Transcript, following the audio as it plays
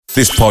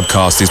This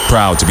podcast is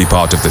proud to be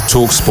part of the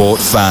TalkSport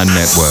Fan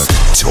Network.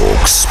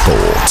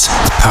 TalkSport.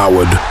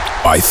 Powered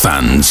by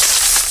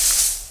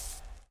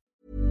fans.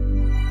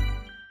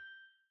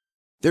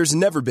 There's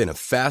never been a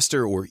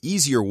faster or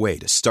easier way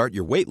to start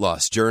your weight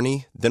loss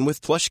journey than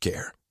with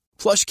PlushCare.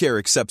 PlushCare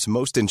accepts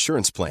most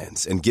insurance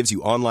plans and gives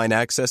you online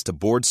access to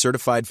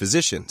board-certified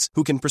physicians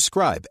who can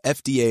prescribe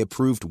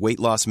FDA-approved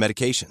weight loss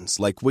medications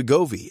like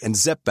Wegovy and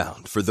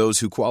Zepbound for those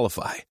who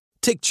qualify.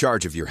 Take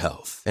charge of your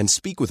health and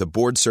speak with a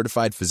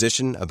board-certified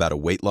physician about a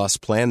weight loss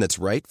plan that's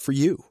right for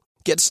you.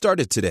 Get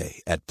started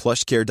today at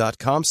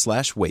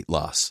plushcare.com/weight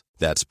loss.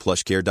 That's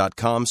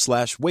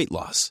plushcare.com/weight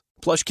loss.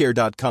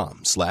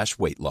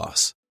 plushcare.com/weight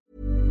loss.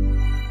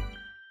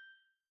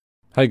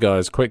 Hey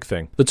guys, quick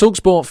thing. The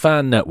TalkSport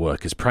Fan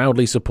Network is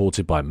proudly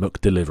supported by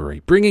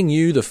McDelivery, bringing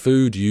you the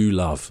food you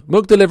love.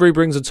 McDelivery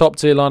brings a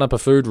top-tier lineup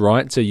of food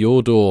right to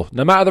your door.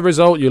 No matter the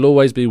result, you'll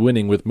always be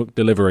winning with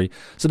McDelivery.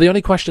 So the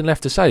only question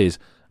left to say is,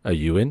 are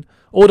you in?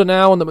 Order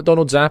now on the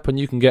McDonald's app and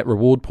you can get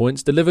reward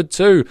points delivered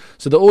too.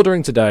 So the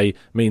ordering today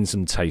means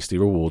some tasty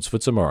rewards for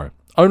tomorrow.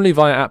 Only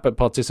via app at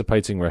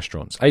participating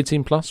restaurants.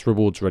 18 plus,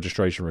 rewards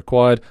registration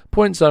required.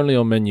 Points only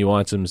on menu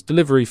items.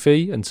 Delivery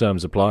fee and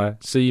terms apply.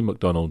 See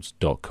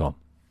mcdonalds.com.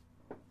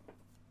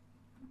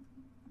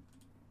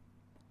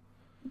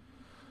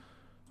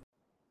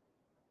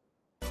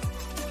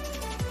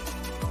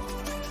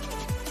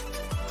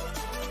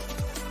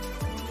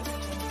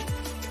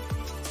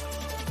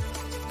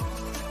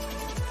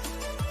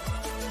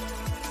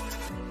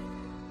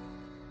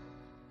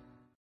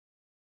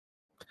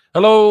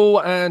 Hello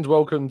and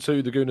welcome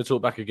to the Gooner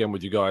Talk, back again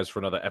with you guys for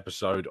another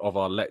episode of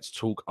our Let's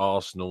Talk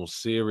Arsenal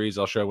series,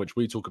 our show in which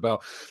we talk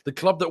about the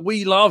club that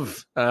we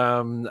love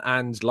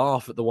and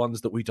laugh at the ones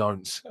that we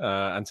don't.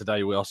 And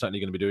today we are certainly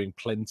going to be doing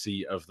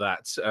plenty of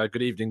that.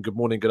 Good evening, good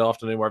morning, good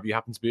afternoon, wherever you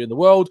happen to be in the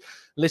world,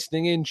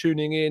 listening in,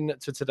 tuning in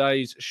to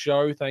today's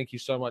show. Thank you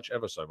so much,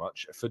 ever so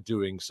much, for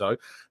doing so.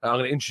 I'm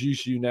going to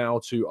introduce you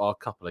now to our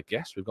couple of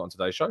guests we've got on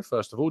today's show.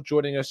 First of all,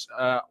 joining us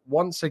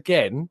once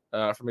again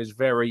from his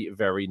very,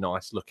 very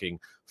nice looking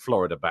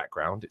Florida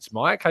background, it's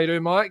Mike. How you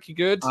doing, Mike? You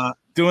good?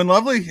 Doing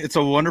lovely. It's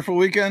a wonderful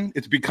weekend.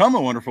 It's become a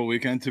wonderful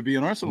weekend to be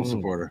an Arsenal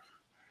supporter.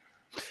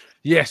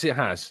 Yes, it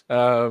has.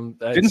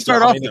 Didn't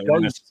start off that way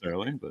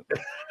necessarily, but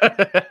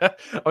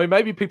I mean,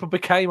 maybe people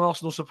became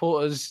Arsenal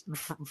supporters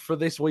for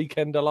this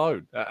weekend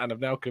alone and have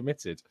now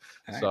committed.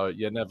 Hey. So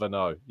you never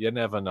know. You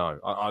never know.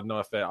 I know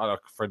a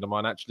friend of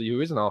mine actually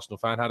who is an Arsenal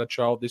fan had a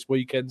child this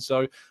weekend,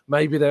 so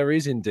maybe there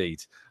is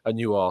indeed a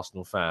new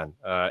Arsenal fan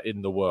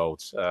in the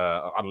world,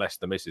 unless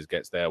the missus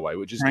gets their way,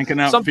 which is ranking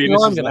out something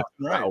fetuses I'm going to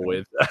battle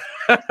with.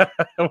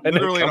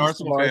 Literally an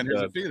Arsenal fan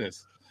who's a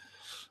fetus.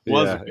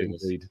 Yeah,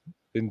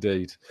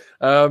 Indeed.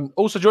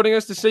 Also joining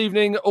us this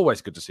evening, always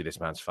good to see this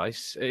man's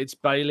face. It's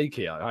Bailey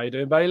Keogh. How you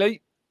doing,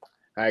 Bailey?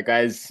 Hi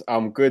guys,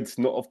 I'm good.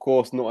 Not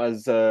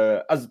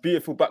as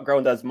beautiful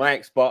background as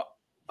Mike's, but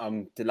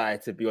I'm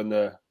delighted to be on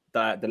the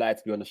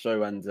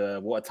show, and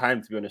what a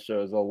time to be on the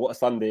show as well. What a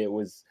Sunday it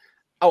was,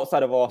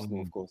 outside of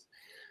Arsenal, of course.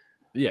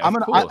 Yeah,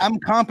 I'm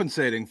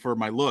compensating for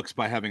my looks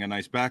by having a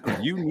nice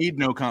background. You need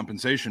no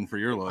compensation for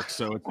your looks,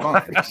 so it's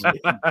fine.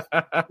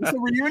 It's a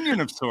reunion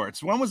of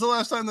sorts. When was the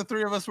last time the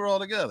three of us were all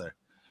together?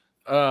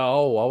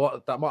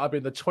 That might have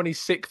been the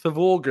 26th of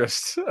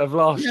August of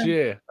last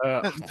year.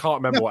 Can't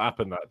remember what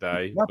happened that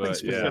day, but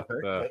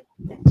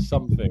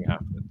something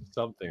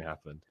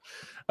happened.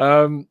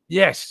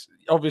 Yes,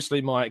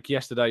 obviously, Mike,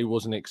 yesterday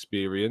was an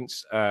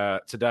experience.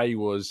 Today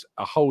was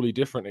a wholly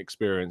different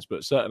experience,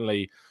 but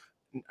certainly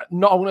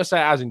not, I want to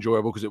say as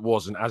enjoyable, because it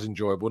wasn't as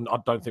enjoyable. And I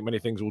don't think many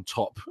things will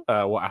top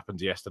what happened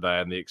yesterday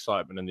and the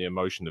excitement and the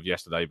emotion of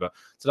yesterday. But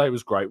today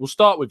was great. We'll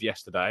start with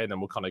yesterday and then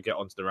we'll kind of get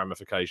onto the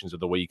ramifications of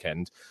the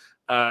weekend.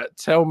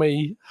 Tell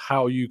me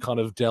how you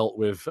kind of dealt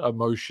with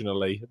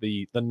emotionally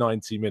the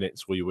 90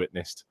 minutes we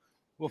witnessed.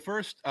 Well,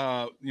 first,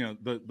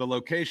 the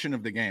location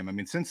of the game. I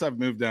mean, since I've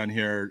moved down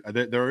here,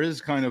 there is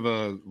kind of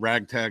a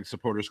ragtag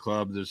supporters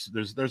club.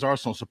 There's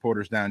Arsenal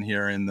supporters down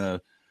here in the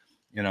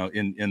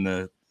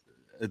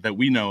that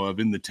we know of,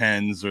 in the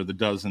tens or the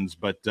dozens,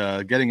 but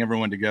getting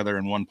everyone together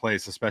in one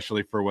place,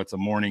 especially for what's a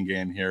morning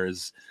game here,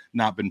 has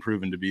not been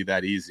proven to be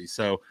that easy.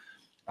 So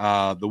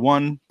the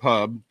one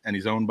pub, and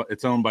it's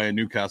owned by a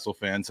Newcastle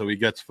fan, so he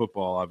gets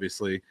football,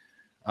 obviously,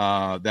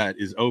 that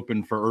is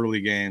open for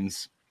early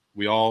games.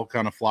 We all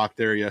kind of flocked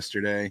there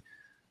yesterday,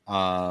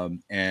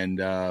 and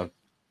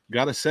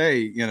got to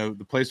say,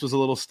 the place was a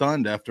little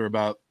stunned after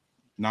about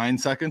 9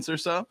 seconds or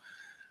so.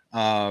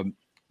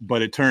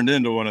 But it turned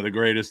into one of the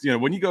greatest.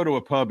 When you go to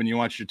a pub and you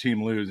watch your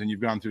team lose and you've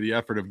gone through the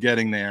effort of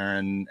getting there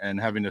and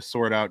having to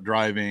sort out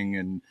driving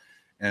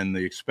and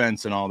the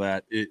expense and all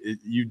that,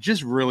 you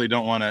just really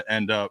don't want to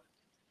end up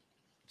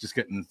just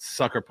getting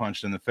sucker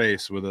punched in the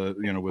face with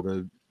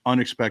a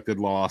unexpected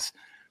loss.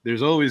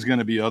 There's always going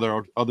to be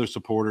other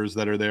supporters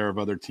that are there of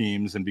other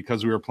teams, and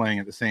because we were playing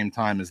at the same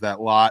time as that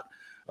lot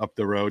up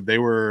the road, they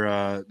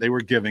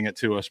were giving it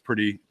to us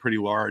pretty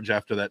large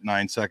after that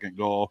 9-second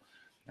goal.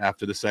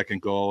 After the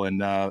second goal,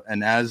 and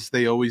as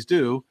they always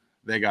do,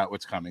 they got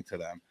what's coming to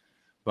them.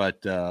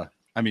 But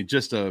I mean,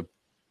 just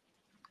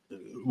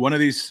one of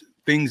these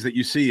things that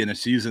you see in a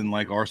season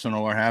like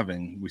Arsenal are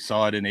having. We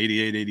saw it in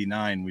 88,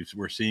 89.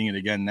 We're seeing it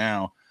again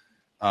now.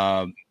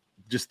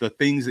 Just the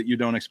things that you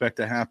don't expect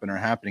to happen are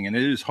happening. And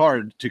it is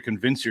hard to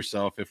convince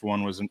yourself, if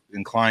one was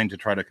inclined to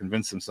try to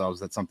convince themselves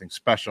that something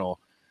special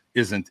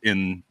isn't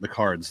in the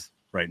cards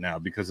right now,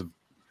 because of,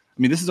 I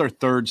mean, this is our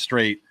third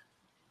straight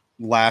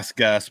last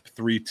gasp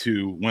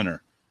 3-2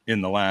 winner in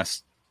the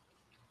last,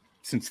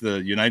 since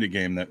the United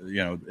game that,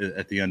 you know,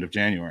 at the end of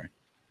January.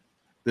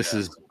 This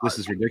is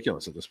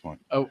ridiculous at this point.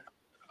 Oh,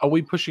 are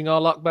we pushing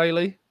our luck,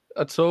 Bailey,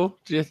 at all?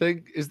 Do you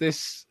think? Is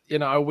this, you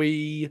know, are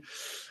we...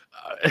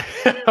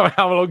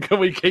 how long can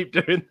we keep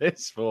doing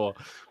this for?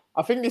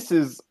 I think this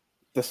is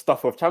the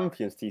stuff of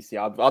champions, TC.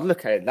 I'd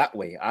look at it that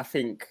way. I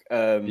think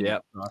nice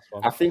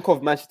one. I think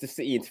of Manchester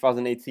City in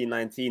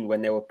 2018-19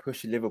 when they were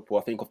pushing Liverpool.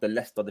 I think of the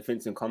Leicester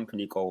defensive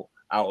company goal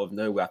out of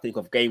nowhere. I think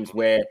of games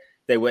where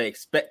they were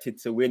expected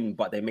to win,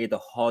 but they made a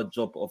hard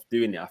job of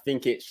doing it. I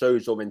think it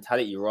shows your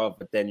mentality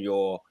rather than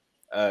your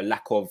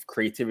lack of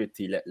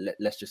creativity,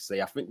 let's just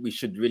say. I think we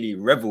should really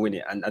revel in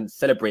it and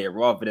celebrate it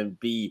rather than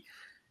be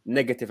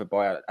negative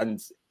about it.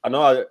 And I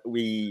know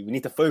we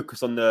need to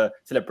focus on the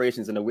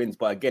celebrations and the wins,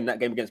 but again, that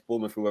game against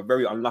Bournemouth, we were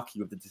very unlucky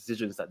with the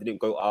decisions that didn't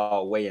go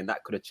our way, and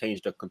that could have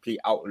changed the complete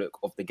outlook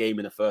of the game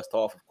in the first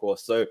half, of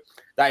course. So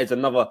that is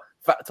another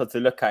factor to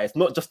look at. It's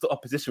not just the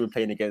opposition we're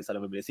playing against at the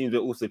moment. It seems we're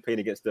also playing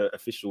against the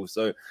officials.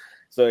 So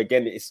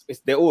again, it's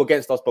they're all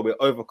against us, but we're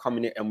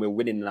overcoming it and we're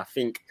winning. And I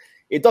think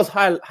it does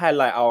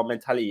highlight our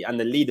mentality and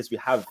the leaders we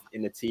have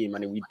in the team.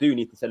 And we do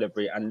need to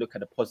celebrate and look at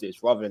the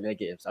positives rather than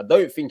negatives. I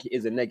don't think it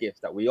is a negative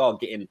that we are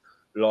getting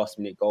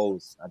last-minute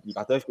goals.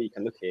 I don't think you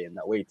can look at it in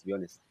that way, to be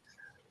honest.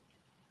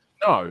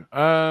 No,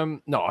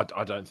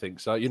 I don't think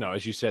so. You know,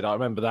 as you said, I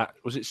remember that.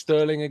 Was it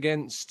Sterling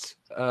against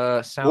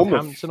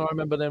Southampton? I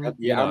remember them. And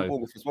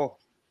Bournemouth as well.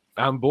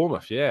 And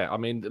Bournemouth, yeah. I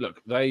mean,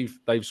 look, they've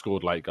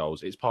scored late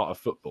goals. It's part of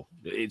football.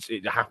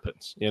 It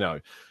happens, you know.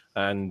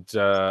 And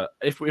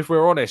if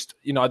we're honest,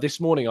 you know, this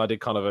morning I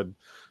did kind of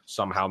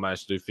somehow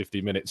managed to do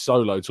 50-minute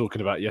solo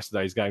talking about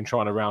yesterday's game,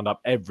 trying to round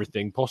up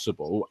everything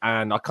possible.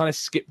 And I kind of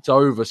skipped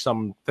over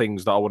some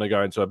things that I want to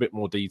go into a bit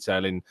more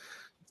detail in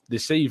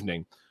this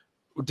evening.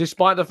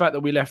 Despite the fact that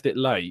we left it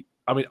late,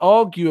 I mean,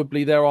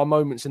 arguably there are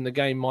moments in the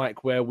game,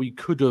 Mike, where we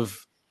could have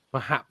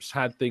perhaps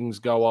had things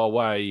go our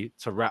way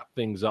to wrap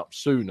things up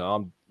sooner.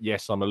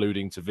 Yes, I'm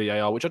alluding to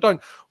VAR, which I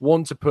don't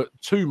want to put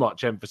too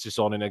much emphasis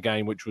on in a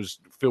game which was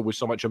filled with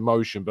so much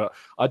emotion, but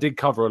I did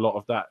cover a lot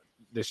of that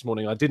this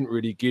morning. I didn't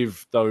really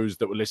give those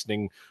that were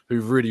listening who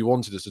really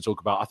wanted us to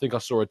talk about. I think I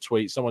saw a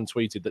tweet. Someone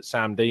tweeted that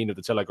Sam Dean of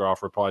the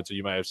Telegraph replied to,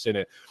 you may have seen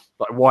it,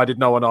 like, why did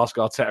no one ask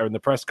Arteta in the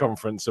press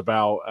conference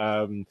about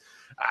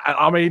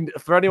I mean,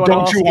 for anyone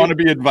don't asking, you want to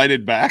be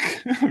invited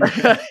back?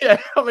 Yeah,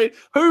 I mean,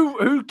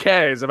 who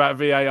cares about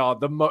VAR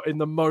in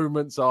the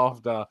moments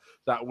after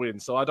that win?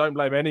 So I don't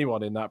blame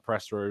anyone in that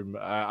press room,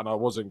 and I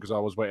wasn't, because I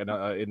was waiting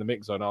in the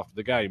mix zone after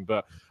the game.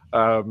 But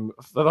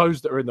for those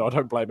that are in there, I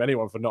don't blame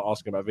anyone for not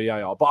asking about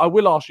VAR. But I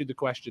will ask you the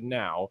question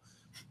now.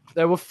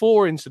 There were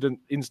 4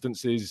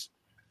 instances.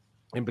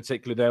 In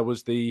particular, there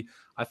was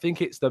I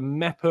think it's the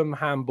Mepham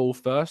handball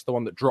first, the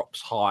one that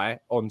drops high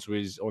onto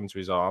his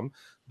arm.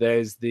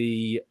 There's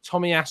the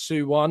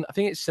Tomiyasu one. I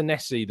think it's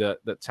Senesi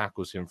that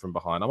tackles him from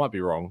behind. I might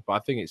be wrong, but I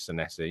think it's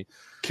Senesi.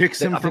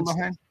 Kicks him from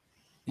behind?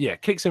 Yeah,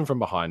 kicks him from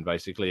behind,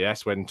 basically,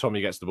 yes, when Tommy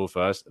gets the ball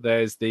first.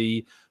 There's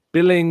the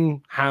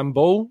Billing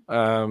handball,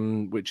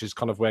 which is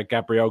kind of where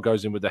Gabriel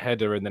goes in with the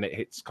header, and then it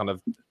hits kind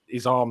of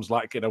his arms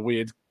like in a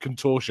weird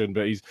contortion,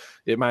 but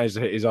it managed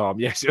to hit his arm.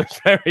 Yes, it was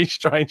very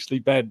strangely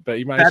bent, but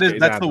he managed to get his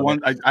that's hand the on one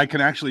it. I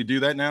can actually do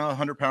that now.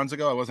 100 pounds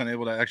ago, I wasn't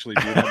able to actually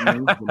do that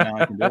move, but now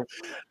I can do it.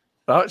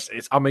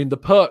 I mean, the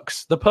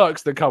perks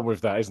that come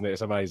with that, isn't it?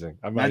 It's amazing.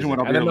 Imagine what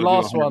I'll be and then able the to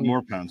last do 100 one,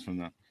 more pounds from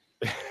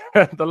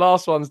that. the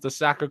last one's the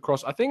Saka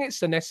cross. I think it's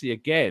Senesi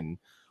again.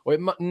 Or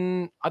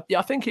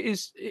I think it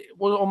is.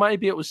 Or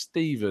maybe it was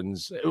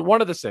Stevens,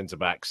 one of the centre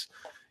backs.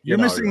 You're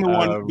missing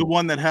the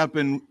one that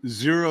happened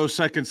 0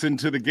 seconds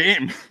into the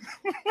game.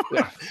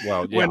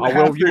 Well, yeah.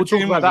 We'll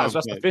talk about that.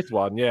 So that's the 5th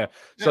one. Yeah.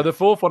 So the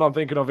 4th one I'm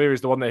thinking of here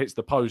is the one that hits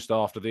the post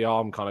after the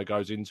arm kind of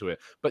goes into it.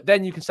 But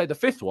then you can say the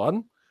 5th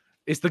one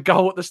is the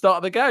goal at the start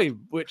of the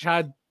game, which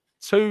had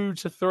 2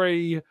 to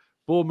 3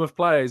 Bournemouth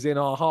players in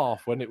our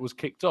half when it was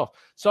kicked off.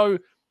 So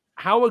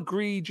how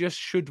egregious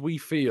should we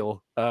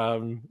feel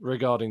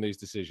regarding these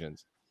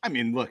decisions? I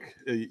mean, look,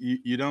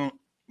 you don't,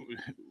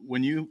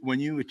 when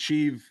you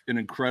achieve an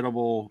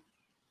incredible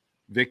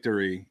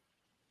victory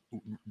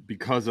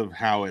because of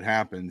how it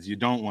happens, you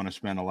don't want to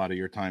spend a lot of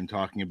your time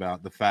talking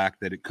about the fact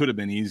that it could have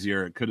been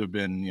easier, it could have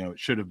been, it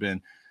should have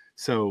been.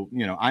 So,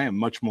 I am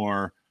much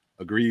more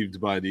aggrieved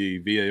by the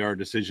VAR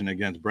decision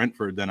against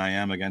Brentford than I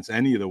am against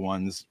any of the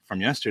ones from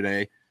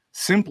yesterday,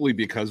 simply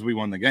because we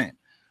won the game.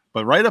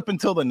 But right up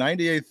until the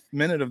 98th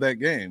minute of that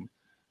game,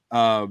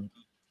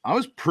 I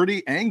was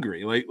pretty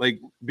angry, like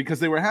because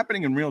they were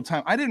happening in real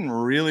time. I didn't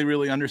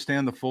really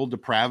understand the full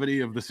depravity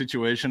of the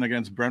situation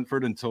against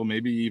Brentford until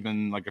maybe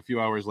even like a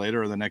few hours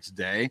later or the next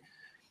day.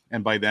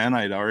 And by then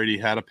I'd already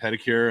had a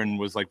pedicure and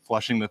was like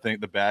flushing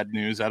the bad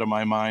news out of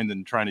my mind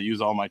and trying to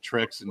use all my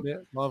tricks and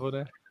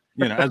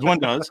as one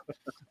does.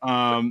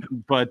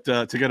 But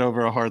to get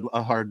over a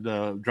hard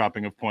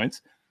dropping of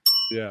points.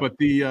 Yeah. But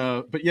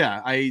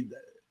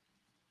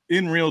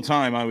in real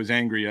time, I was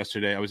angry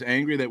yesterday. I was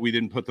angry that we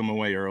didn't put them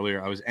away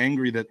earlier. I was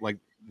angry that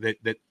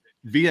that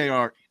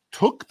VAR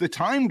took the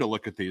time to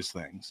look at these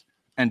things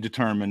and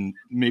determine,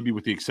 maybe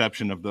with the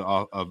exception of the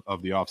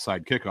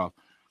offside kickoff,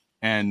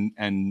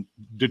 and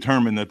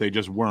determine that they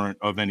just weren't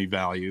of any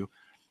value.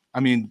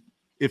 I mean,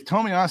 if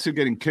Tomiyasu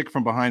getting kicked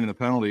from behind in the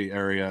penalty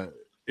area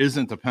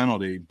isn't a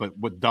penalty, but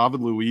what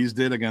David Luiz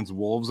did against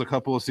Wolves a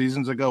couple of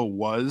seasons ago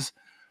was,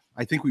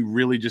 I think we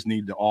really just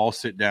need to all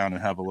sit down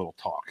and have a little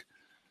talk,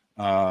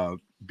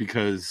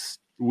 because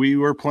we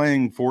were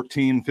playing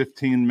 14,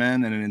 15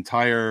 men and an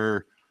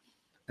entire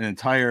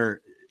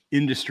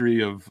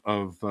industry of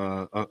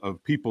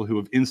people who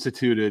have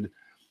instituted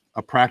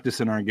a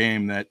practice in our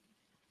game that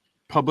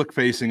public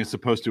facing is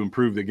supposed to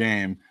improve the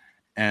game.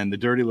 And the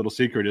dirty little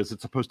secret is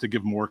it's supposed to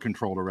give more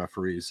control to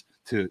referees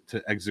to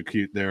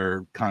execute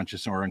their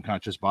conscious or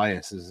unconscious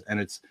biases. And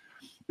it's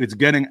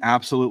getting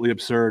absolutely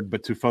absurd,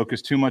 but to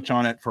focus too much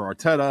on it for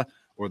Arteta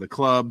or the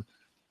club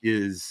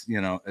is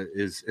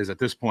at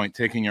this point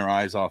taking your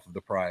eyes off of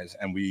the prize.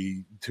 And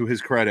to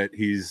his credit,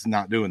 he's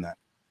not doing that.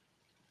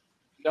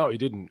 No, he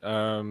didn't.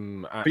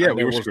 But yeah,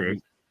 we were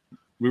screwed.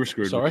 We were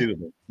screwed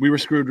repeatedly. We were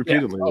screwed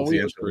repeatedly. Yeah.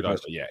 We were screwed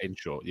over. Yeah, in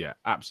short, yeah,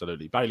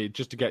 absolutely. Bailey,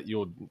 just to give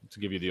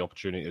you the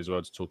opportunity as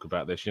well to talk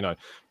about this,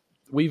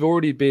 we've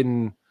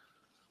been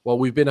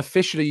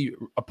officially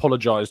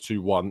apologised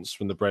to once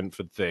from the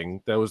Brentford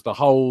thing. There was the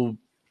whole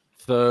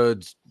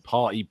third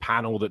party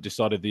panel that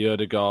decided the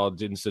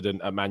Ødegaard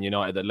incident at Man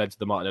United that led to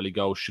the Martinelli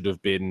goal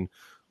shouldn't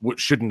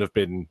have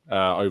been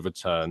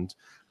overturned.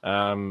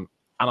 And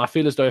I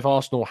feel as though if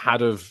Arsenal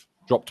had have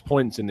dropped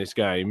points in this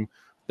game,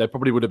 there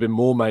probably would have been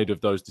more made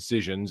of those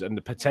decisions,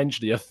 and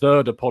potentially a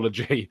third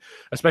apology,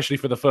 especially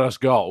for the first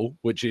goal,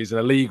 which is an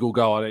illegal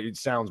goal. And it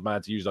sounds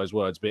mad to use those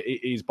words, but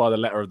it is by the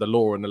letter of the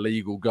law an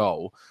illegal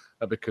goal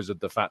because of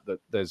the fact that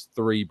there's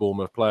 3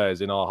 Bournemouth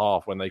players in our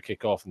half when they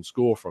kick off and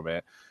score from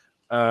it.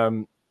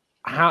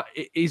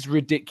 It is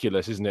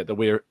ridiculous, isn't it, that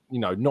we're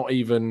not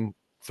even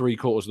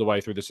 3/4 of the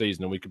way through the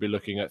season, and we could be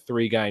looking at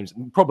 3 games,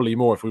 probably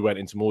more if we went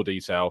into more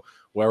detail,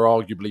 where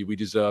arguably we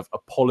deserve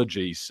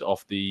apologies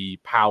off the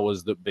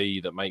powers that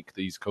be that make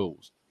these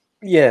calls.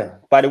 Yeah,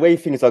 by the way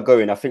things are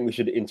going, I think we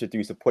should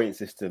introduce a point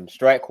system.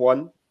 Strike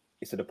 1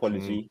 is an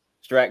apology.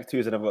 Strike 2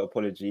 is another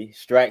apology.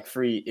 Strike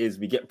 3 is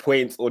we get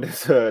points, or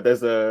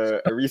there's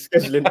a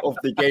rescheduling of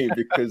the game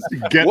because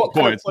get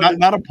points,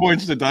 not a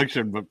points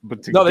deduction, but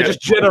they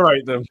just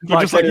generate them.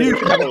 Just like you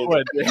can have a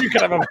point. You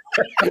can have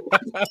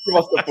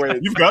a point.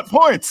 You've got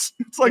points.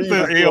 It's like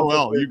the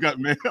AOL. You've got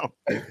mail.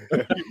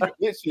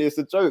 Literally, it's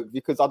a joke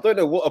because I don't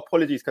know what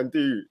apologies can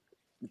do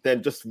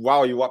then just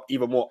wow you up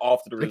even more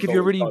after the result. They give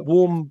you a really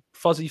warm,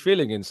 fuzzy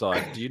feeling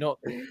inside. Do you not?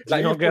 Get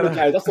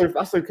that?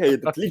 That's okay.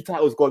 The league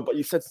title's gone, but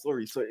you said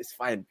sorry, so it's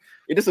fine.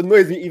 It just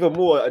annoys me even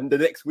more. And the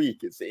next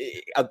week,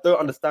 I don't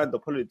understand the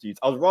apologies.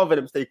 I would rather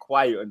them stay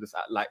quiet and just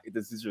act like the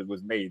decision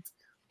was made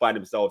by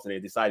themselves and they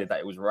decided that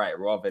it was right,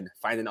 rather than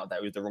finding out that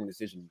it was the wrong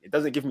decision. It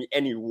doesn't give me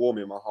any warmth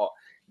in my heart.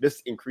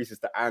 This increases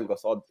the anger,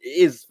 so it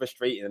is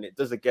frustrating, and it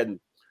does again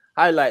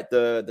highlight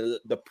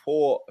the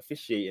poor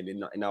officiating in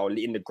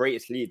the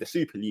greatest league, the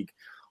Super League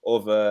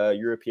of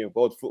European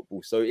world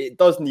football. So it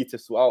does need to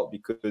sort out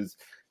because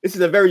this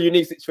is a very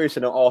unique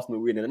situation at Arsenal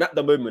winning. And at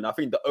the moment, I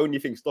think the only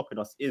thing stopping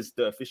us is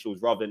the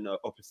officials rather than the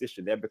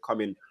opposition. They're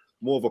becoming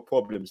more of a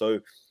problem.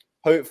 So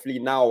hopefully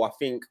now I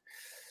think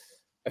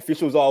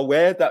officials are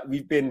aware that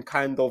we've been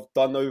kind of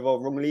done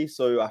over wrongly.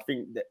 So I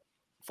think that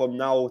from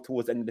now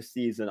towards the end of the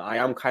season, I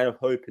am kind of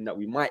hoping that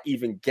we might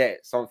even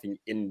get something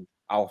in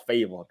our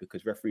favor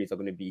because referees are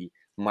going to be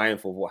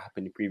mindful of what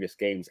happened in previous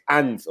games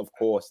and of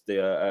course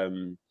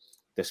the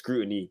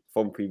scrutiny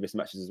from previous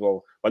matches as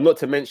well. But not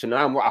to mention,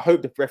 I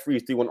hope the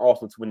referees do want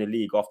Arsenal to win the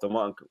league after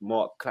Mark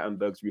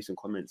Clattenburg's recent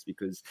comments,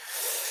 because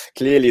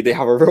clearly they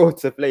have a role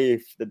to play.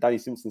 If the Danny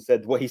Simpson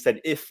said what he said,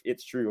 if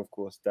it's true, of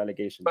course, the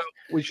allegations. Well,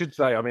 we should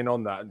say, I mean,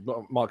 on that,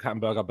 Mark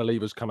Clattenburg, I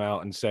believe, has come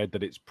out and said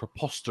that it's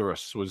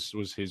preposterous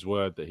was his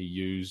word that he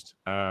used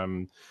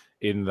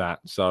in that.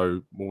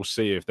 So we'll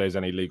see if there's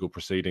any legal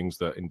proceedings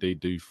that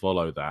indeed do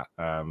follow that.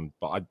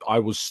 But I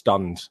was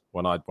stunned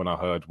when I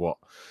heard what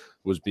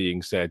was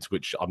being said,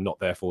 which I'm not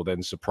therefore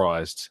then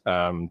surprised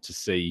to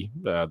see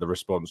the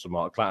response from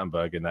Mark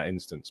Clattenburg in that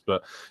instance.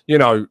 But,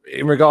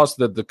 in regards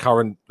to the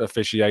current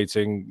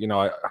officiating,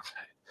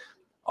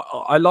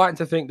 I like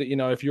to think that,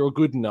 if you're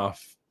good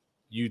enough,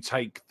 you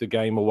take the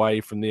game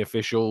away from the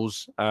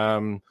officials.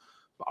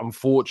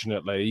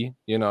 Unfortunately,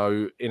 in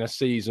a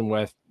season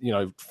where,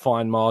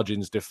 fine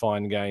margins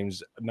define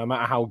games, no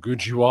matter how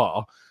good you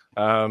are,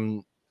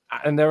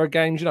 and there are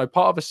games, part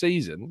of a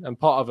season and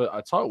part of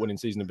a title-winning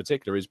season in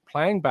particular is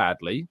playing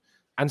badly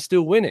and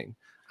still winning.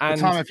 And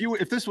but Tom,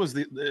 if this was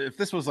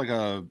like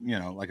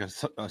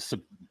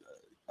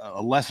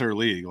a lesser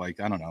league, like,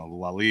 I don't know,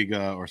 La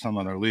Liga or some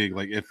other league,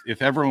 like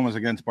if everyone was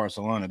against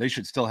Barcelona, they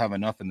should still have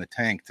enough in the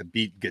tank to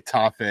beat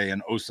Getafe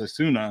and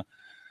Osasuna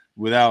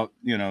without,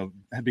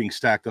 being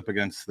stacked up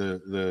against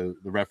the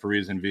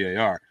referees and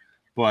VAR.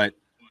 But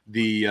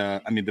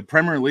the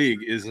Premier League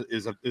is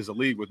a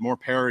league with more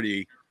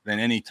parity than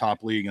any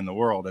top league in the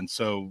world. And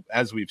so,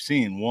 as we've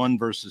seen, 1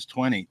 versus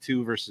 20,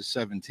 2 versus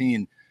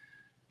 17,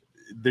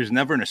 there's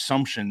never an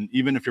assumption,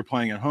 even if you're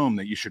playing at home,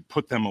 that you should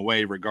put them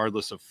away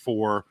regardless of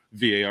 4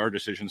 VAR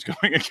decisions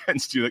going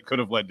against you that could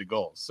have led to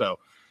goals. So,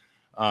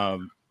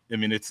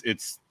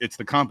 it's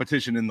the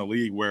competition in the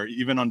league where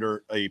even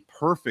under a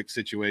perfect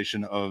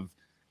situation of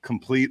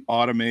complete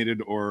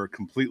automated or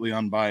completely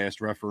unbiased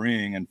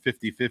refereeing and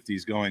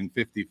 50-50s going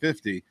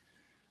 50-50,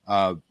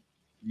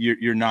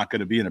 you're not going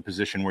to be in a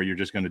position where you're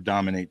just going to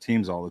dominate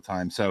teams all the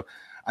time. So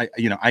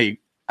I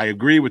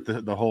agree with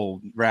the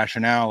whole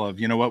rationale of,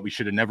 we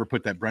should have never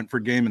put that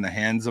Brentford game in the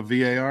hands of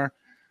VAR.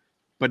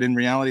 But in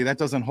reality, that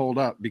doesn't hold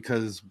up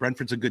because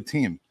Brentford's a good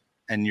team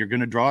and you're going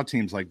to draw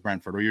teams like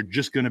Brentford, or you're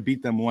just going to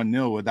beat them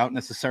 1-0 without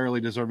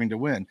necessarily deserving to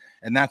win.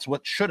 And that's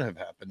what should have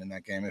happened in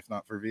that game, if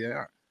not for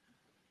VAR.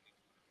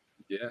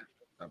 Yeah,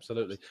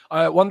 absolutely.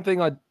 One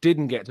thing I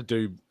didn't get to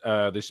do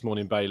this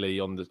morning, Bailey,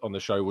 on the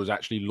show was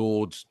actually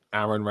laud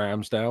Aaron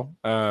Ramsdale.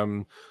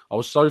 I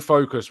was so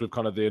focused with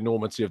kind of the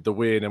enormity of the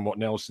win and what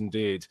Nelson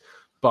did,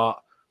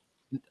 but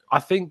I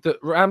think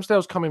that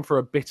Ramsdale's coming for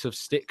a bit of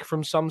stick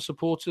from some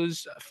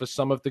supporters for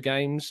some of the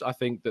games. I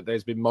think that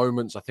there's been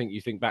moments. I think you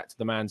think back to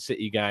the Man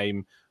City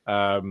game.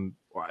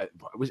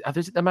 Was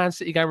it the Man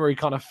City game where he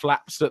kind of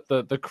flaps at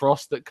the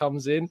cross that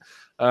comes in?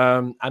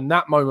 And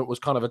that moment was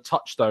kind of a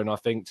touchstone, I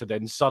think, to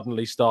then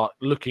suddenly start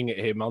looking at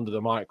him under the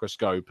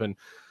microscope. And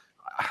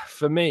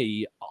for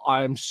me,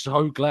 I'm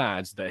so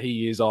glad that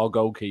he is our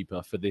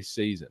goalkeeper for this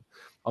season.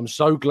 I'm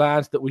so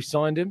glad that we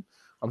signed him.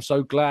 I'm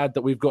so glad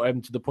that we've got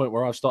him to the point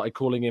where I've started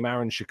calling him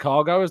Aaron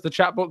Chicago, as the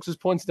chat box has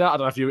pointed out. I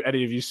don't know if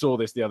any of you saw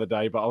this the other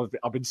day, but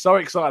I've been so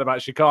excited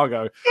about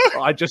Chicago.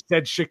 I just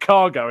said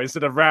Chicago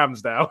instead of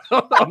Ramsdale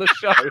on the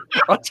show.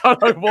 I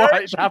don't know why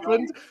it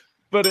happened,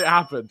 but it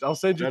happened. I'll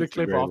send you the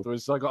clip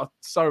afterwards. So I got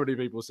so many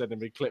people sending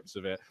me clips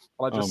of it.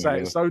 And I just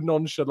say it so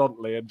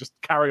nonchalantly and just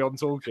carry on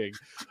talking.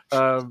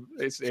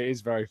 It is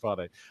very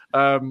funny.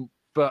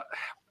 But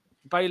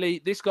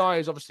Bailey, this guy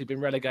has obviously been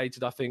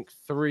relegated, I think,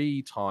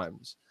 3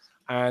 times.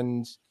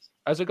 And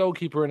as a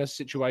goalkeeper in a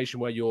situation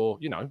where you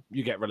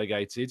get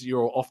relegated,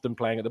 you're often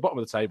playing at the bottom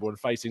of the table and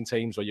facing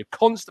teams where you're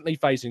constantly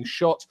facing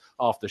shot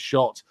after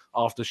shot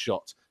after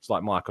shot. It's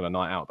like Mike on a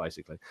night out,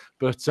 basically.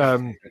 But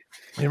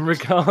in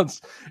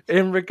regards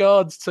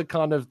to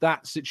kind of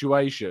that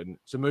situation,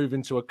 to move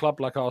into a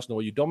club like Arsenal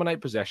where you dominate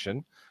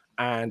possession,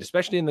 and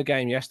especially in the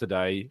game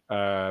yesterday,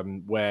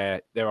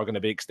 where there are going to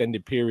be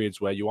extended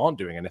periods where you aren't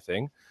doing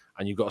anything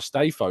and you've got to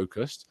stay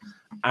focused.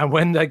 And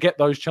when they get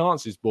those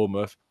chances,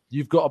 Bournemouth,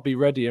 you've got to be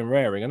ready and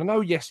raring. And I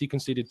know, yes, he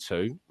conceded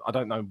 2. I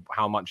don't know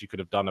how much he could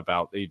have done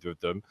about either of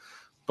them.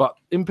 But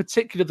in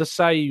particular, the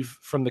save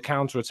from the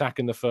counter-attack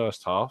in the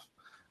first half.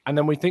 And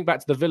then we think back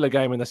to the Villa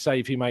game and the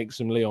save he makes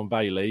from Leon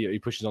Bailey. He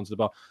pushes onto the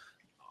bar.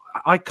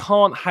 I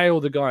can't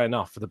hail the guy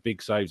enough for the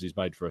big saves he's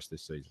made for us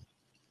this season.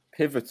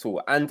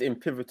 Pivotal, and in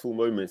pivotal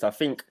moments. I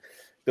think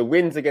the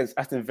wins against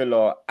Aston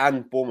Villa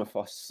and Bournemouth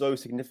are so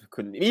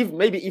significant,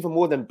 maybe even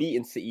more than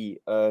beating City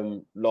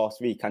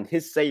last week. And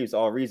his saves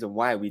are a reason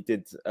why we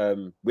did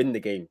win the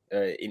game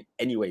in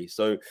any way.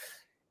 So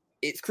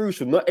it's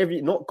crucial.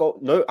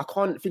 I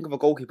can't think of a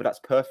goalkeeper that's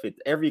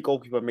perfect. Every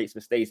goalkeeper makes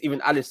mistakes. Even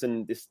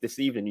Alisson this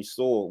evening, you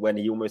saw when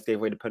he almost gave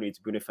away the penalty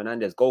to Bruno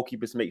Fernandes.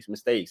 Goalkeepers make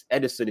mistakes.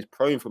 Ederson is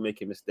prone for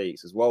making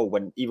mistakes as well.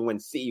 Even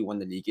when City won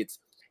the league, it's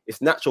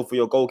natural for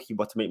your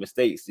goalkeeper to make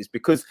mistakes. It's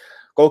because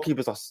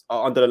goalkeepers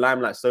are under the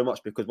limelight so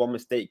much because one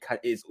mistake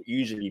is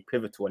usually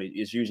pivotal and it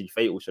is usually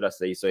fatal, should I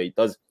say. So it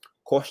does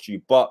cost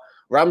you. But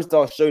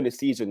Ramsdale's shown this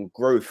season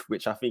growth,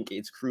 which I think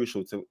is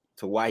crucial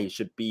to why he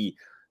should be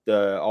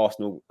the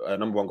Arsenal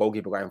number 1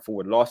 goalkeeper going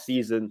forward. Last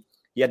season,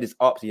 he had his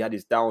ups, he had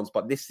his downs,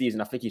 but this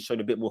season, I think he's shown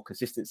a bit more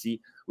consistency,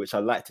 which I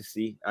like to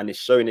see. And it's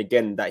showing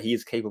again that he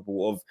is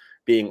capable of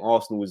being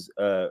Arsenal's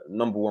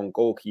number 1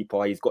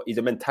 goalkeeper. He's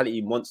a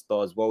mentality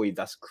monster as well.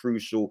 That's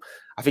crucial.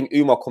 I think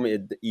Umar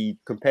commented, he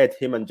compared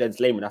him and Jens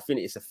Lehmann. I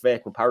think it's a fair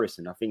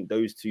comparison. I think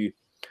those two,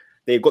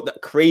 they've got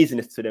that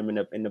craziness to them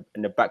in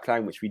the back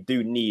line, which we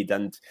do need.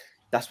 And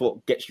that's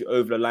what gets you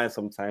over the line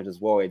sometimes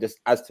as well. It just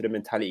adds to the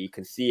mentality. You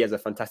can see he has a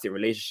fantastic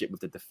relationship with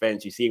the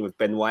defense. You see him with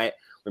Ben White.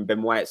 When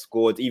Ben White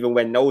scored, even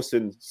when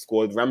Nelson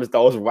scored,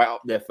 Ramsdale was right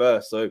up there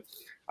first. So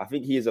I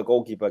think he is a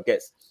goalkeeper.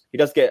 He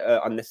does get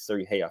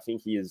unnecessary hate. I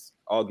think he is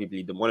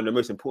arguably one of the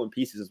most important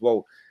pieces as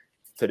well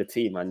to the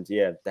team. And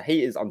yeah, the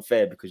hate is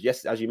unfair because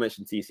yes, as you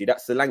mentioned, TC, that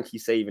Solanke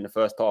save in the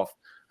first half.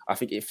 I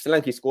think if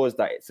Solanke scores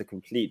that, it's a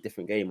complete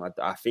different game.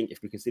 I think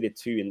if we conceded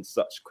 2 in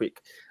such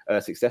quick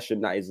succession,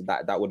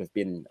 that would have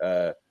been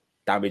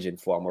damaging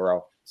for our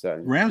morale.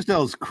 Certainly.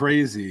 Ramsdale's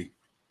crazy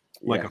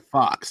like a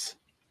fox.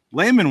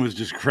 Lehmann was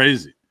just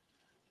crazy.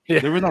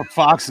 There were no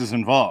foxes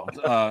involved.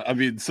 I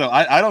mean, so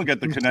I don't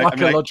get the connection.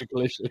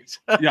 Psychological issues.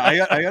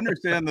 Yeah, I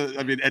understand the.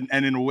 I mean,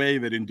 and in a way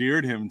that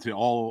endeared him to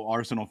all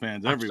Arsenal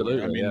fans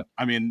everywhere.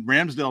 I mean,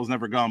 Ramsdale's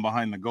never gone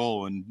behind the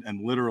goal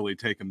and literally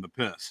taken the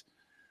piss.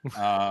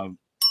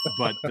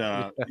 But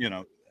you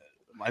know,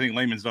 I think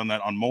Lehman's done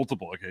that on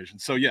multiple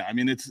occasions. So yeah, I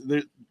mean, it's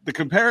the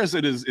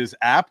comparison is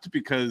apt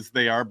because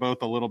they are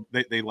both a little.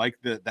 They like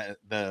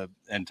the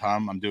and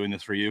Tom, I'm doing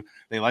this for you.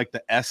 They like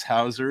the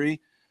S-housery.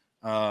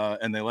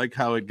 And they like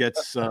how it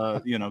gets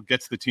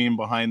gets the team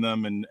behind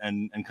them and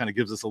kind of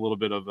gives us a little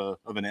bit of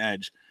an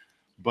edge.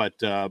 But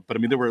I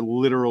mean, there were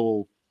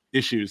literal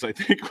issues, I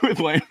think, with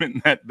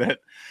Lehman that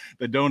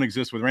don't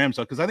exist with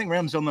Ramsdale, because I think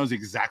Ramsdale knows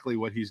exactly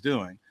what he's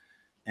doing,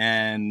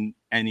 and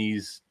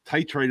he's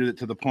titrated it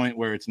to the point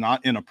where it's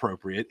not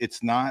inappropriate.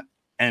 It's not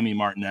Emmy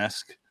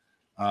Martinez-esque.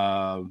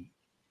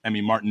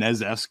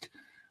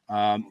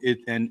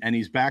 And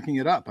he's backing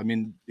it up. I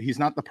mean, he's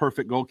not the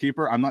perfect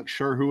goalkeeper. I'm not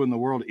sure who in the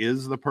world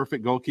is the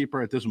perfect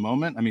goalkeeper at this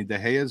moment. I mean, De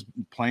Gea is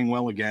playing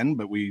well again,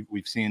 but we've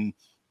seen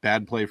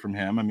bad play from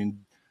him. I mean,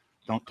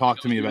 don't talk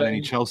to me about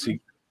any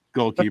Chelsea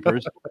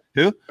goalkeepers.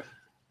 Who?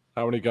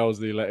 How many goals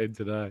did he let in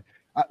today?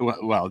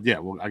 Well,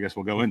 I guess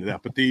we'll go into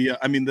that. But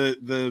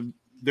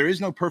there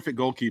is no perfect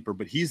goalkeeper,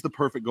 but he's the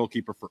perfect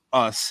goalkeeper for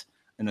us,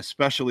 and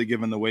especially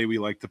given the way we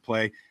like to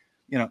play.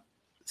 You know,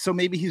 so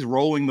maybe he's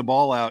rolling the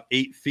ball out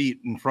 8 feet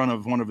in front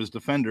of one of his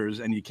defenders,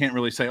 and you can't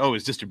really say, oh,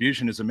 his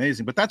distribution is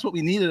amazing. But that's what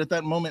we needed at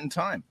that moment in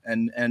time,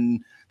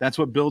 and that's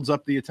what builds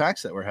up the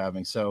attacks that we're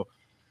having. So,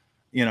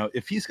 you know,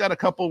 if he's got a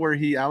couple where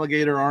he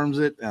alligator arms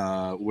it,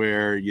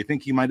 where you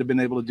think he might have been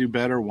able to do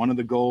better. One of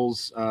the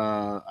goals,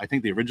 I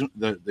think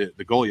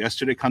the goal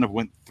yesterday kind of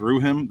went through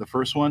him, the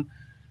first one,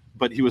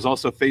 but he was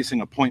also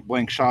facing a point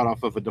blank shot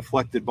off of a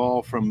deflected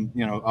ball from,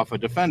 off a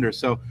defender.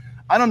 So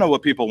I don't know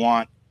what people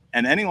want.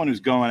 And anyone who's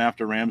going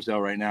after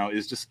Ramsdale right now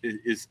is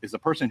a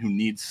person who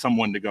needs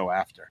someone to go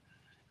after.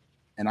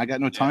 And I got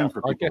no time for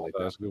people like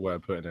that. That's a good way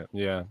of putting it.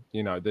 Yeah.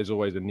 There's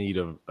always a need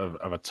of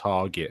a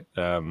target.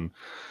 That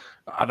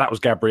was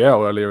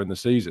Gabriel earlier in the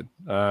season.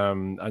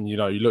 And you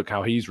look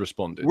how he's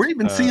responded.'re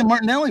even seeing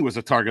Martinelli was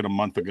a target a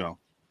month ago.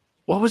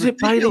 What was it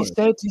Bailey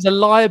said? He's a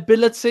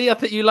liability. I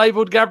think you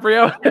labeled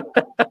Gabriel.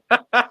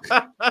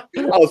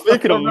 I was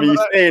thinking of me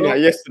saying that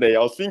yesterday.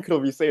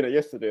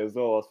 As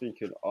well. I was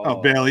thinking,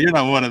 oh, Bailey, you're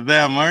not one of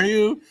them, are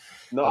you?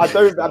 No, I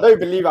don't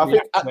believe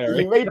it. I think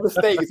he made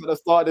mistakes at the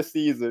start of the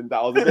season that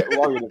I was a bit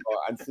worried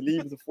about, and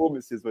Saliba's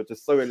performances were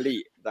just so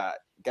elite that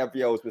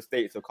Gabriel's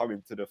mistakes are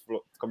coming to the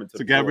floor.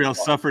 So Gabriel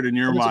suffered in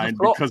your mind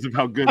because of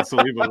how good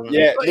Saliba was.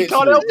 Yeah, he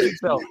can't help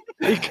himself.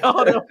 He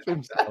can't help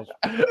himself.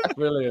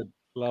 Brilliant.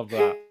 Love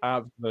that.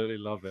 Absolutely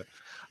love it.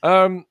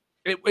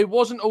 It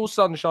wasn't all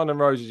sunshine and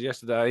roses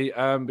yesterday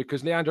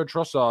because Leandro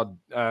Trossard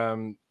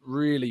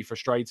really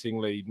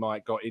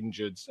frustratingly got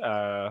injured.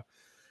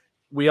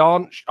 We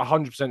aren't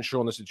 100% sure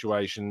on the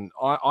situation.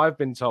 I've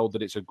been told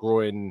that it's a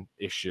groin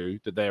issue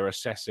that they're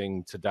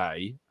assessing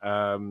today.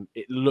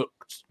 It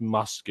looked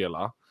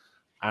muscular,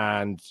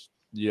 and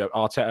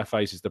Arteta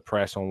faces the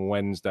press on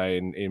Wednesday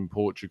in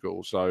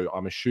Portugal. So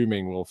I'm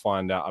assuming we'll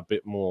find out a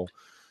bit more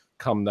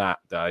come that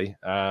day,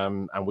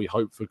 and we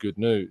hope for good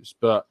news.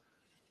 But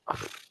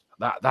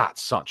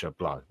that's such a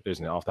blow,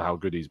 isn't it? After how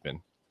good he's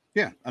been.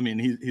 Yeah, I mean,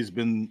 he's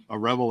been a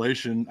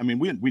revelation. I mean,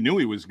 we knew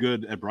he was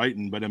good at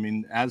Brighton, but I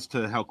mean, as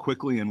to how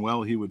quickly and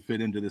well he would fit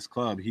into this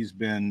club, he's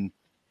been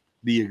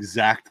the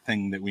exact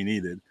thing that we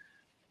needed.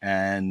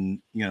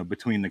 And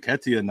between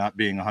Nketiah not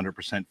being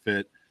 100%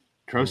 fit,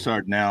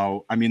 Trossard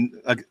now, I mean,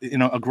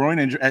 a groin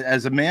injury.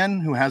 As a man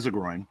who has a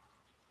groin,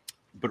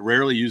 but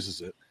rarely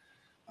uses it,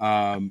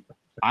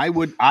 I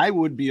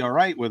would be all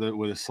right with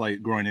a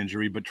slight groin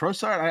injury. But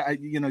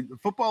Trossard,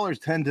 footballers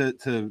tend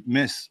to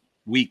miss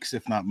weeks,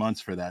 if not months,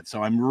 for that.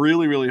 So I'm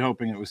really, really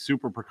hoping it was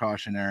super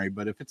precautionary.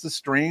 But if it's a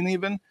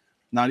strain,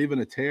 not even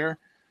a tear,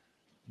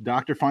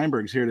 Dr.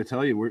 Feinberg's here to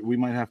tell you we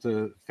might have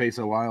to face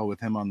a while with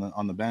him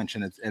on the bench,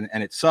 and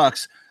it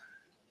sucks.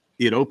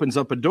 It opens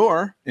up a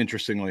door,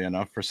 interestingly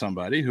enough, for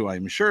somebody who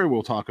I'm sure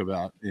we'll talk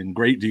about in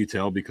great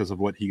detail because of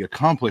what he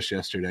accomplished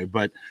yesterday.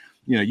 But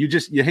you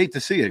hate to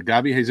see it.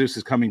 Gabi Jesus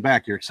is coming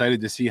back. You're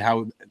excited to see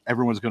how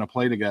everyone's going to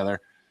play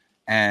together.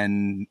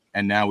 And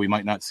now we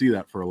might not see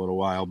that for a little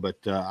while, but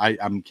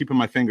I'm keeping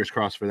my fingers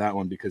crossed for that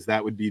one, because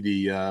that would be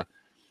the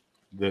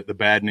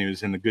bad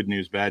news and the good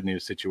news, bad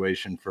news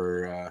situation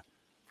for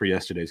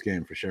yesterday's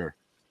game for sure.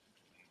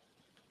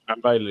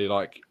 And Bailey,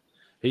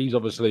 he's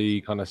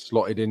obviously kind of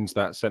slotted into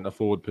that centre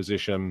forward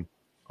position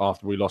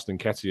after we lost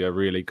Nketiah,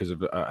 really because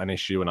of an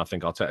issue, and I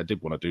think Arteta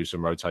did want to do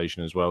some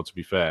rotation as well, to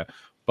be fair,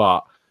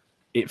 but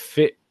it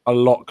fit a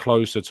lot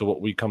closer to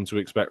what we come to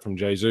expect from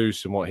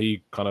Jesus and what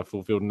he kind of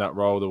fulfilled in that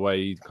role, the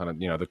way he kind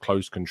of, the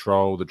close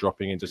control, the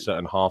dropping into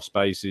certain half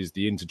spaces,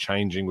 the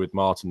interchanging with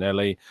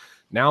Martinelli.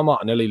 Now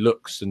Martinelli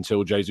looks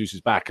until Jesus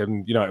is back.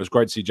 And, it was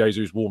great to see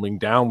Jesus warming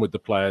down with the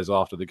players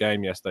after the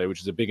game yesterday,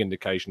 which is a big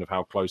indication of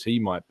how close he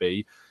might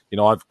be.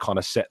 I've kind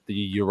of set the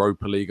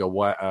Europa League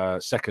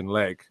second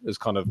leg as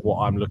kind of what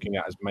I'm looking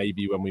at as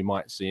maybe when we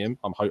might see him.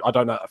 I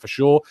don't know that for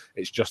sure.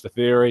 It's just a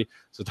theory,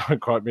 so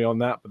don't quote me on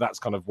that. But that's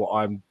kind of what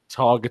I'm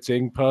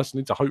targeting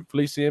personally to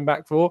hopefully see him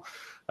back for.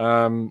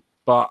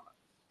 But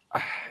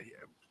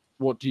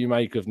what do you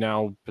make of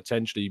now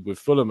potentially with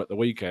Fulham at the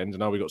weekend? And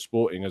now we've got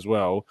Sporting as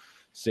well,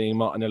 seeing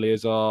Martinelli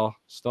as our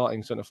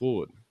starting centre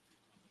forward.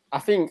 I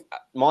think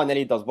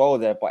Martinelli does well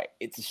there, but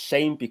it's a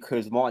shame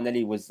because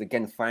Martinelli was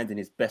again finding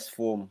his best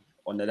form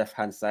on the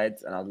left-hand side,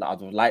 and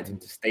I'd have liked him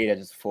to stay there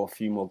just for a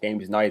few more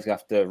games. Now he's going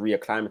to have to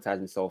reacclimatise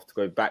himself to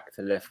go back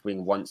to left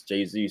wing once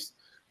Jesus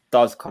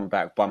does come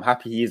back. But I'm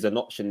happy he is an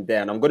option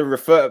there, and I'm going to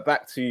refer it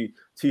back to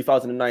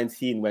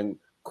 2019 when,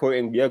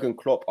 quoting Jurgen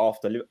Klopp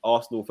after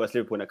Arsenal versus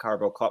Liverpool in the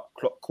Carabao Cup,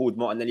 Klopp called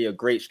Martinelli a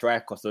great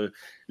striker. So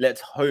let's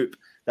hope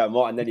that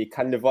Martinelli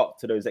can live up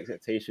to those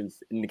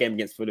expectations in the game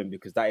against Fulham,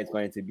 because that is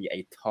going to be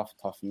a tough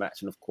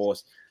match. And of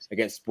course,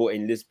 against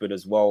Sporting Lisbon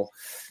as well.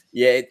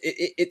 Yeah,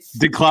 it's...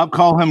 Did Klopp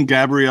call him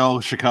Gabriel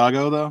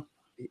Chicago, though?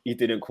 He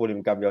didn't call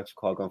him Gabriel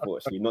Chicago,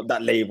 unfortunately. Not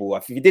that label.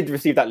 If he did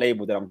receive that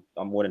label, then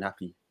I'm more than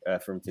happy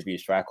for him to be a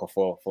striker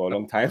for a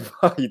long time.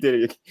 He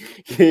didn't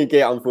get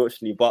it,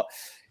 unfortunately. But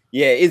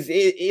yeah, it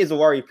is a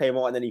worry playing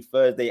Martinelli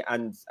Thursday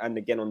and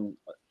again on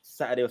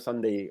Saturday or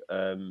Sunday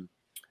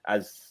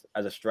as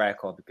a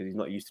striker, because he's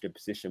not used to the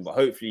position. But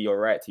hopefully you're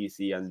right,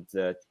 TC, and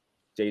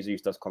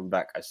Jesus does come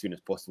back as soon as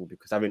possible,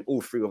 because having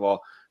all three of our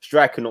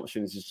striking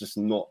options is just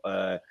not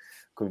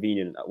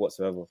convenient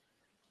whatsoever.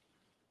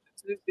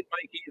 Does it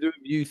make either of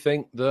you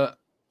think that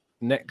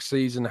next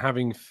season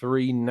having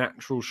three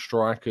natural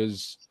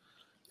strikers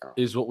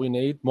is what we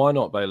need? Why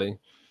not, Bailey?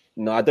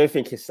 No, I don't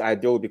think it's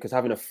ideal, because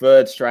having a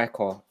third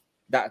striker,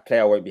 that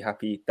player won't be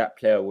happy. That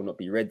player will not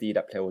be ready.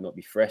 That player will not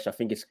be fresh. I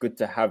think it's good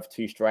to have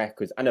two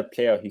strikers and a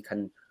player who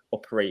can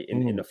operate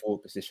in the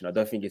forward position. I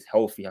don't think it's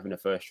healthy having a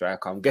first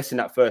striker. I'm guessing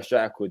that first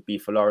striker would be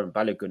for Lauren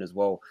Balogun as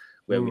well,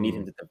 where we need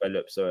him to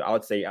develop. So I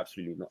would say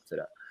absolutely not to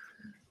that.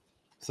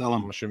 Sell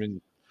him. I'm assuming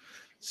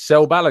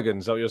sell Balogun,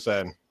 is that what you're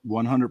saying?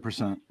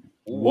 100%.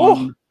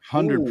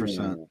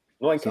 100%.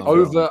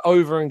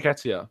 Over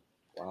Nketiah.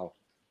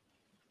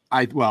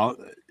 Wow.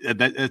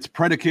 It's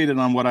predicated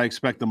on what I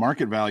expect the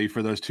market value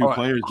for those two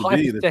players to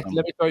be. Let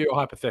me throw you a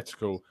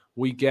hypothetical.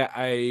 We get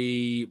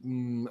a,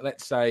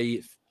 let's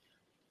say,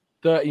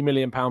 £30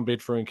 million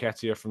bid for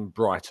Nketiah from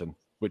Brighton,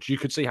 which you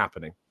could see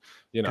happening.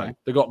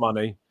 They got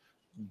money,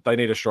 they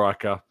need a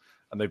striker,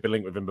 and they've been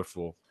linked with him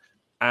before.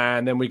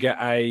 And then we get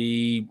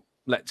a,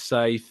 let's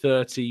say,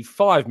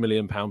 £35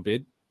 million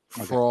bid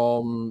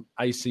from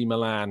AC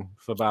Milan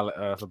for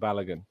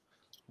Balogun.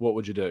 What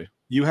would you do?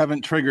 You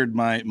haven't triggered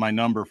my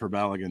number for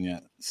Balogun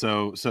yet,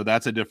 so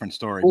that's a different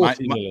story.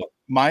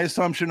 My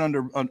assumption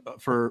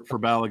for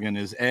Balogun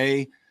is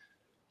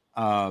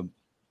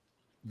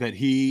that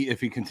if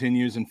he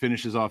continues and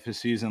finishes off his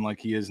season like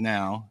he is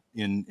now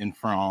in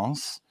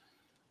France,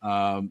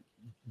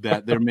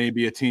 that there may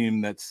be a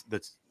team that's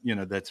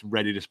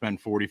ready to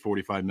spend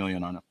 40-45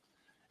 million on him.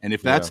 And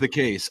if that's the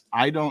case,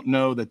 I don't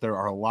know that there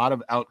are a lot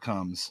of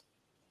outcomes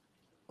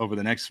over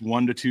the next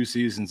 1 to 2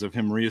 seasons of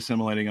him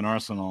reassimilating in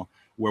Arsenal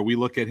where we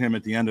look at him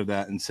at the end of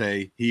that and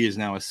say he is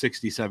now a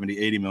 60, 70,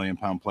 80 million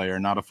pound player,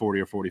 not a 40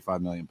 or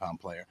 45 million pound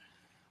player.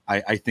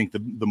 I think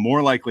the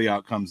more likely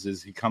outcomes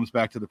is he comes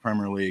back to the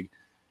Premier League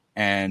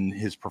and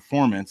his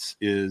performance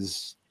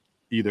is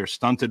either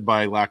stunted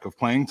by lack of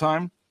playing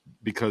time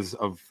because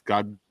of,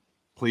 God,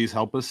 please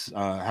help us,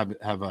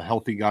 have a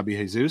healthy Gabi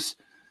Jesus,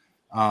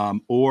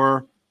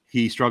 or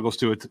he struggles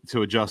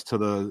to adjust to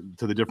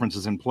the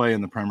differences in play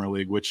in the Premier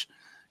League, which,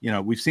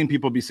 we've seen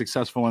people be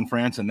successful in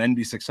France and then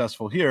be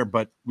successful here,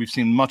 but we've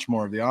seen much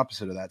more of the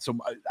opposite of that. So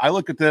I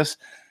look at this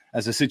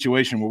as a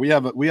situation where we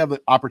have an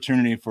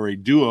opportunity for a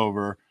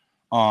do-over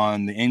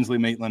on the Ainsley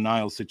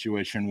Maitland-Niles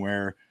situation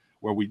where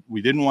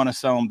we didn't want to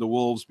sell him to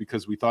Wolves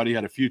because we thought he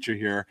had a future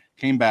here,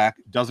 came back,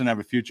 doesn't have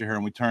a future here,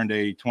 and we turned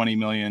a 20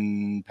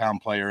 million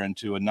pound player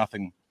into a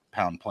nothing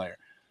pound player.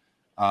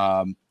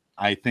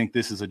 I think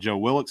this is a Joe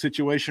Willock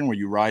situation where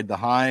you ride the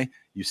high,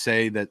 you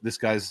say that this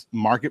guy's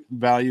market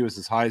value is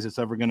as high as it's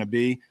ever going to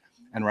be,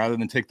 and rather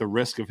than take the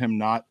risk of him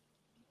not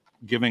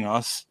giving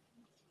us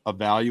a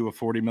value of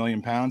 40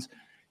 million pounds,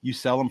 you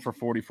sell him for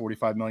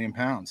 45 million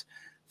pounds.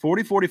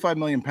 45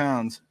 million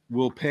pounds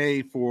will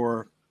pay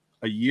for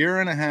a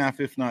year and a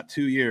half, if not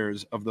 2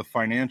 years, of the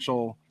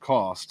financial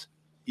cost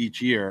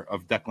each year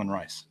of Declan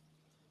Rice.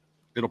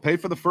 It'll pay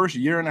for the first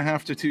year and a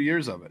half to 2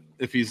 years of it.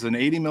 If he's an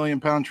 80 million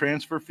pound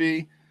transfer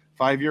fee,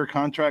 5-year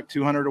contract,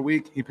 200 a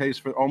week, he pays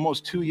for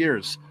almost 2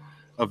 years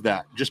of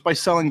that just by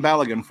selling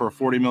Balogun for a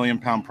 40 million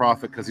pound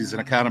profit because he's an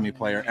academy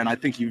player. And I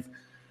think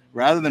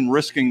rather than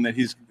risking that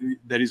he's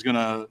going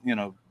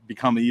to,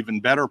 become an even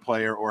better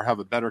player or have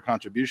a better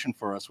contribution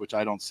for us, which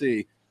I don't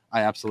see,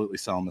 I absolutely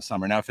sell him this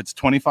summer. Now, if it's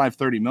 25,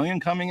 30 million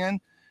coming in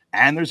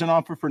and there's an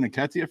offer for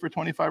Nketiah for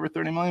 25 or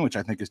 30 million, which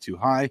I think is too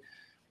high,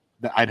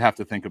 I'd have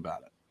to think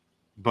about it.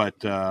 But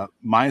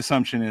my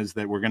assumption is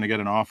that we're going to get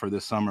an offer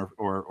this summer,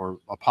 or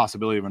a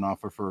possibility of an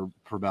offer for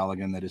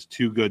Balogun that is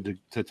too good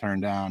to turn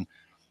down.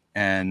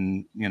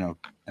 And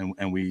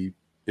and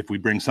if we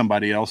bring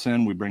somebody else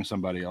in, we bring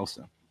somebody else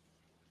in.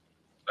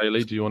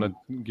 Bailey, do you want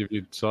to give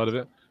your side of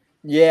it?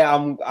 Yeah,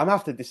 I'm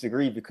have to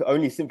disagree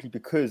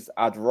because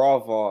I'd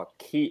rather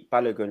keep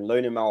Balogun,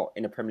 loan him out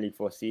in the Premier League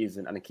for a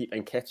season, and keep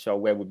Nketiah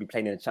where we'll be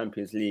playing in the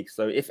Champions League.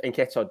 So if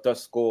Nketiah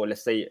does score,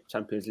 let's say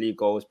Champions League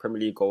goals, Premier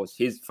League goals,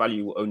 his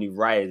value will only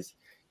rise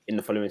in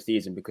the following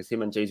season because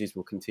him and Jesus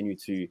will continue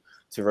to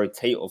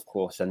rotate, of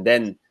course, and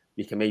then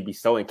we can maybe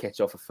sell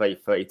Nketiah for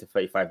 30 to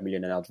 35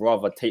 million. And I'd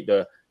rather take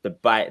the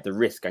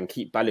risk and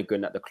keep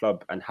Balogun at the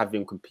club and have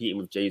him competing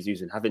with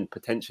Jesus and having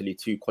potentially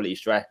two quality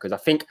strikers. I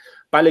think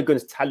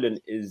Balogun's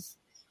talent he's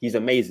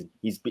amazing.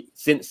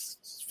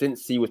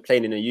 Since he was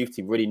playing in a youth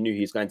team, really knew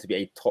he's going to be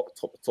a top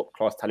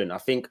class talent. I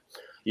think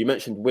you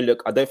mentioned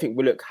Willock. I don't think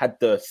Willock had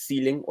the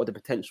ceiling or the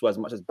potential as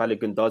much as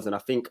Balogun does. And I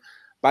think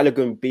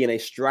Balogun being a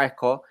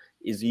striker,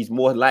 he's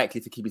more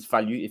likely to keep his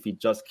value if he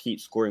just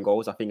keeps scoring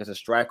goals. I think as a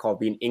striker,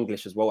 being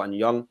English as well and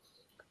young,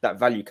 that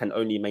value can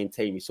only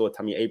maintain. We saw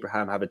Tammy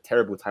Abraham have a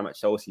terrible time at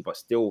Chelsea, but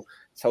still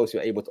Chelsea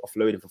were able to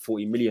offload him for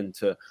 40 million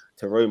to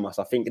Roma.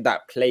 So I think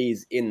that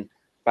plays in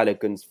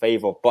Balogun's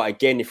favour. But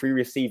again, if we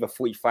receive a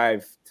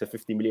 45 to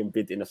 50 million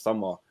bid in the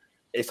summer,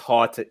 it's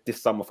hard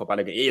this summer for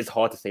Balogun. It is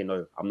hard to say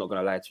no. I'm not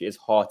going to lie to you. It's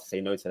hard to say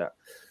no to that.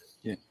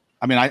 Yeah.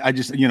 I mean, I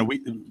just,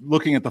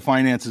 looking at the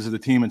finances of the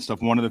team and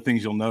stuff, one of the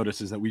things you'll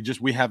notice is that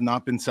we have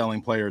not been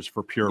selling players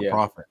for pure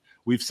profit.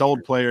 We've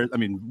sold players. I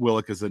mean,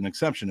 Willock is an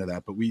exception to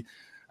that, but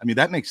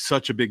that makes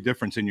such a big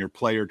difference in your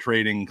player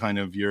trading, kind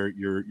of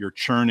your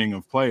churning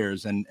of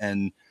players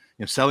and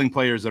selling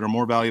players that are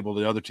more valuable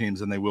to other teams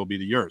than they will be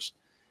to yours.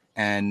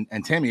 And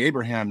Tammy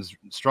Abraham's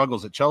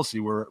struggles at Chelsea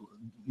were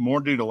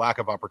more due to lack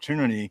of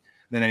opportunity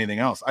than anything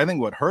else. I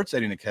think what hurts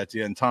Eddie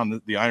Nketiah, and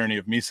Tom, the irony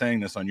of me saying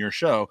this on your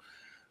show,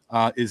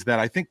 is that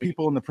I think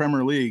people in the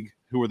Premier League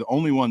who are the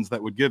only ones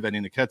that would give Eddie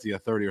Nketiah a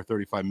 30 or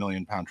 35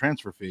 million pound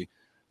transfer fee,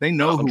 they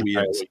know who he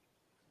is.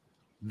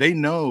 They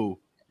know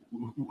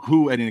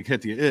who Eddie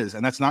Nketiah is,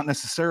 and that's not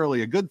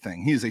necessarily a good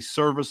thing. He's a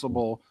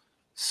serviceable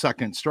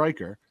second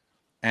striker,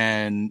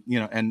 and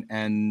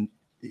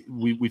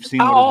we've seen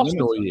how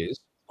Arsenal he is.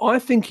 I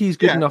think he's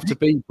good enough to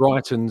be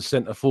Brighton's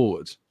centre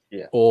forward.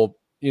 Yeah. Or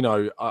I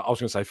was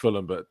going to say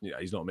Fulham, but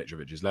he's not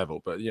Mitrovic's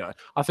level. But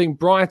I think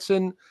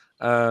Brighton.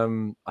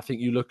 I think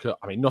you look at.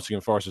 I mean,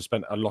 Nottingham Forest have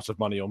spent a lot of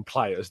money on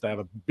players. They have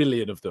 1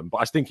 billion of them, but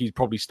I think he'd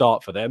probably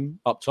start for them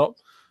up top.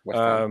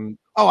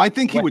 I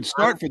think he would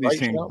start for these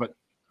teams, but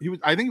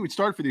I think he would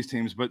start for these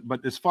teams.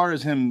 But as far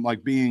as him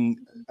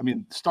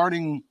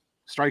starting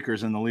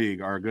strikers in the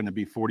league are going to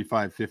be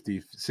 45,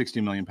 50,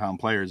 60 million pound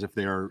players if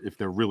they're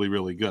really,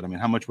 really good. I mean,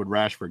 how much would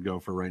Rashford go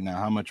for right now?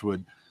 How much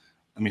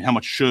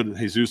should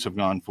Jesus have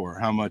gone for?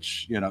 How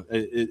much,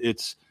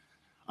 it's,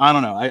 I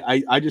don't know.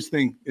 I just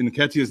think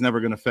Nketiah is never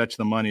going to fetch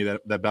the money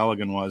that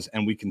Balogun was,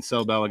 and we can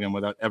sell Balogun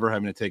without ever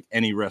having to take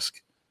any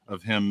risk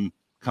of him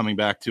coming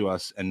back to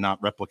us and not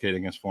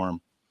replicating his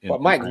form.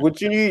 But Mike,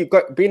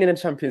 being in the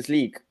Champions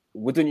League,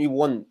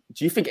 do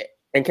you think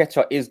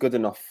Nketiah is good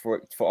enough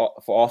for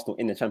Arsenal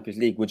in the Champions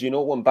League? Would you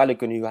not want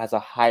Balogun, who has a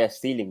higher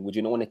ceiling? Would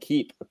you not want to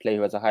keep a player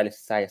who has a higher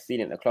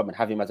ceiling at the club and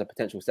have him as a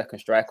potential second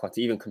striker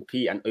to even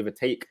compete and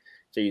overtake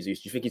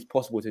Jesus? Do you think it's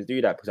possible to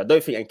do that? Because I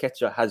don't think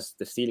Nketiah has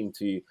the ceiling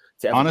to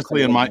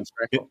honestly,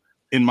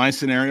 in my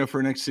scenario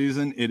for next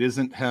season, it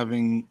isn't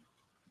having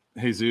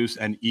Jesus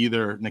and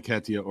either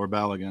Nketiah or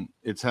Balogun.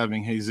 It's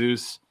having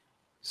Jesus,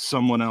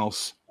 someone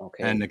else,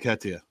 and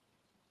Nketiah.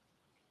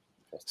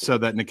 So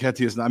that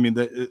Nketiah is,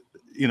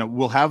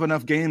 we'll have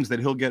enough games that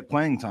he'll get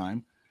playing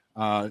time.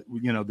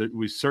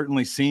 We've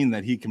certainly seen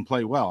that he can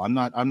play well.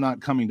 I'm not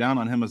coming down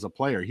on him as a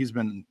player. He's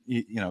been,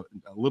 a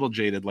little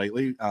jaded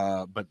lately,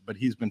 but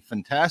he's been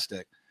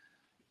fantastic,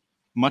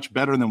 much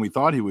better than we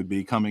thought he would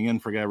be coming in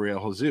for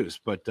Gabriel Jesus.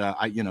 But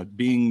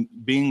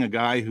being a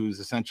guy who's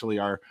essentially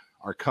our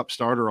cup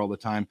starter all the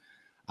time,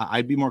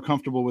 I'd be more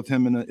comfortable with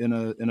him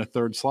in a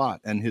third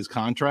slot. And his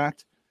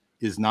contract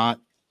is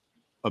not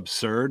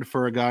absurd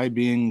for a guy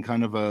being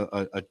kind of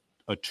a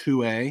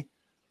 2A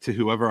to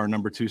whoever our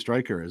number 2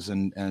 striker is.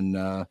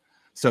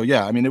 So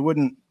yeah, I mean, it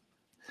wouldn't,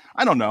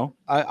 I don't know.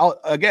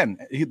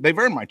 They've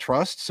earned my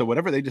trust. So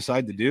whatever they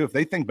decide to do, if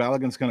they think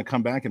Balogun's going to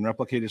come back and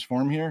replicate his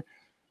form here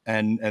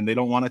and they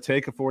don't want to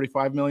take a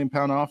 45 million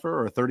pound offer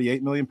or a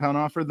 38 million pound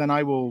offer, then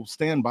I will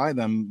stand by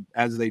them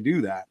as they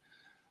do that.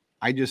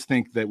 I just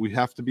think that we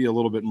have to be a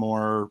little bit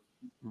more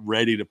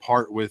ready to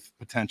part with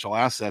potential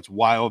assets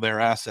while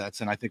they're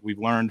assets. And I think we've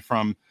learned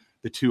from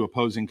the 2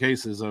 opposing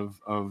cases of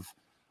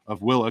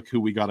Willock, who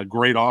we got a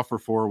great offer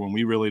for when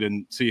we really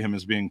didn't see him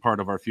as being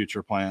part of our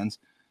future plans.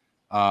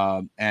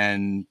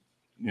 And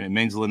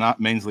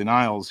Mainsley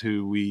Niles,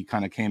 who we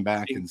kind of came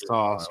back and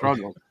saw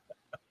struggle.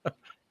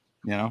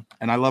 And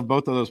I love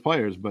both of those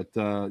players, but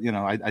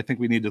I think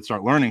we need to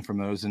start learning from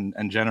those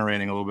and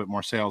generating a little bit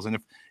more sales. And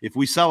if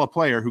we sell a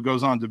player who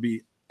goes on to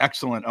be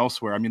excellent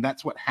elsewhere, I mean,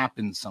 that's what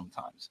happens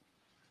sometimes.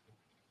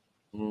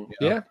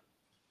 Yeah.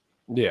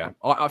 Yeah,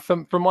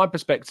 from my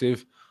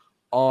perspective,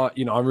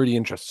 I'm really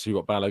interested to see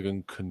what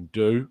Balogun can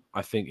do.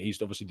 I think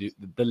he's obviously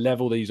the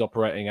level that he's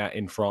operating at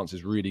in France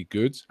is really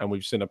good, and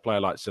we've seen a player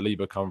like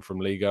Saliba come from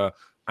Liga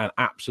and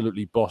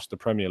absolutely boss the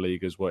Premier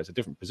League as well. It's a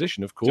different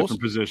position, of course.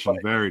 Different position,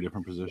 very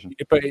different position.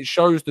 But it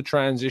shows the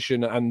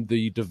transition and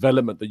the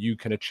development that you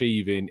can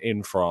achieve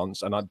in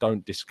France, and I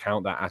don't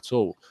discount that at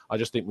all. I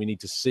just think we need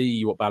to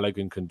see what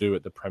Balogun can do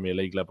at the Premier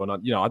League level.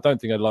 And I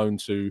don't think a loan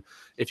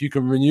if you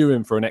can renew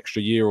him for an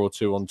extra year or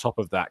two on top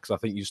of that, because I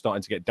think you're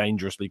starting to get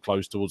dangerously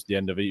close towards the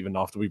end of it, even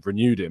after we've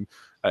renewed him.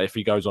 If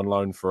he goes on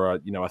loan for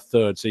a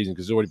third season,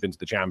 because he's already been to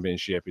the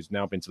Championship, he's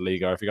now been to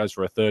Liga. If he goes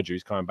for a third year,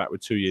 he's coming back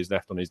with 2 years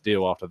left on his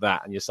deal after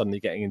that, and you're suddenly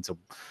getting into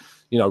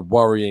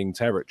worrying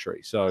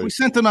territory. So we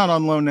sent him out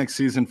on loan next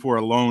season for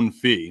a loan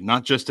fee,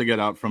 not just to get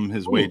out from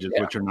his wages,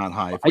 which are not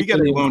high. If we get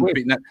a loan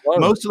fee,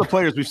 most of the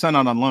players we've sent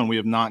out on loan, we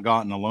have not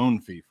gotten a loan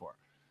fee for.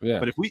 Yeah.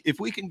 But if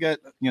we can get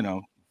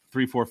 $3,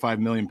 $4, £5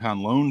 million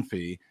loan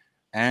fee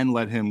and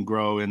let him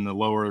grow in the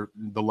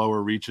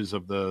lower reaches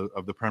of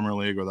the Premier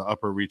League or the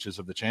upper reaches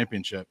of the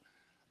Championship,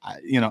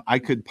 I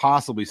could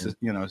possibly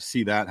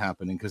see that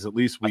happening, because at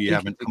least we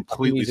haven't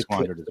completely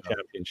squandered the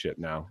Championship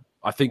now.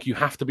 I think you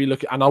have to be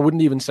looking, and I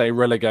wouldn't even say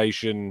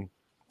relegation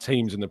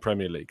teams in the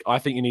Premier League. I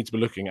think you need to be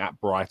looking at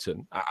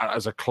Brighton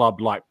as a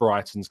club like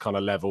Brighton's kind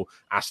of level,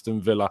 Aston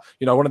Villa,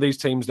 one of these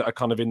teams that are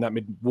kind of in that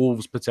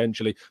Wolves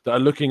potentially, that are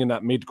looking in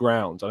that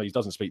mid-ground. I know he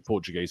doesn't speak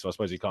Portuguese, so I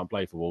suppose he can't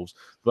play for Wolves,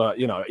 but,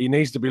 he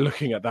needs to be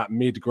looking at that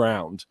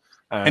mid-ground.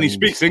 And he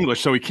speaks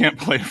English, so he can't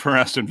play for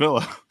Aston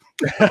Villa.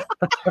 I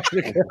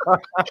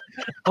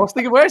was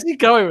thinking, where's he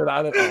going with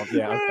that?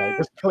 Okay,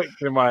 just clicked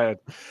in my head.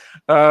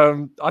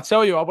 I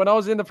tell you, when I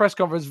was in the press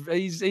conference,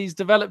 he's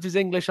developed his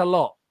English a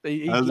lot.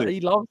 He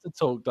loves to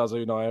talk, does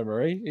Unai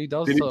Emery? He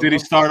does. Did he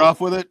start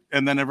off with it,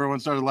 and then everyone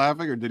started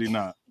laughing, or did he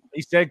not?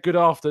 He said good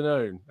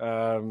afternoon.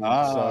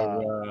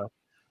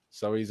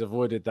 So he's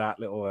avoided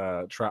that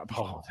little trap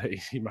hole that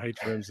he made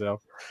for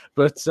himself.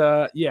 But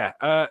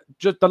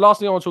just the last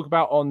thing I want to talk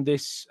about on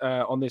this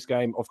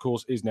game, of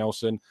course, is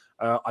Nelson.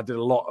 I did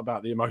a lot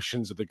about the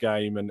emotions of the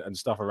game and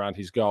stuff around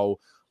his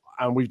goal.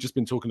 And we've just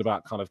been talking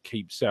about kind of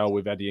keep sell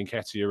with Eddie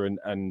Nketiah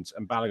and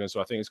Balogun.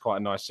 So I think it's quite a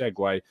nice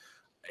segue.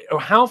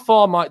 How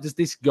far does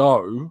this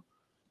go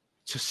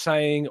to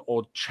saying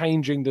or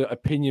changing the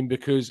opinion?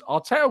 Because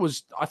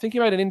Arteta I think he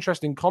made an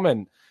interesting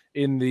comment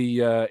in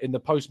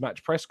the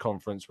post-match press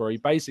conference where he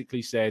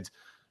basically said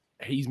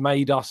he's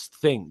made us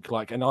think,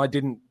 and I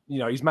didn't,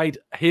 he's made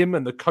him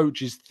and the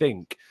coaches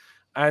think.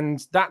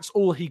 And that's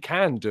all he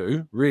can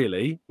do,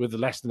 really, with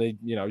less than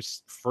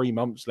 3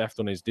 months left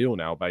on his deal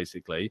now,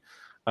 basically.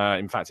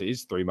 In fact, it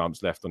is 3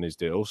 months left on his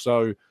deal.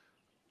 So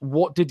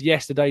what did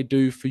yesterday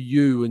do for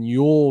you and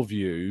your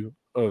view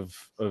of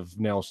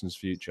Nelson's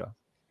future?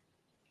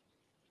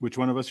 Which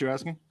one of us you're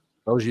asking?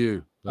 That was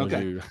you.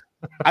 Okay.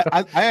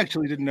 I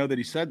actually didn't know that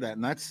he said that,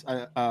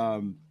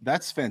 and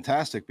that's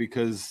fantastic,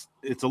 because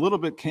it's a little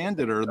bit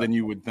candider than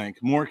you would think,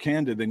 more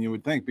candid than you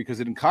would think, because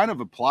it kind of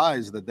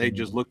applies that they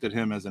just looked at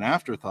him as an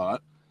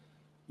afterthought.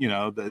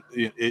 That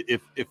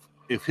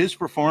if his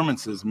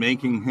performances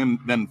making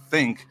them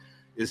think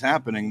is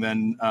happening,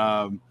 then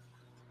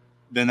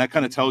that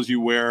kind of tells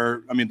you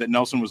that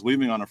Nelson was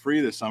leaving on a free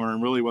this summer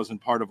and really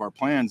wasn't part of our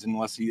plans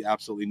unless he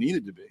absolutely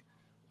needed to be.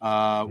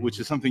 Which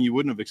is something you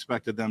wouldn't have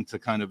expected them to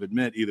kind of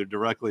admit, either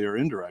directly or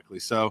indirectly.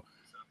 So,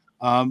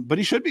 but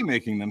he should be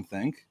making them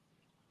think,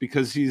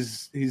 because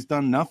he's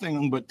done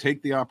nothing but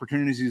take the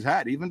opportunities he's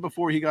had, even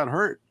before he got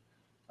hurt.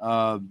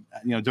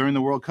 During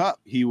the World Cup,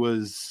 he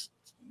was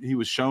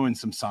showing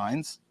some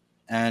signs.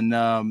 And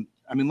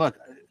look,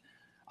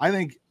 I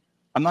think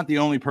I'm not the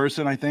only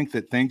person, I think,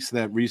 that thinks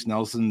that Reiss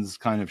Nelson's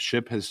kind of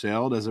ship has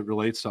sailed as it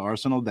relates to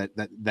Arsenal,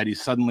 that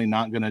he's suddenly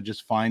not going to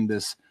just find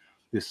this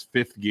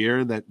fifth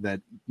gear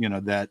that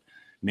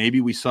maybe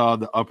we saw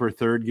the upper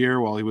third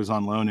gear while he was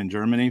on loan in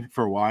Germany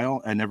for a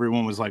while, and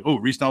everyone was like, oh,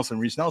 Reiss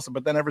Nelson.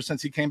 But then ever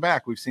since he came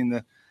back, we've seen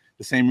the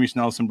same Reiss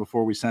Nelson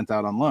before we sent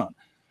out on loan.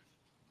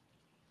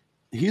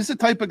 He's the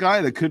type of guy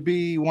that could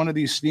be one of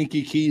these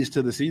sneaky keys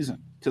to the season,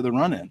 to the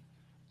run-in,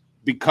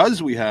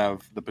 because we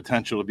have the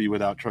potential to be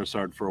without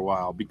Trossard for a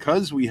while,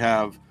 because we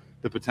have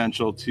the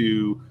potential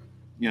to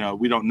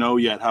we don't know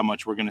yet how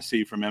much we're going to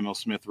see from Emil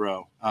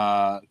Smith-Rowe.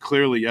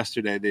 Clearly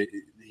yesterday,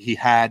 he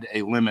had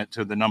a limit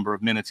to the number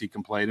of minutes he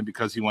can play, and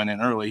because he went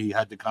in early, he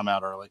had to come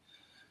out early.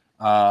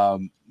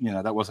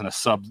 That wasn't a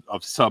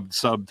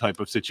sub type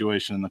of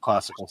situation in the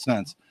classical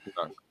sense.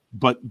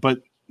 But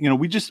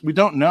we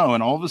don't know,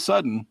 and all of a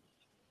sudden,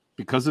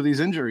 because of these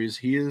injuries,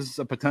 he is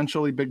a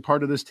potentially big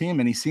part of this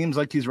team, and he seems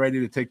like he's ready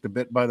to take the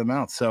bit by the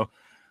mouth. So,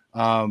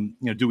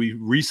 do we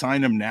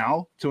re-sign him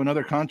now to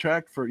another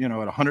contract for, at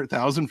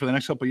 100,000 for the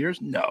next couple of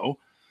years? No,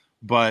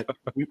 but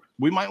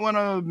we might want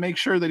to make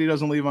sure that he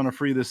doesn't leave on a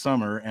free this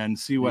summer and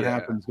see what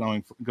happens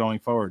going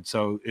forward.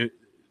 So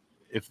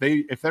if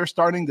they're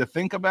starting to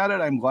think about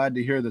it, I'm glad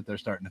to hear that they're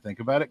starting to think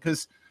about it,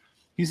 because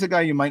he's a guy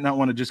you might not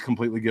want to just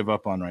completely give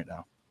up on right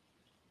now.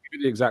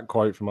 The exact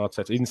quote from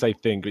Arteta. He didn't say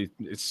think,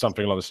 it's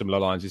something along the similar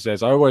lines. He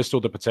says, I always saw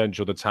the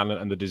potential, the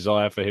talent, and the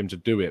desire for him to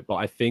do it, but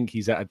I think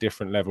he's at a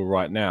different level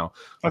right now.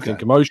 I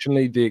think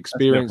emotionally, the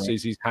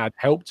experiences he's had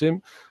helped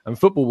him, and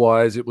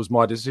football-wise, it was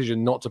my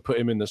decision not to put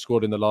him in the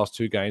squad in the last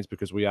 2 games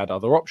because we had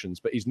other options,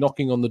 but he's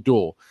knocking on the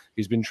door.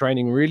 He's been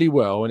training really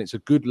well, and it's a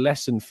good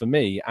lesson for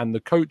me and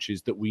the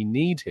coaches that we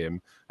need him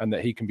and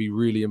that he can be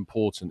really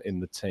important in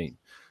the team.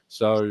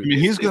 So I mean,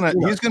 he's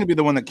gonna be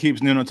the one that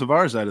keeps Nuno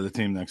Tavares out of the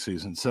team next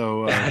season.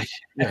 So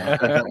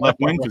that left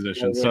wing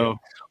position. So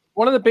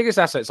one of the biggest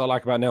assets I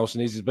like about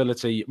Nelson is his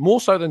ability,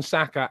 more so than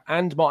Saka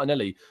and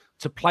Martinelli,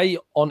 to play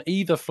on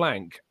either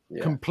flank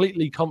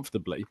completely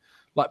comfortably.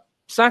 Like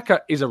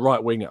Saka is a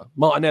right winger,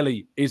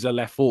 Martinelli is a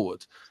left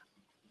forward.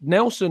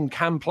 Nelson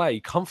can play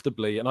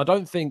comfortably, and I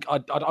don't think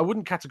I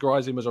wouldn't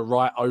categorize him as a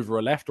right over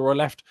a left or a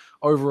left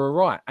over a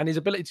right. And his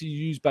ability to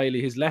use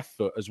Bailey, his left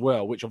foot as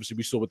well, which obviously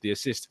we saw with the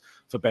assist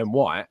for Ben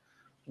White,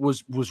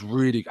 was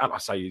really. And I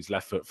say his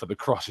left foot for the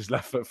cross, his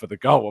left foot for the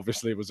goal,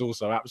 obviously was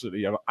also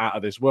absolutely out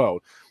of this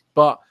world.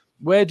 But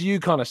where do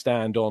you kind of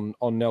stand on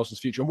Nelson's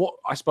future, and what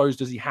I suppose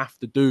does he have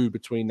to do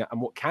between that,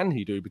 and what can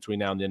he do between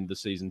now and the end of the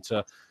season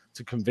to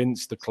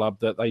convince the club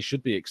that they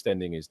should be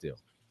extending his deal?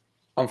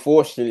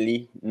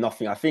 Unfortunately,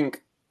 nothing. I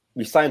think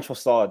we signed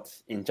Trossard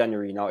in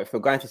January. Now, if we're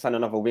going to sign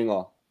another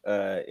winger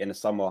in the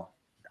summer,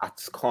 I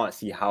just can't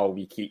see how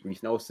we keep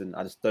Reece Nelson.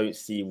 I just don't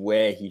see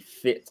where he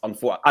fits.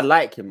 Unfortunately, I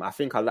like him. I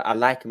think I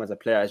like him as a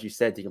player. As you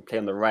said, he can play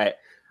on the right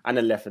and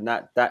the left, and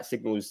that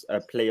signals a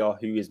player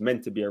who is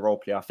meant to be a role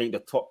player. I think the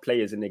top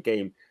players in the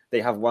game,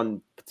 they have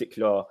one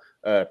particular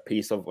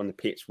piece on the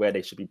pitch where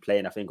they should be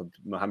playing. I think of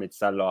Mohamed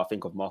Salah, I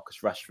think of Marcus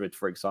Rashford,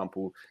 for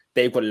example.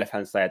 They've got the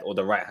left-hand side or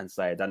the right-hand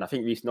side. And I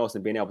think Reece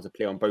Nelson being able to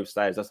play on both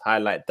sides does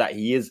highlight that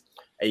he is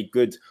a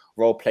good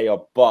role player.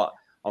 But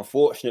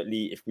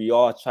unfortunately, if we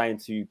are trying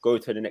to go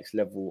to the next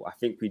level, I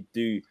think we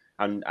do.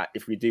 And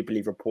if we do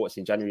believe reports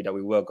in January that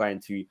we were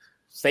going to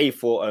save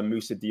for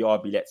Moussa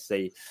Diaby, let's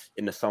say,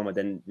 in the summer,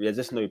 then there's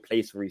just no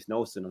place for Reece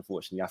Nelson,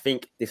 unfortunately. I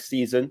think this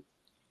season,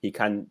 he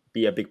can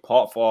be a big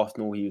part for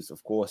Arsenal. He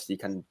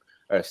can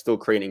still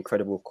create an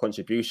incredible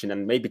contribution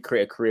and maybe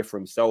create a career for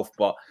himself.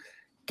 But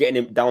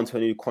getting him down to a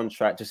new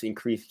contract, just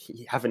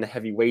having a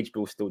heavy wage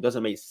bill still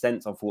doesn't make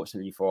sense,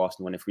 unfortunately, for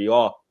Arsenal. And if we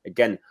are,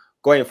 again,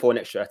 going for an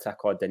extra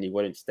attacker, then he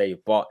wouldn't stay.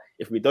 But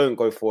if we don't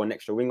go for an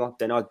extra winger,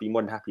 then I'd be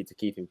more than happy to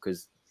keep him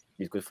because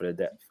he's good for the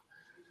depth.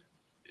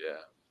 Yeah.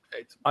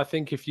 I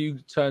think if you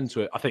turn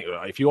to it, I think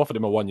if you offered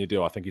him a 1-year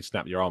deal, I think he'd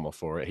snap your arm off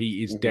for it.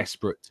 He is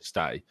desperate to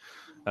stay.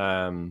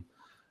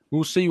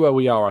 We'll see where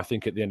we are, I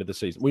think, at the end of the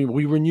season.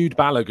 We renewed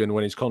Balogun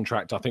when his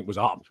contract, I think, was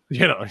up.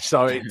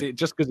 So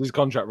just because his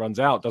contract runs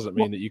out doesn't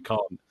mean that you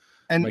can't.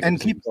 And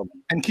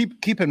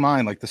keep in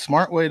mind, like the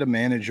smart way to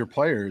manage your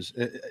players,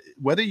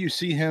 whether you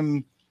see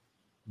him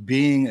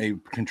being a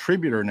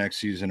contributor next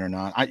season or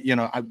not.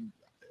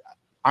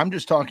 I'm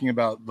just talking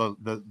about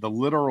the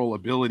literal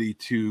ability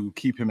to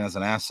keep him as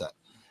an asset.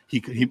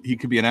 He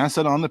could be an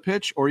asset on the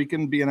pitch, or he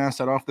can be an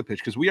asset off the pitch,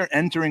 because we are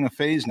entering a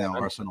phase now,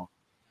 Arsenal.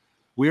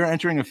 We are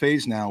entering a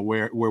phase now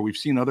where we've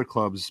seen other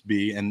clubs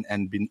be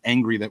and been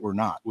angry that we're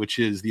not, which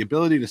is the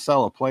ability to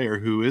sell a player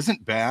who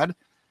isn't bad.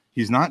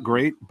 He's not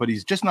great, but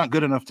he's just not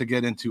good enough to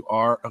get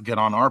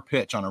on our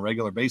pitch on a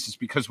regular basis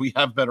because we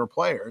have better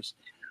players,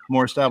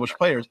 more established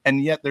players,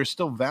 and yet there's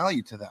still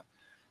value to them.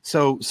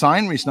 So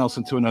sign Reece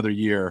Nelson to another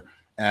year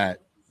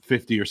at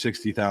 50 or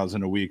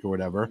 60,000 a week or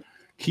whatever.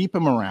 Keep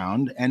him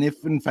around, and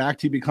if in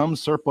fact he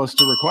becomes surplus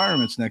to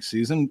requirements next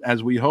season,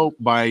 as we hope,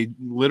 by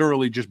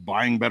literally just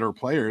buying better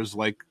players,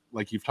 like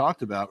you've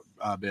talked about,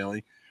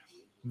 Bailey,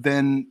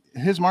 then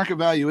his market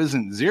value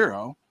isn't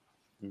 0.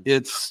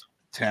 It's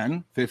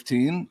 10,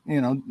 15.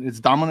 It's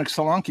Dominic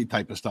Solanke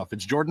type of stuff.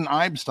 It's Jordan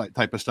Ives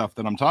type of stuff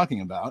that I'm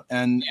talking about,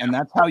 and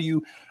that's how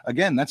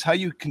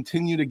you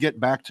continue to get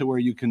back to where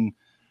you can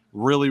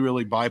really,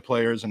 really buy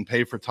players and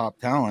pay for top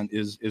talent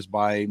is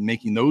by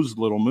making those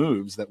little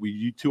moves that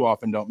we too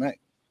often don't make.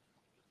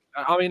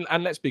 I mean,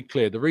 and let's be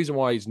clear, the reason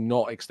why he's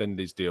not extended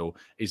his deal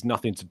is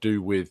nothing to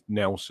do with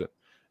Nelson.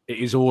 It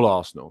is all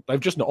Arsenal. They've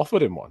just not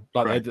offered him one.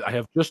 They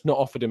have just not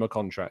offered him a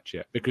contract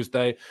yet because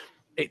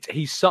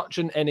he's such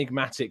an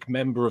enigmatic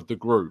member of the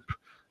group.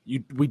 You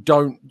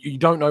don't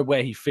know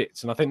where he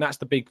fits, and I think that's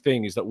the big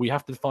thing, is that we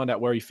have to find out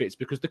where he fits,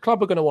 because the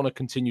club are going to want to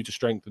continue to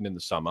strengthen in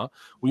the summer.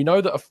 We know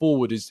that a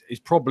forward is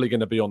probably going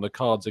to be on the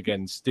cards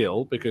again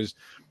still, because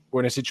we're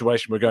in a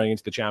situation, we're going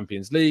into the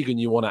Champions League, and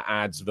you want to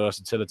add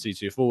versatility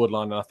to your forward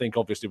line. And I think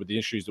obviously with the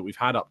issues that we've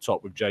had up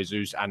top with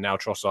Jesus and now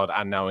Trossard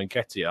and now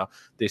Nketiah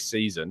this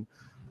season,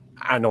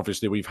 and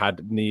obviously we've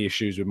had knee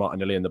issues with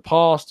Martinelli in the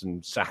past,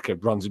 and Saka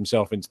runs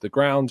himself into the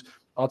ground,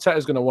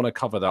 Arteta's going to want to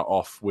cover that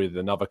off with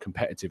another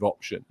competitive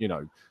option.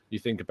 You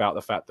think about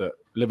the fact that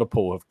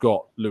Liverpool have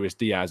got Luis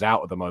Diaz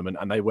out at the moment,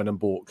 and they went and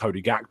bought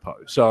Cody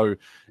Gakpo. So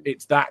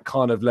it's that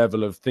kind of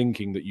level of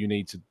thinking that you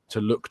need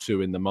to look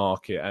to in the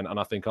market. And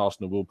I think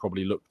Arsenal will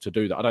probably look to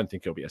do that. I don't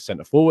think it'll be a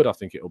centre forward. I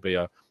think it'll be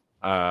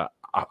a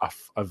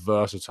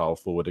versatile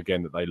forward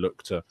again that they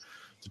look to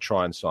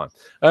try and sign.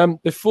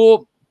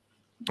 Before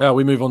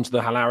We move on to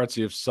the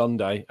hilarity of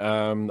Sunday.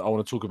 I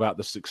want to talk about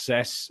the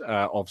success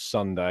of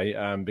Sunday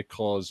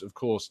because, of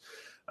course,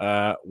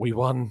 we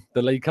won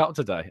the League Cup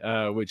today,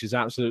 which is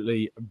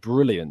absolutely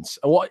brilliant.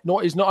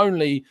 What is not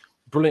only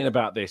brilliant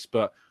about this,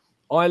 but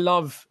I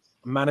love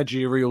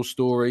managerial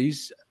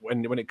stories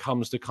when it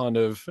comes to kind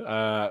of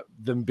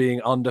them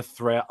being under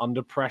threat,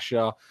 under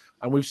pressure.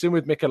 And we've seen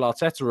with Mikel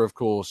Arteta, of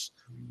course,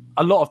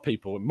 a lot of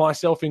people,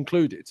 myself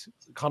included,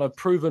 kind of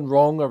proven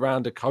wrong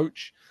around a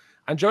coach.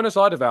 And Jonas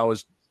Eidevall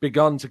has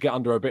begun to get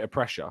under a bit of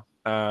pressure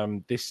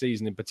this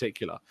season in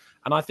particular.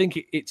 And I think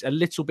it's a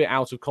little bit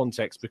out of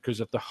context because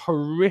of the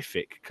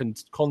horrific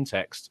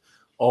context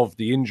of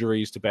the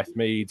injuries to Beth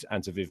Mead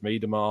and to Viv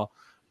Miedemar.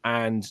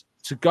 And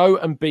to go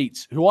and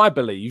beat, who I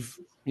believe,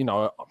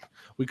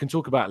 we can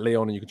talk about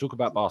Lyon and you can talk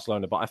about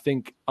Barcelona, but I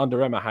think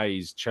under Emma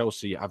Hayes,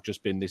 Chelsea have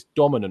just been this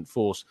dominant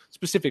force,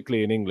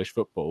 specifically in English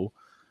football.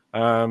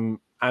 And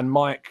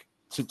Mike,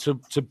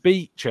 to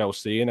beat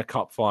Chelsea in a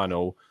cup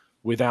final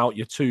without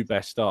your two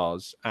best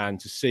stars, and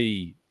to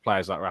see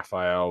players like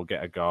Raphael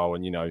get a goal,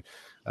 and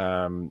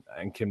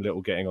and Kim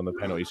Little getting on the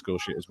penalty score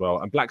sheet as well,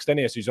 and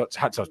Blackstenius, who's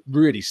had to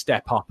really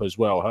step up as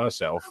well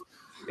herself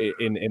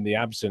in the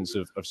absence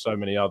of so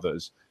many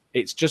others.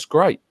 It's just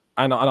great,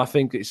 and I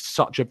think it's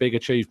such a big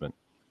achievement.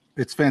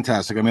 It's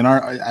fantastic. I mean,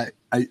 I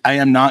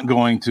am not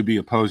going to be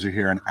a poser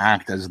here and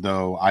act as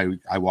though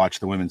I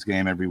watch the women's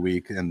game every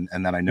week and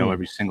that I know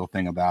every single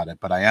thing about it.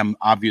 But I am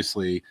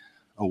obviously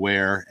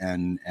aware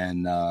and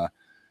I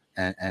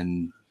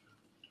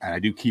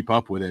do keep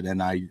up with it.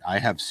 And I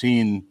have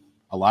seen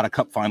a lot of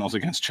cup finals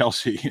against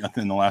Chelsea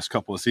in the last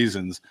couple of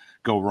seasons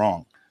go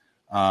wrong.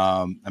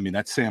 I mean,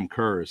 that's Sam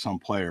Kerr, some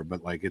player,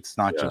 but it's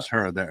not just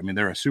her.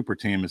 They're a super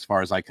team as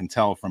far as I can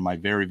tell from my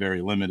very,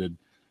 very limited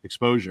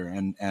exposure.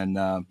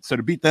 And so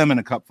to beat them in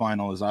a cup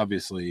final is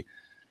obviously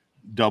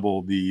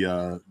double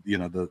the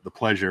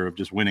pleasure of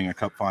just winning a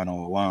cup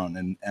final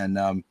alone. And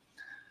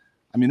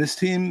I mean, this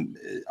team,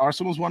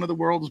 Arsenal is one of the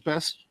world's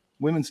best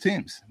women's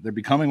teams. They're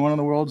becoming one of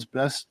the world's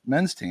best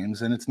men's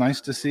teams, and it's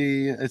nice to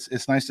see.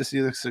 It's nice to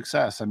see the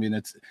success. I mean,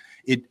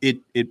 it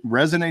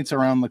resonates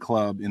around the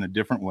club in a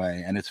different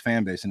way, and its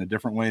fan base in a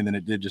different way than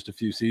it did just a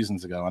few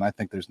seasons ago. And I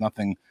think there's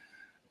nothing,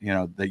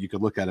 that you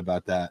could look at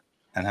about that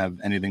and have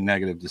anything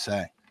negative to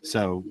say.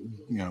 So,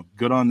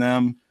 good on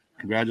them.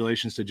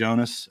 Congratulations to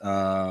Jonas.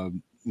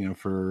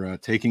 For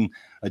taking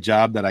a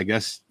job that I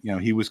guess,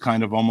 he was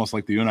kind of almost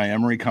like the Unai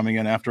Emery coming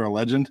in after a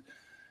legend,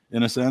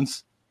 in a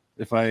sense,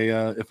 if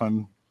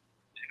I'm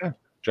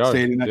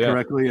stating that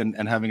correctly,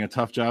 and having a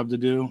tough job to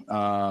do.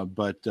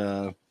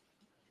 But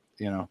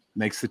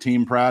makes the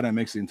team proud and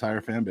makes the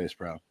entire fan base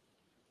proud.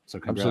 So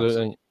congrats.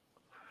 Absolutely.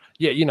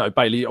 Yeah,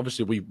 Bailey,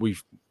 obviously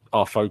we've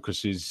our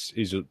focus is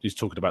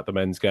talking about the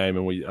men's game,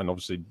 and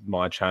obviously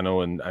my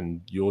channel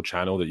and your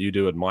channel that you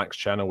do and Mike's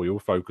channel, we all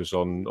focus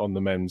on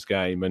the men's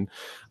game. And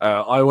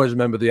I always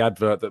remember the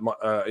advert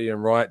that Ian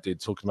Wright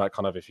did, talking about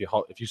kind of if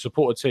you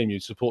support a team, you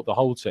support the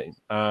whole team.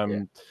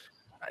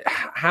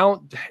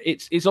 How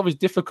it's obviously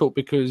difficult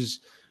because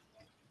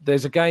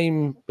there's a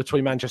game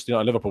between Manchester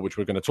United and Liverpool, which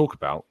we're going to talk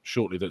about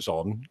shortly, that's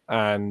on,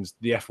 and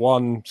the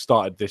F1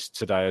 started this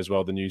today as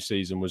well. The new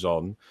season was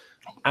on,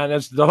 and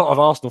there's a lot of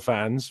Arsenal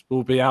fans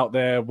will be out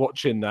there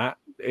watching that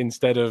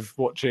instead of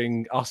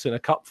watching us in a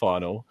cup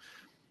final.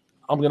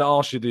 I'm going to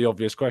ask you the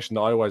obvious question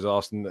that I always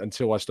ask, and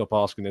until I stop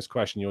asking this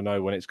question, you'll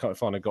know when it's kind of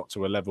finally got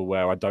to a level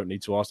where I don't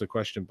need to ask the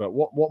question. But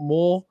what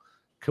more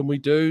can we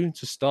do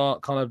to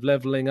start kind of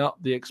leveling up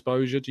the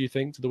exposure, do you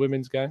think, to the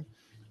women's game?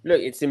 Look,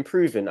 it's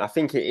improving. I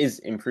think it is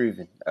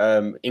improving.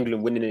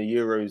 England winning the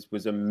Euros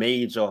was a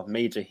major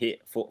hit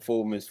for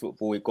women's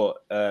football. It got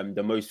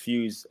the most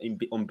views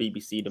on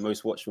BBC, the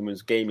most watched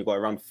women's game. It got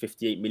around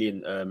 58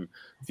 million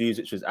views,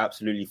 which was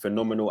absolutely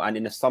phenomenal. And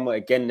in the summer,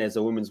 again, there's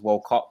a Women's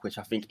World Cup, which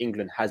I think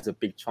England has a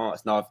big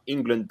chance. Now, if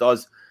England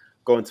does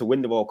go on to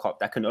win the World Cup,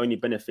 that can only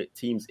benefit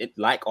teams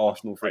like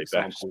Arsenal, for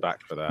example.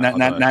 Back for that.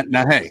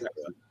 Now,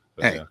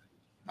 hey.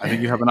 I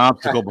think you have an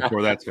obstacle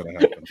before that's going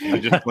to happen.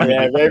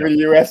 Maybe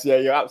the US. Yeah,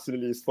 you're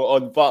absolutely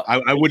spot on. But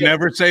I would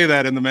never say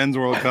that in the Men's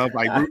World Cup.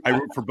 I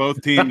root for both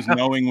teams,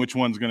 knowing which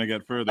one's going to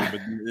get further.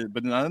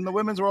 But not in the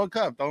Women's World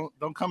Cup.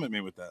 Don't come at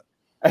me with that.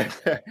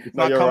 It's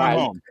not coming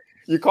home.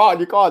 You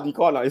can't.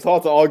 It's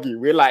hard to argue.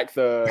 We're like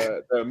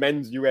the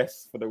men's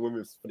US for the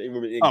women's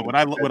England. Oh, would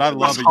I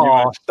love a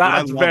US?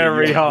 That's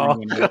very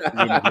harsh.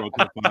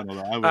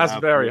 That's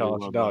very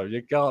harsh. No,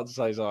 you can't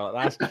say so.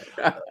 That's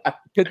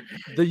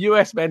the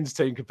US men's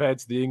team compared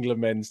to the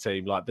England men's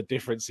team. Like, the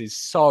difference is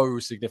so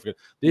significant.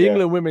 The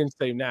England women's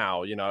team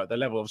now, at the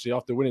level, obviously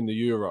after winning the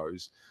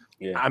Euros.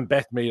 Yeah. And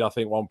Beth Mead, I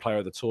think, won player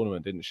of the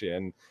tournament, didn't she?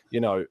 And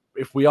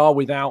if we are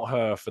without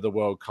her for the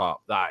World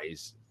Cup, that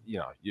is,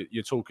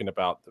 you're talking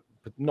about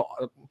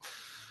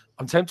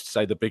I'm tempted to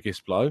say the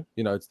biggest blow,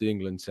 to the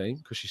England team,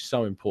 because she's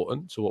so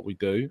important to what we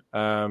do.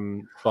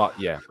 But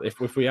yeah,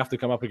 if we have to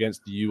come up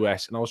against the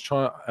US, and I was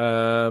trying,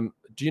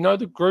 do you know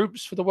the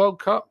groups for the World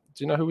Cup?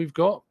 Do you know who we've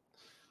got?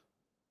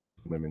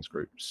 Women's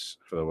groups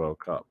for the World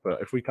Cup.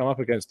 But if we come up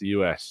against the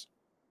US,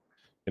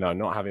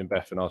 not having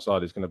Beth in our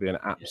side is going to be an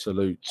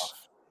absolute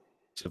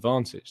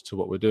advantage to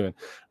what we're doing.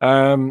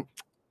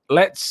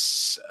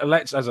 Let's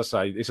as I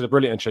say, it's a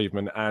brilliant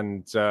achievement,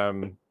 and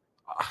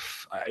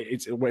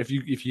it's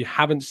if you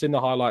haven't seen the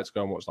highlights,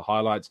 go and watch the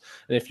highlights.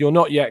 And if you're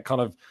not yet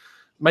kind of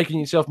making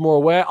yourself more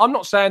aware, I'm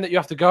not saying that you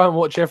have to go and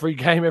watch every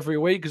game every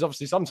week, because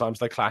obviously sometimes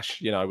they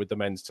clash, with the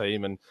men's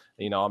team, and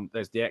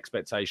there's the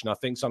expectation. I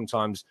think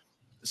sometimes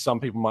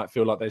some people might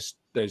feel like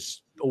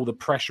there's all the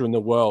pressure in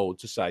the world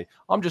to say.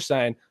 I'm just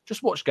saying,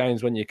 just watch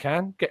games when you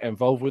can, get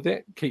involved with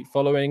it, keep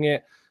following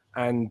it,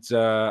 and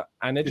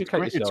educate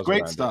yourselves. It's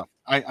great stuff.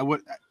 I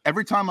would,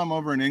 every time I'm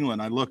over in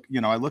England, I look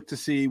to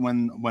see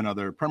when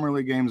other Premier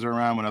League games are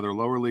around, when other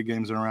lower league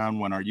games are around,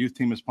 when our youth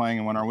team is playing,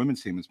 and when our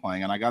women's team is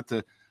playing. And I got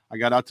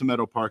out to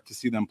Meadow Park to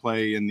see them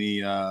play in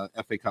the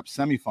FA Cup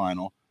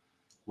semifinal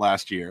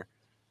last year.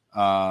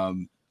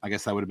 I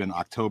guess that would have been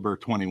October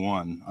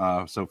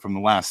 21. So from the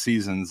last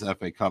season's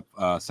FA Cup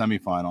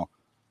semifinal,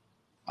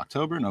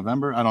 October,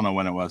 November, I don't know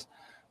when it was,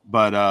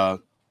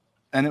 but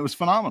and it was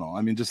phenomenal.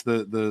 I mean, just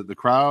the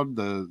crowd,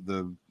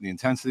 the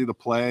intensity of the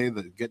play,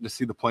 getting to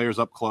see the players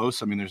up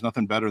close. I mean, there's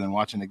nothing better than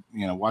watching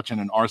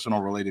an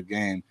Arsenal related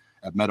game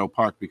at Meadow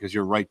Park, because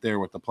you're right there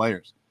with the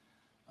players.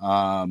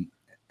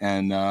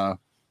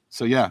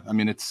 So yeah, I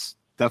mean, it's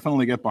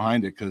definitely get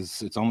behind it,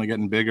 because it's only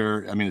getting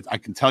bigger. I mean, I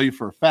can tell you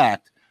for a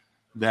fact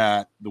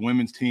that the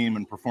women's team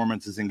and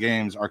performances in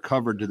games are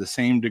covered to the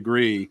same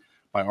degree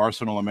by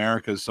Arsenal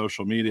America's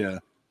social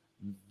media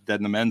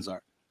than the men's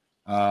are.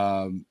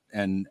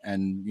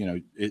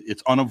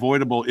 It's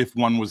unavoidable if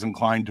one was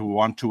inclined to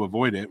want to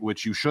avoid it,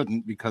 which you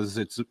shouldn't, because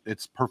it's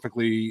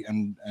perfectly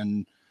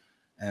it's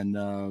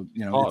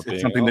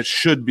something that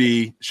should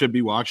be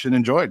watched and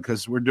enjoyed,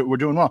 because we're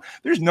doing well.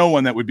 There's no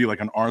one that would be like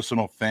an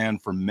Arsenal fan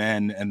for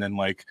men and then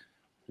like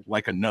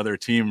another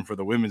team for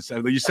the women's.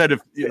 You said,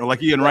 if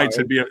like Ian Wright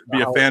said, be a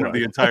fan of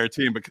the entire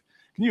team, but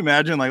can you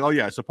imagine, like, oh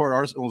yeah, I support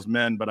Arsenal's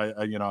men, but I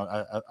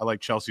like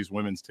Chelsea's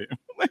women's team.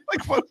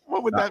 like what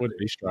would that would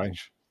be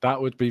strange. That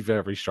would be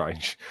very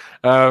strange.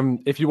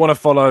 If you want to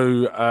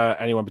follow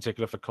anyone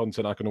particular for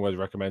content, I can always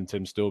recommend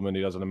Tim Stillman.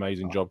 He does an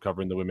amazing job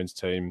covering the women's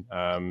team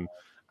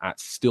at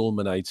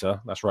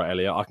Stillmanator. That's right,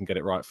 Elliot. I can get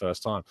it right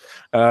first time.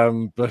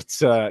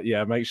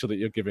 Yeah, make sure that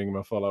you're giving him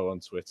a follow on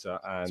Twitter.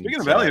 And speaking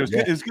of Elliot,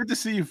 it was good to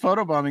see you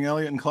photobombing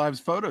Elliot and Clive's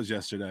photos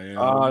yesterday.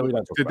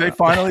 Did they that.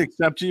 Finally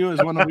accept you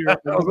as one of your?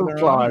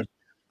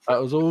 That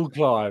was all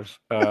Clive.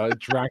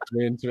 Dragged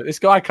me into it. This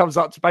guy comes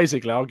up to,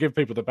 basically, I'll give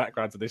people the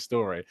background to this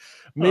story.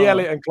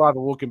 Elliot and Clive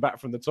are walking back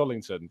from the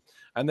Tollington,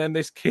 and then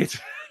this kid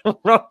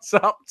runs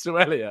up to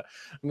Elliot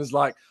and is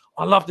like,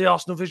 I love the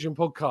Arsenal Vision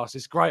podcast.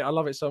 It's great. I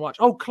love it so much.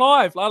 Oh,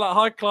 Clive.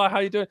 Hi, Clive. How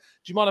you doing?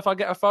 Do you mind if I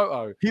get a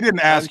photo? He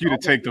didn't ask you to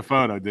take the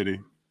photo, did he?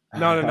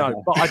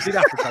 No. But I did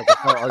have to take a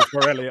photo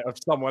for Elliot of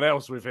someone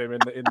else with him in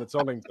the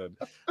Tollington,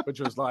 which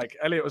was like,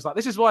 Elliot was like,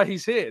 this is why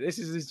he's here. This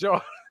is his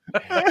job.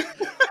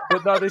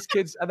 But no, this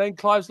kid's, and then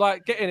Clive's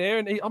like, get in here.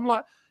 And I'm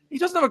like, he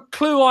doesn't have a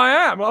clue who I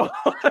am.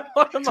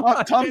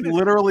 Tom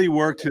literally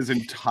worked his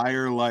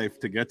entire life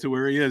to get to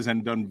where he is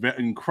and done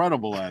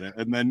incredible at it.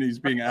 And then he's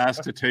being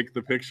asked to take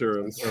the picture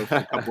of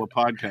a couple of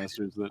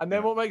podcasters. And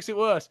then what makes it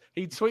worse,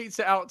 he tweets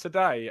it out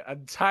today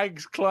and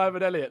tags Clive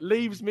and Elliot,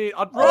 leaves me.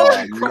 I'd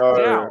rather he cropped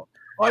me out.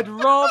 I'd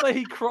rather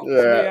he crops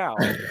me out.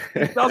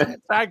 He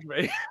doesn't tag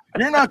me.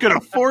 You're not going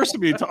to force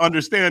me to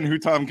understand who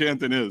Tom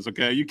Canton is,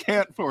 okay? You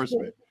can't force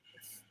me.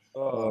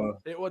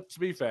 It would, to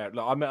be fair,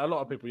 look, I met a lot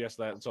of people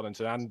yesterday at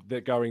Tollington, and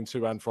they're going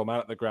to and from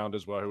out at the ground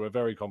as well, who were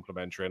very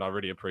complimentary, and I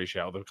really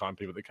appreciate all the kind of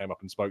people that came up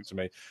and spoke to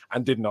me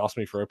and didn't ask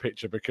me for a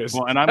picture, because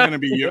and I'm going to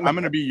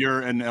be your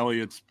and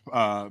Elliot's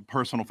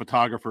personal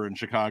photographer in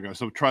Chicago.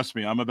 So trust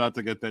me, I'm about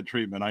to get that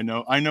treatment. I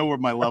know where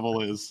my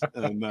level is,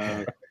 and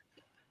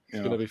it's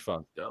going to be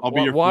fun.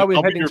 Why are we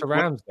heading to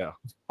Ramsdale?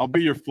 I'll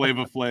be your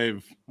Flava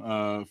Flav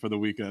for the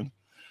weekend.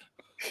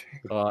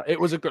 It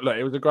was a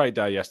great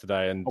day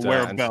yesterday, and I'll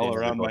wear a bell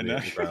around my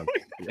neck.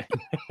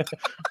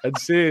 And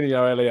seeing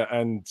Elliot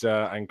and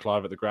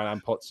Clive at the ground,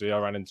 and Potsy I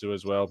ran into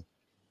as well,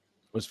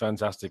 was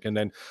fantastic. And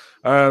then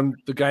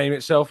the game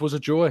itself was a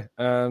joy,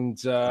 and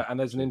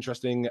there's an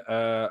interesting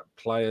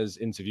players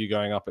interview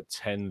going up at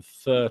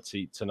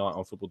 10:30 tonight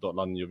on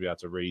football.london. You'll be able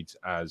to read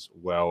as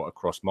well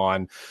across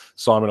mine,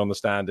 Simon on the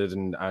Standard,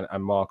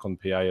 and Mark on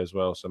PA as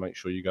well, so make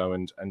sure you go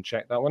and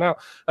check that one out.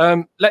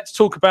 Let's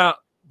talk about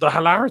the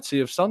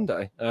hilarity of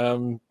Sunday.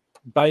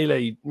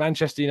 Bailey,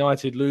 Manchester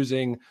United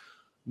losing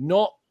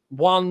not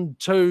 1,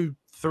 2,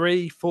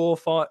 3, 4,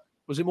 5.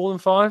 Was it more than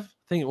 5? I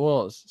think it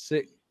was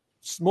 6.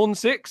 More than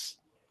 6?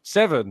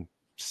 7.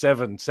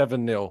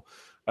 7-0.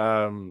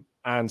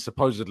 And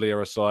supposedly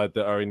are a side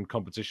that are in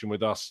competition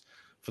with us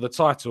for the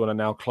title and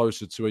are now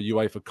closer to a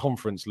UEFA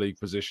Conference League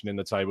position in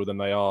the table than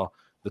they are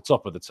the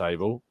top of the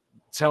table.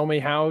 Tell me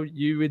how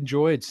you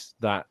enjoyed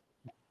that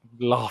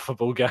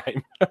laughable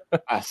game.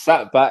 I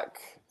sat back,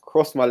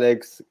 crossed my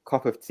legs,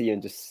 cup of tea,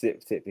 and just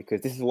sipped it,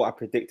 because this is what I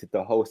predicted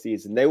the whole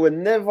season. They were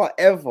never,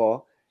 ever,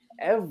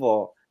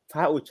 ever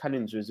title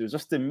challengers. It was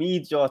just the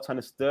media trying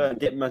to stir and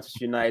get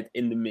Manchester United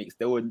in the mix.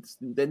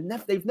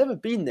 They've never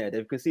been there.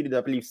 They've conceded,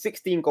 I believe,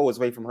 16 goals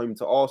away from home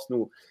to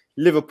Arsenal,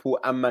 Liverpool,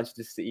 and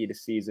Manchester City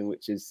this season,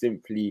 which is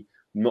simply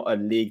not a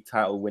league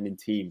title winning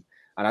team.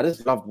 And I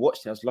just loved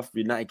watching. I just loved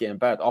United getting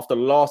bad. After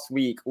last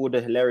week, all the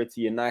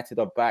hilarity, United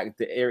are back.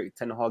 The Erik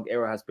ten Hag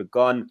era has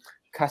begun.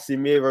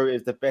 Casemiro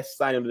is the best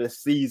signing of the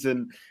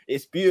season.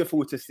 It's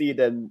beautiful to see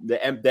them,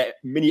 the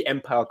mini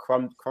empire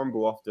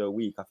crumble after a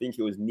week. I think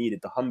it was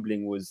needed. The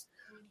humbling was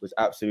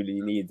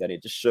absolutely needed, and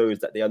it just shows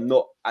that they are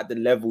not at the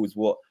levels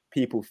what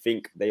people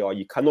think they are.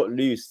 You cannot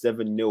lose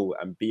 7-0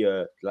 and be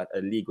a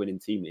league-winning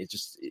team. It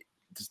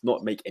does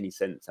not make any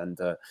sense. And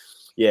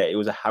it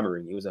was a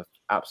hammering. It was an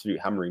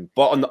absolute hammering.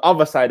 But on the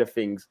other side of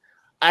things,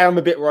 I am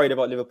a bit worried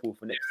about Liverpool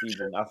for next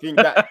season. I think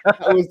that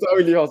was the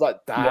only. I was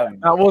like, damn. Yeah,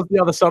 that was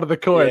the other side of the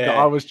coin that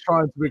I was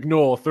trying to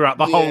ignore throughout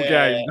the whole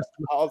game.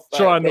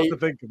 Trying not to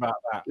think about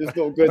that. It's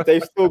not good.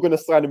 They're still going to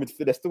sign a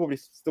midfielder. They're probably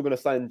still going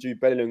to sign Jude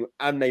Bellingham,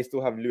 and they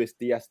still have Luis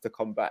Diaz to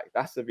come back.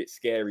 That's a bit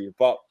scary.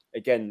 But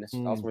again, I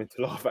was going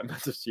to laugh at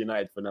Manchester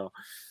United for now.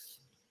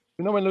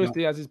 You know when Luis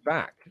Diaz is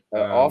back?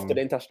 After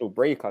the international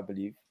break, I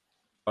believe.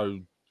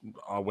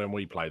 When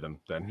we play them,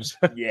 then.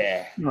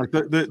 Yeah. Like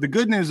the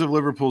good news of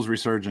Liverpool's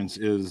resurgence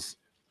is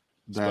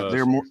that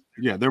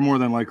they're more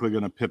than likely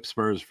going to pip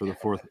Spurs for the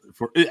fourth.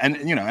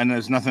 And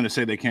there's nothing to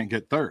say they can't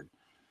get third.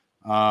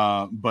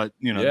 But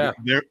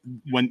they're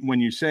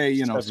when you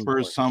say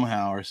Spurs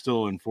somehow are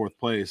still in fourth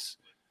place,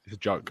 it's a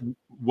joke.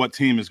 What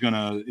team is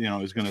gonna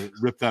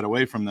rip that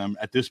away from them?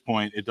 At this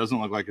point, it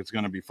doesn't look like it's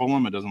going to be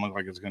Fulham. It doesn't look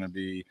like it's going to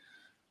be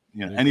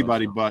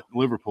anybody but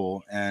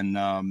Liverpool. And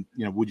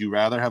would you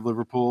rather have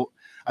Liverpool?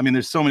 I mean,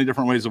 there's so many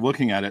different ways of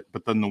looking at it,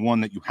 but then the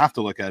one that you have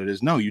to look at it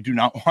is no, you do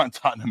not want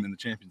Tottenham in the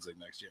Champions League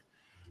next year.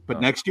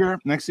 But next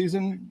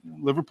season,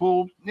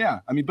 Liverpool,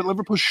 but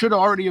Liverpool should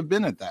already have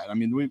been at that. I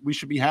mean, we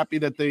should be happy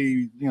that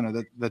they,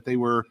 that they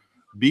were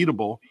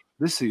beatable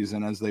this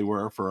season as they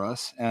were for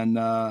us, and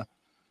that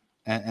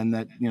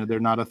they're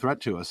not a threat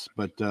to us.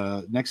 But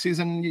next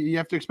season, you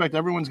have to expect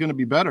everyone's going to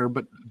be better.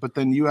 But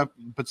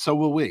so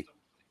will we.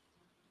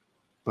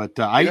 But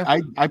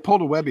I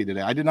pulled a Webby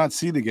today. I did not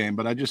see the game,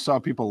 but I just saw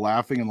people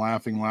laughing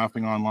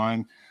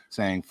online,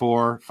 saying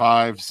 4,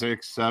 5,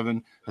 6,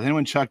 7. Has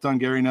anyone checked on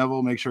Gary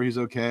Neville? Make sure he's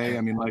okay.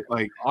 I mean,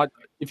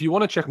 if you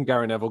want to check on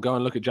Gary Neville, go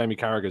and look at Jamie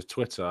Carragher's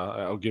Twitter.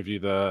 I'll give you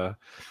the.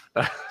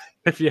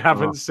 If you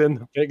haven't seen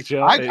the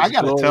picture, I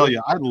got to tell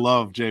you, I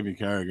love Jamie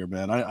Carragher,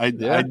 man.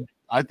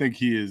 I think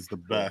he is the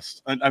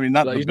best. I mean,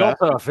 he's not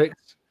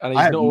perfect, and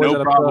he's not always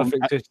had a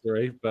perfect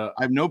history. But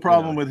I have no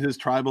problem with his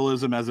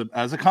tribalism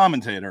as a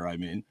commentator. I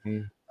mean,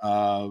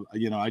 I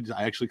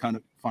actually kind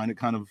of find it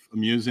kind of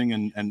amusing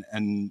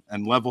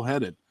and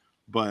level-headed.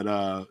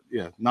 But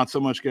not so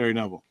much Gary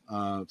Neville.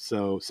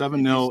 So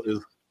 7-0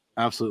 is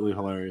absolutely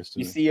hilarious to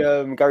me. You see,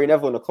 Gary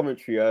Neville in the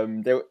commentary.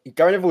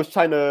 Gary Neville was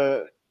trying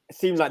to. It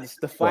seemed like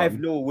the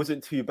 5-0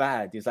 wasn't too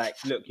bad. He's like,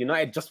 look,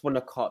 United just won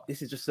the cup.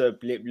 This is just a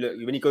blip. Look,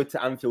 when you go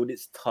to Anfield,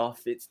 it's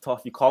tough.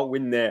 You can't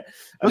win there.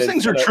 Those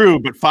things are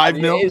true, but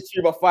 5-0? It is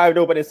true, but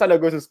 5-0. But then Salah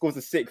goes and scores a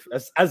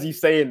 6th as he's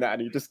saying that,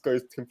 and he just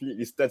goes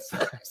completely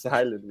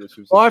silent. Which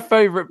was my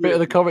favourite bit of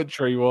the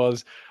commentary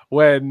was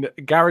when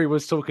Gary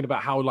was talking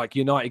about how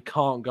United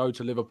can't go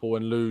to Liverpool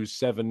and lose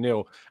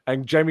 7-0.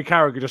 And Jamie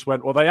Carragher just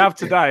went, well, they have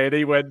today. And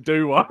he went,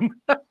 do one.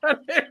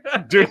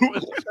 Do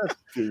one.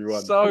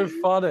 So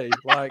funny.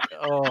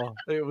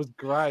 It was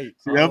great.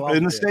 Yep.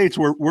 In the States,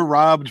 we're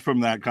robbed from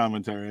that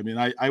commentary. I mean,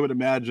 I would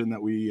imagine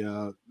that we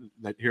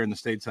that here in the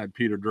States had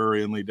Peter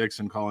Drury and Lee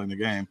Dixon calling the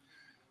game,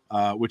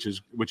 which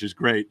is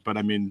great. But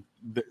I mean,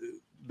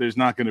 there's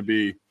not going to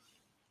be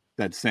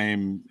that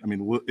same,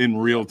 in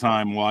real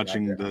time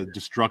watching the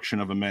destruction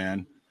of a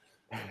man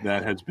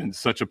that has been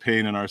such a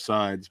pain in our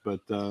sides.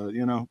 But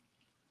 7-0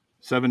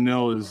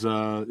 is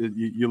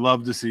you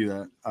love to see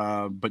that.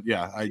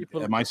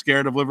 But am I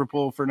scared of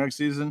Liverpool for next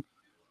season?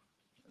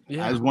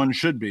 Yeah, as one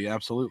should be.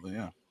 Absolutely,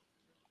 yeah.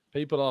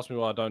 People ask me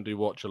why I don't do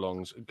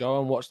watch-alongs. Go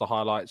and watch the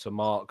highlights of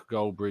Mark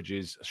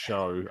Goldbridge's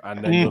show,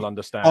 and then you'll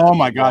understand. Oh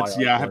my God!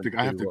 I have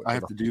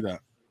to do that.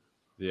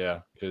 Yeah,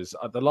 because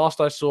the last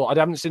I saw, I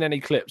haven't seen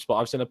any clips, but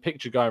I've seen a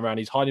picture going around.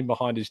 He's hiding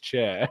behind his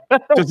chair.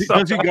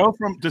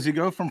 Does he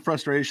go from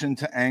frustration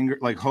to anger,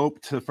 like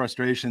hope to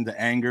frustration to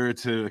anger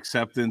to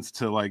acceptance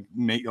to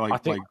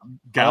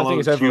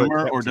gallows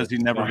humor, or does he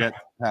never get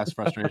past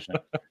frustration?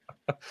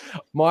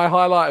 My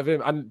highlight of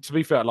him, and to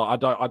be fair, I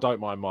don't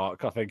mind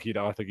Mark. I think he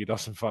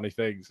does some funny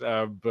things.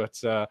 But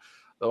the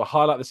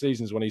highlight of the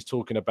season is when he's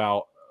talking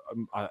about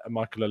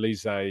Michael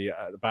Olise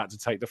about to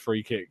take the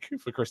free kick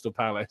for Crystal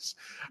Palace,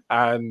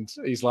 and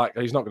he's like,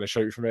 he's not going to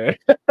shoot from here.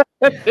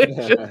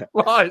 It just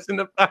flies in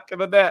the back of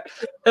the net.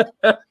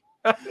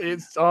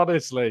 It's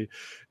honestly,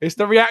 it's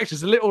the reaction.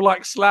 It's a little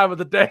slam of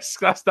the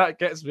desk. That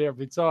gets me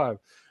every time.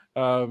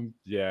 Amazing,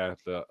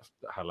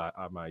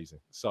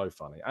 so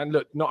funny. And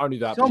look, not only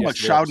that, so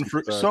much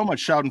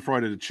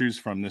Schadenfreude to choose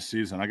from this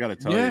season. I got to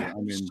tell you,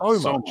 so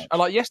much.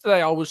 And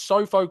yesterday, I was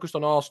so focused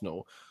on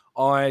Arsenal,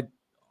 I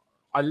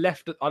I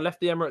left the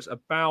Emirates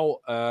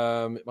about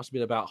it must have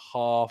been about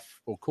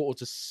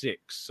 5:45.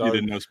 So you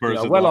didn't know Spurs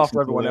had well lost after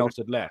until everyone later? else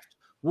had left.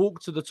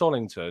 Walked to the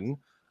Tollington,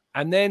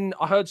 and then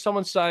I heard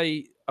someone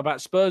say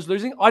about Spurs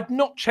losing. I'd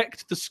not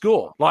checked the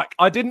score. Like,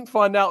 I didn't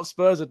find out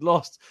Spurs had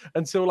lost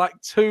until like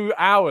 2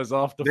 hours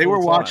after They were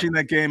full watching time.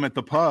 that game at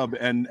the pub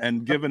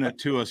and giving it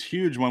to us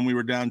huge when we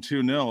were down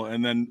 2-0,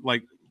 and then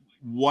like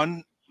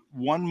one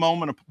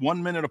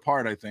minute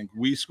apart, I think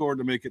we scored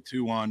to make it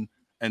 2-1,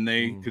 and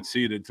they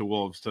conceded to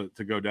Wolves to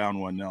go down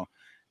 1-0.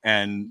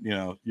 And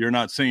you're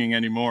not singing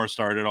anymore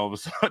started all of a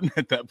sudden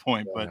at that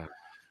point. But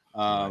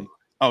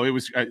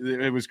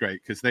it was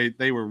great because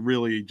they were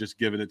really just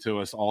giving it to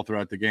us all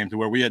throughout the game, to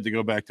where we had to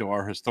go back to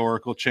our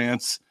historical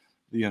chants,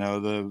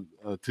 to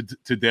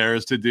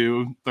dares to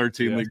do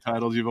 13 league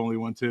titles, you've only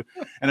won 2,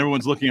 and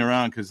everyone's looking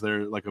around because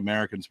they're like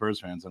American Spurs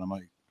fans, and I'm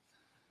like,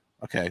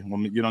 okay, well,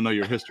 you don't know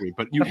your history,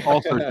 but you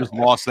also just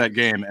lost that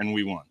game and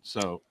we won.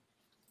 So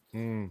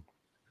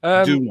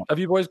have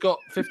you boys got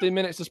 15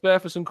 minutes to spare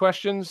for some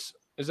questions?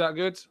 Is that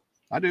good?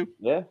 I do.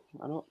 Yeah,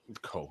 I know.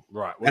 Cool.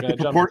 Right. At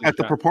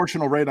the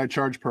proportional rate I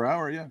charge per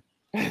hour, yeah.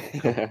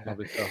 Cool.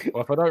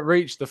 Well, if I don't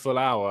reach the full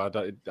hour,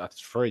 that's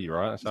free,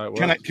 right? That's how it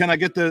works. Can I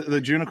get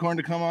the Junicorn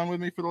to come on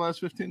with me for the last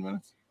 15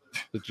 minutes?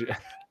 The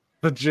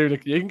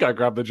Junicorn. You can go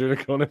grab the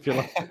Junicorn if you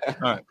like.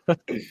 All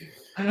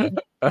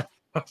right.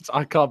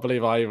 I can't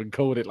believe I even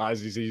called it like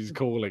he's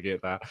calling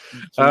it that.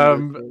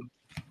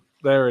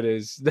 There it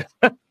is.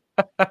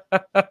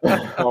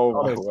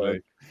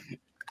 Honestly.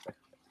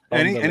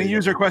 Any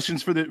user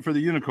questions for the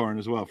unicorn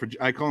as well?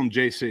 I call him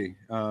JC,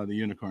 the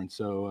unicorn.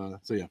 So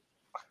yeah.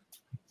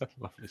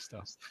 Lovely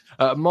stuff.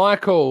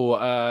 Michael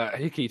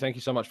Hickey, thank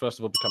you so much, first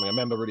of all, for becoming a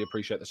member. Really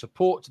appreciate the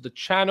support to the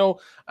channel.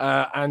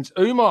 And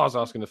Umar's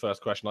asking the first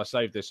question. I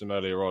saved this from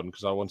earlier on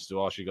because I wanted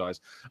to ask you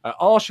guys.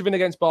 Arshavin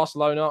against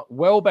Barcelona,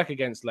 Welbeck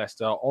against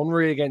Leicester,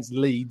 Henry against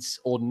Leeds,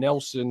 or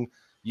Nelson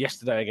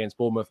yesterday against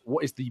Bournemouth.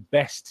 What is the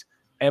best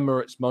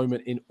Emirates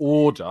moment in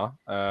order?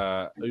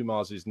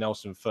 Umar's is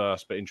Nelson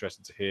first, but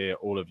interested to hear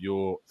all of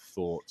your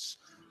thoughts.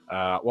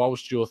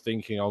 Whilst you're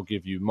thinking, I'll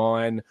give you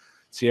mine.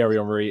 Thierry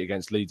Henry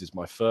against Leeds is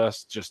my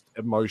first. Just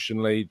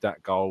emotionally,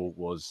 that goal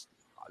was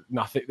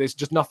nothing. There's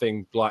just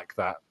nothing like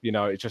that.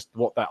 It's just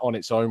what that on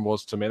its own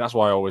was to me. That's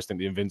why I always think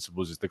the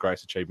Invincibles is the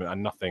greatest achievement,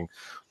 and nothing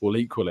will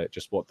equal it.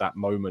 Just what that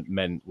moment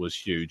meant was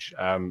huge.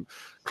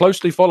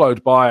 Closely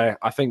followed by,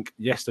 I think,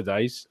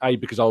 yesterday's,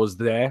 because I was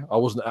there. I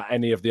wasn't at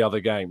any of the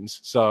other games.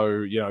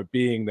 So,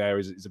 being there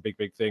is a big,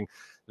 big thing.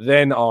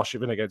 Then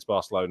Arshavin against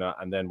Barcelona,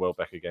 and then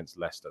Welbeck against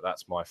Leicester.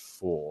 That's my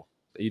 4.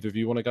 Either of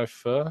you want to go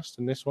first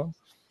in this one?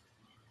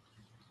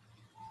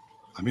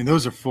 I mean,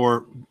 those are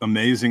 4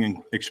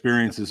 amazing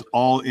experiences,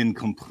 all in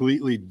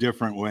completely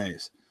different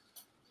ways.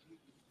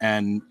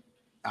 And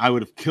I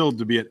would have killed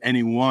to be at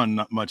any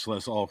one, much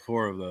less all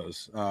 4 of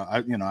those.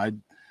 I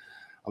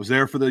was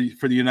there for the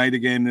United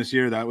game this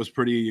year. That was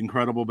pretty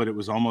incredible, but it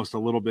was almost a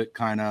little bit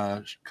kind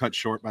of cut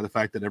short by the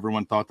fact that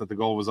everyone thought that the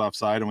goal was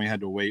offside and we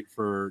had to wait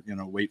for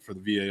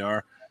the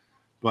VAR.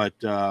 But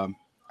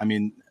I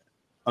mean,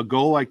 a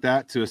goal like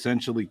that to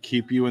essentially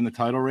keep you in the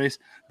title race.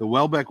 The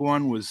Welbeck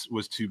one was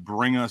to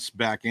bring us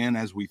back in,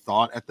 as we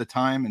thought at the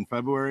time in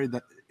February,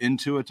 that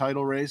into a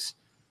title race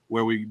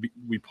where we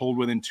pulled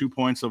within 2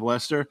 points of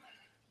Leicester.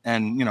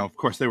 And, of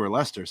course they were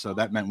Leicester. So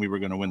that meant we were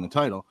going to win the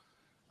title.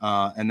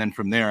 And then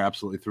from there,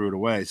 absolutely threw it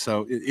away.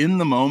 So in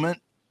the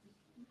moment,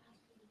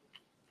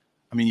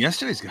 I mean,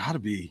 yesterday's got to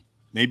be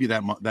maybe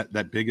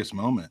that biggest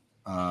moment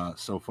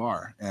so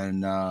far.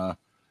 And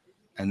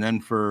then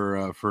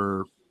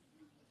for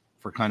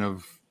kind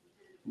of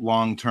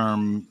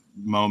long-term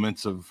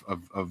moments of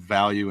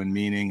value and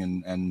meaning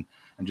and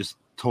just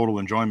total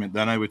enjoyment,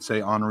 then I would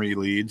say Henry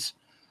Leeds,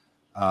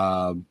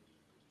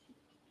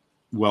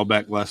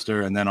 Welbeck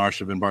Leicester, and then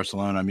Arshavin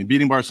Barcelona. I mean,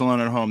 beating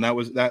Barcelona at home, that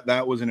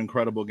was an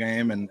incredible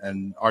game,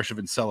 and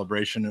Arshavin's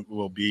celebration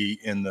will be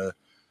in the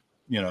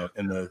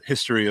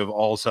history of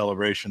all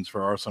celebrations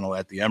for Arsenal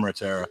at the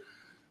Emirates era.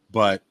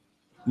 But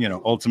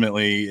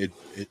ultimately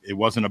it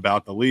wasn't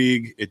about the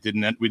league. We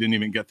didn't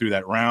even get through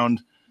that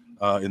round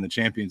in the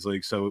Champions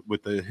League. So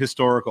with the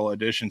historical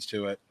additions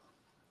to it,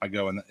 I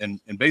go in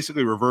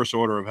basically reverse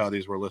order of how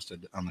these were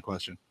listed on the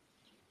question.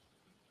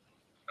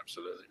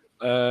 Absolutely.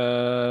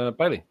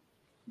 Bailey?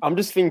 I'm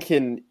just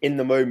thinking in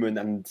the moment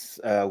and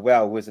where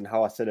I was and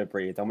how I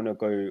celebrated. I'm going to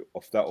go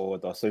off that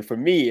order. So for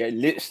me, it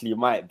literally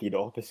might be the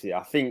opposite.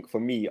 I think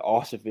for me,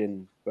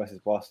 Arshavin versus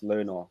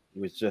Barcelona, it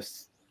was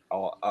just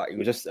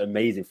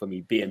amazing for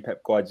me, beating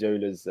Pep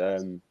Guardiola's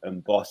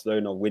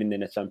Barcelona, winning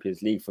in the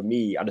Champions League. For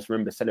me, I just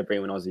remember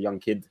celebrating when I was a young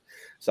kid.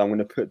 So I'm going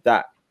to put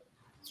that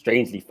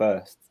strangely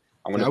first.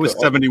 I was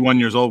 71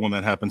 years old when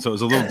that happened, so it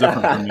was a little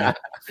different from you.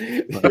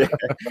 Yeah,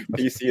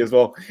 PC as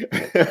well.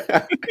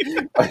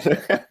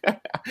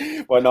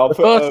 Well, no, the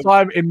first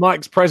time in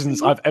Mike's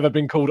presence I've ever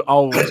been called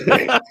old.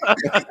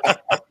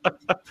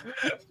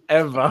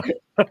 Ever.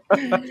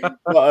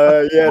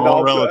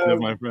 All relative,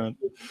 my friend.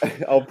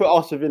 I'll put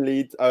Arshavin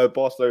Leeds,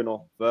 Barcelona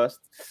first.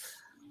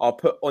 I'll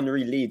put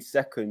Henry Leeds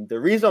second. The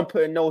reason I'm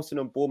putting Nelson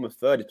and Bournemouth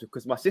third is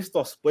because my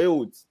sister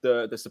spoiled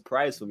the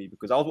surprise for me,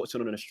 because I was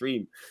watching on a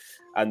stream,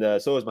 and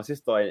so was my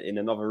sister in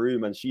another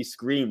room, and she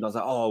screamed. I was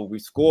like, "Oh, we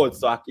scored!"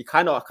 So I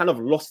kind of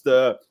lost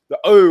the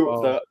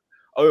oh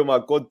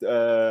my god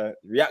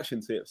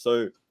reaction to it.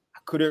 So I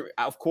couldn't.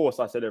 Of course,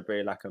 I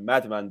celebrated like a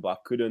madman, but I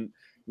couldn't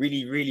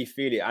really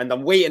feel it. And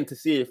I'm waiting to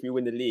see if we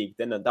win the league.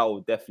 Then that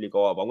will definitely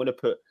go up. I'm going to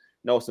put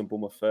Nelson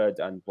Bournemouth third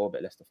and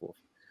Borbet Leicester fourth.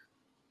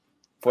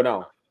 For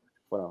now.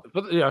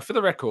 But yeah, for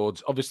the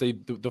records, obviously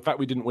the fact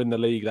we didn't win the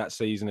league that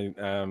season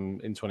in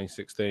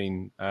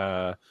 2016,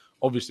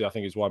 obviously I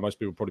think is why most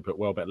people probably put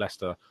Welbeck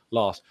Leicester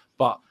last.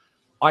 But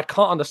I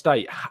can't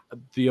understate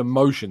the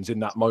emotions in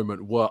that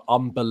moment were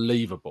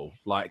unbelievable.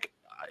 Like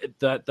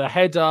the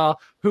header,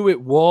 who it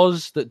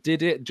was that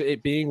did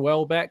it being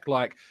Welbeck,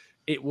 like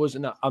it was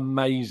an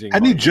amazing.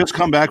 Hadn't he just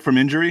come back from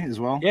injury as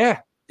well?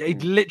 Yeah, he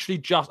literally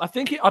just. I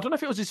don't know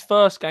if it was his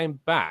first game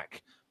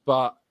back,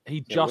 but.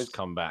 He just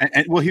come back.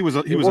 And well, he was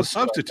a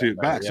substitute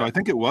back, so I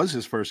think it was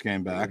his first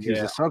game back. He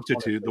was a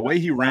substitute. The way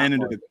he ran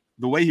into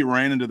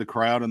the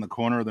crowd in the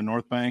corner of the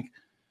North Bank.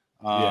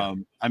 I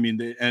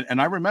mean,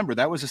 and I remember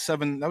that was a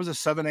 7 a.m. or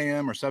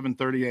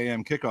 7:30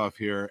 a.m. kickoff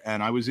here,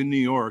 and I was in New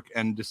York,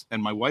 and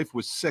my wife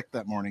was sick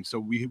that morning, so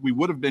we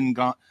would have been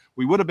gone.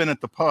 We would have been at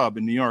the pub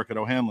in New York at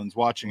O'Hanlon's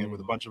watching it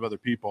with a bunch of other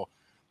people,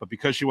 but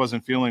because she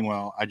wasn't feeling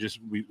well,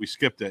 we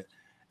skipped it.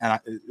 And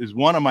it is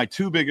one of my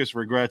two biggest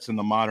regrets in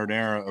the modern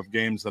era of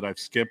games that I've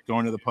skipped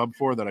going to the pub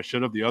for that I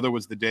should have. The other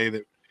was the day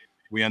that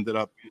we ended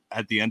up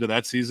at the end of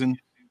that season,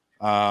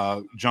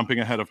 jumping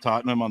ahead of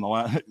Tottenham on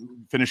the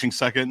finishing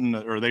second,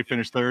 or they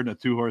finished third in a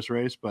 2-horse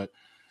race. But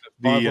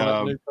the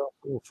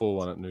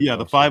 4-1 at Newcastle. Yeah,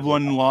 the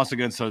 5-1 loss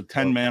against a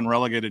 10-man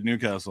relegated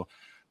Newcastle.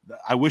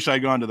 I wish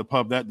I'd gone to the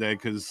pub that day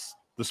because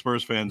the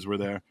Spurs fans were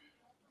there.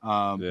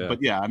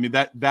 But yeah, I mean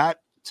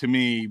that to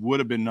me would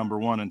have been number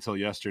one until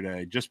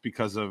yesterday, just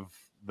because of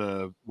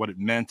what it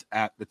meant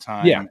at the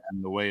time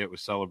and the way it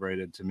was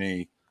celebrated to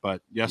me.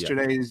 But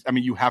yesterday's, I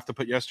mean, you have to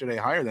put yesterday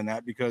higher than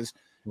that because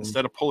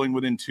instead of pulling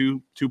within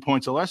two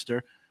points of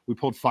Leicester, we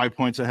pulled 5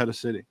 points ahead of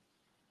City.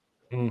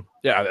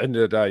 Yeah, at the end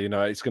of the day,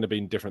 it's going to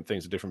be different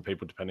things to different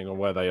people depending on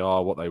where they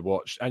are, what they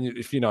watch. And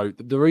if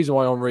the reason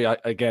why Henry,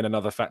 again,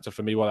 another factor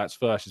for me why that's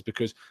first is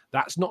because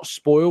that's not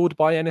spoiled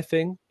by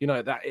anything.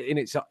 That in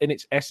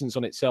its essence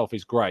on itself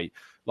is great.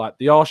 Like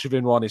the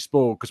Arshavin one is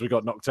spoiled because we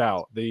got knocked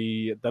out.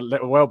 The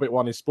Welbeck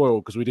one is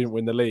spoiled because we didn't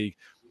win the league.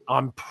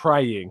 I'm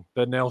praying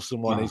the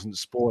Nelson one isn't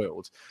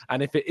spoiled.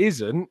 And if it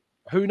isn't,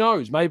 who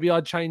knows? Maybe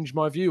I'd change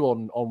my view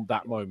on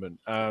that moment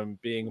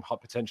being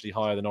potentially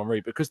higher than Henry,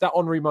 because that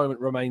Henry moment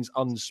remains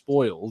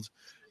unspoiled.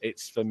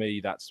 It's for me,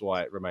 that's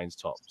why it remains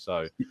top.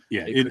 So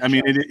yeah,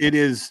 it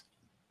is.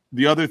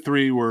 The other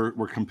three were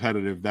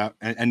competitive.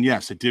 And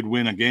yes, it did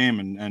win a game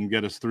and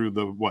get us through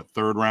the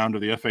third round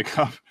of the FA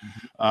Cup.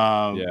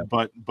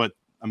 But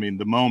I mean,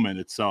 the moment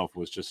itself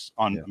was just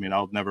I mean,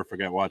 I'll never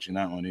forget watching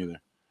that one either.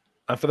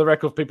 And for the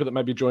record, people that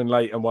maybe joined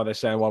late and why they're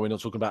saying why we're not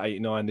talking about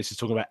 89, this is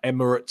talking about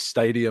Emirates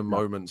Stadium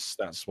moments.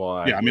 That's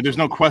why. Yeah, I mean, there's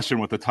no question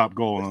what the top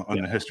goal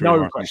in the history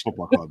of Arsenal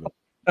Football Club.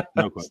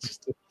 No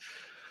question.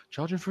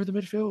 Charging through the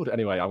midfield.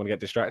 Anyway, I'm going to get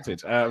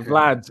distracted.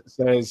 Vlad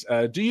says,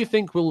 do you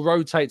think we'll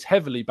rotate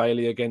heavily,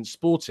 Bailey, against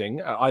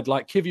Sporting? I'd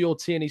like Kivior,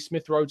 Tierney,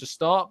 Smith Rowe to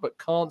start, but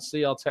can't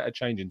see Arteta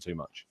changing too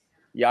much.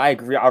 Yeah, I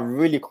agree. I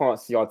really can't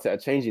see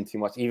Arteta changing too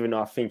much, even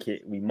though I think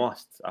we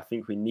must. I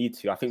think we need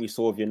to. I think we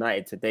saw with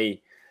United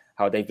today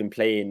how they've been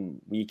playing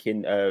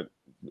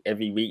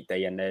every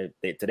weekday, and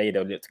today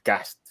they looked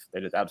gassed.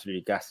 They looked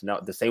absolutely gassed. Now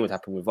the same would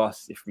happen with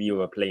us if we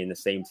were playing the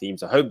same team.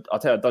 So I hope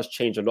Arteta does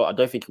change a lot. I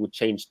don't think it will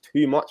change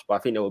too much, but I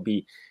think there will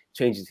be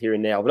changes here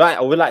and there.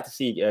 I would like to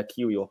see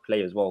Kiwior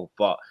play as well,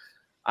 but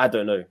I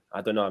don't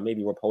know.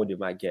 Maybe Rob Holding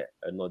might get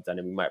a nod, and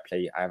then we might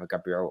play either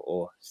Gabriel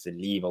or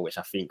Saliba, which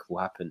I think will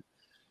happen.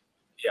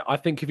 Yeah, I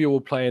think if you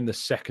will play in the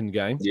second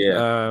game,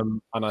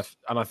 and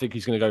I think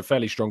he's going to go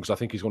fairly strong because I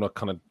think he's going to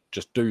kind of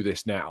just do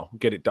this now,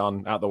 get it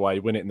done out the way,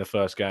 win it in the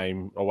first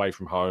game away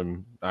from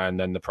home, and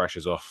then the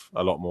pressure's off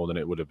a lot more than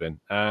it would have been.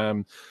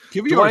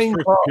 Kivior's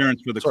first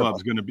appearance for the club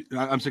is going to be.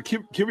 I'm saying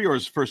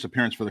Kivior's first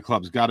appearance for the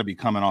club's got to be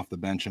coming off the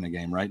bench in a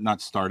game, right? Not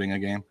starting a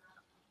game.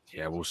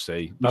 Yeah, we'll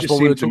see. That's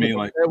what we were talking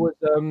about. There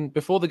was,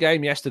 before the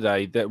game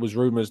yesterday, there was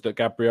rumours that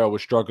Gabriel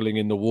was struggling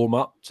in the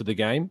warm-up to the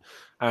game.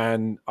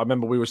 And I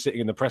remember we were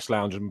sitting in the press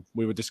lounge and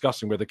we were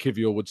discussing whether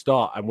Kivior would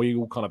start. And we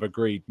all kind of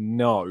agreed,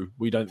 no,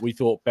 we don't. We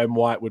thought Ben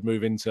White would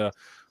move into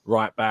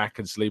right back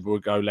and Saliba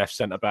would go left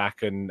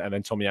centre-back and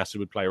then Tomiyasu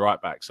would play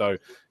right back. So,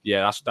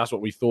 yeah, that's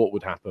what we thought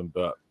would happen.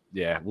 But,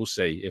 yeah, we'll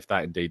see if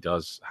that indeed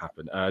does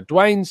happen.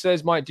 Dwayne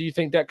says, Mike, do you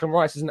think Declan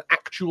Rice is an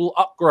actual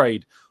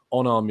upgrade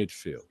on our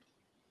midfield?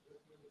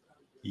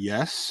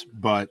 Yes,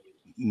 but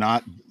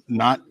not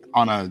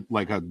on a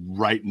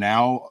right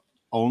now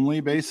only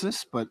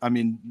basis. But I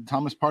mean,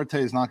 Thomas Partey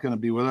is not going to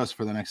be with us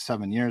for the next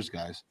 7 years,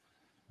 guys.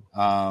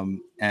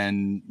 And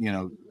I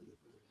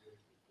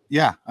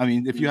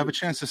mean, if you have a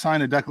chance to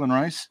sign a Declan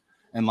Rice,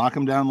 and lock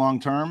him down long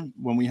term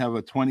when we have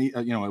a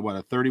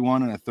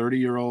 31 and a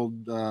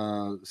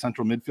 30-year-old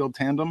central midfield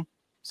tandem,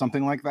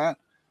 something like that.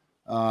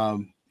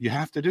 You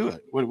have to do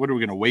it. What are we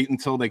going to wait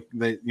until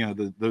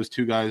those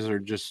two guys are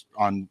just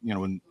on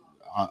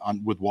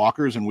with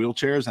walkers and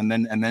wheelchairs, and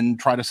then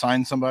try to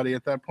sign somebody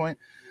at that point?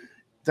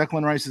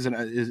 Declan Rice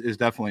is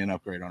definitely an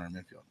upgrade on our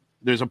midfield.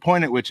 There's a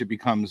point at which it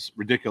becomes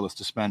ridiculous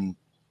to spend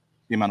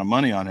the amount of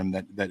money on him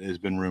that has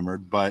been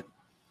rumored, but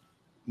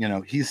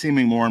he's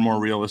seeming more and more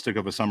realistic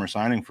of a summer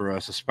signing for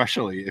us,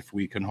 especially if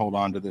we can hold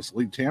on to this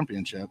league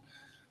championship.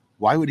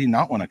 Why would he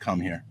not want to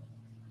come here?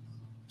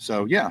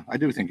 So yeah, I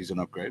do think he's an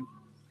upgrade.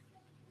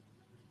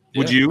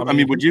 Would you?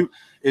 Would you,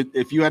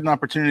 if you had an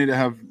opportunity to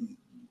have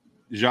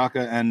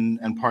Xhaka and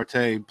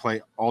Partey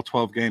play all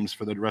 12 games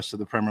for the rest of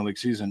the Premier League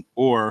season,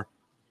 or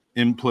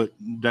input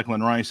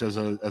Declan Rice as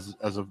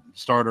a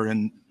starter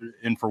in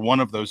for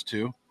one of those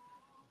two,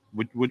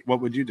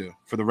 what would you do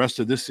for the rest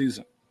of this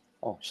season?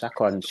 Oh,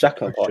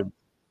 Xhaka.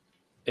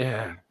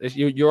 Yeah,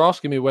 you're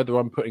asking me whether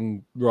I'm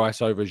putting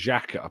Rice over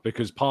Xhaka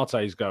because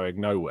Partey's going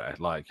nowhere.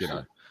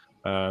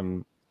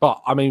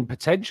 But I mean,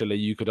 potentially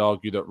you could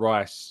argue that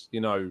Rice,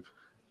 would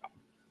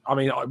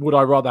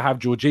I rather have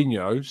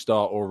Jorginho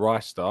start or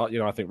Rice start?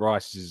 I think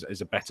Rice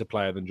is a better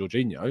player than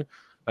Jorginho.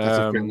 That's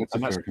a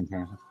fair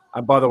comparison.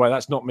 And by the way,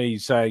 that's not me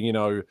saying,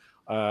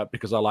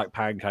 because I like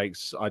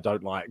pancakes, I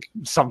don't like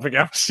something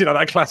else.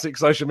 That classic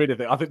social media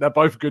thing. I think they're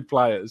both good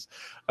players.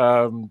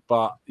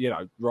 But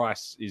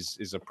Rice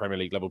is a Premier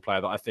League level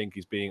player that I think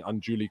is being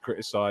unduly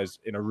criticised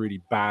in a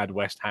really bad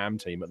West Ham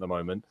team at the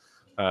moment.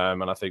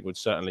 And I think would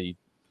certainly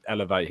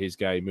elevate his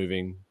game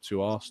moving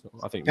to Arsenal.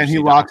 I think, and he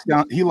locks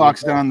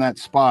down that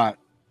spot,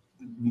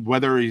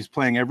 whether he's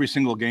playing every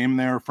single game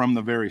there from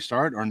the very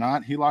start or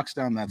not. He locks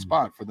down that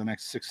spot for the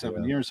next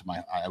 6-7 years.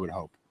 I would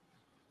hope.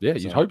 Yeah,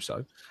 you'd hope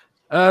so.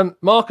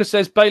 Marcus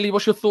says, Bailey,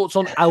 what's your thoughts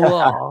on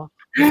Aouar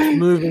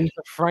moving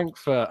to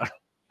Frankfurt?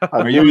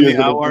 Are you in the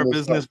Aouar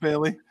business,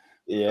 Bailey?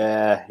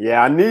 Yeah.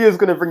 I knew he was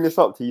going to bring this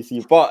up,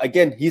 TC. But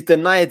again, he's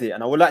denied it.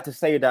 And I would like to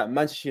say that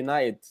Manchester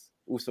United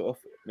also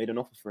made an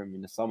offer for him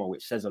in the summer,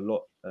 which says a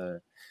lot.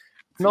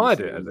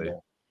 Denied it, has he?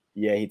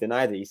 Yeah, he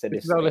denied it. He said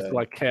this. How little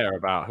I care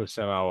about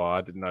Houssem Aouar.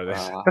 I didn't know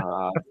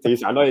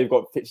this. I know you've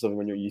got pictures of him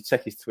when you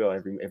check his Twitter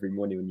every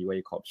morning when you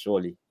wake up,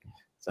 surely.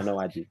 So no,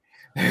 I do.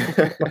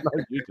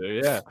 You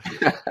do, yeah.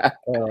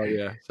 Oh,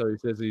 yeah. So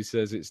he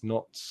says it's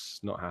not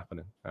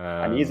happening,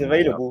 and he's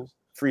available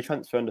free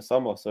transfer in the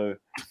summer. So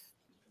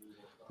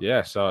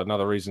yeah, so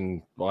another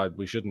reason why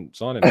we shouldn't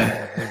sign him.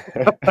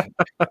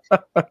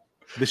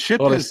 The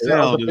ship has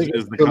sailed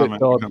is the comment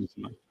that comes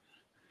to mind.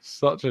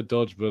 Such a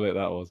dodge bullet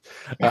that was.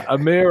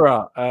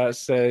 Amira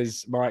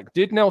says, Mike,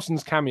 did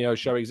Nelson's cameo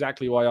show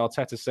exactly why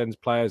Arteta sends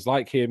players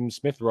like him,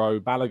 Smith Rowe,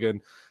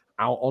 Balogun,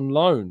 out on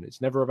loan?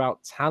 It's never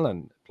about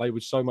talent. Played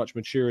with so much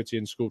maturity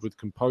and scored with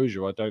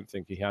composure I don't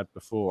think he had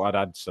before. I'd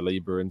add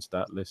Saliba into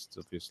that list,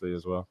 obviously,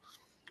 as well.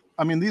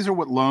 I mean, these are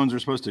what loans are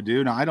supposed to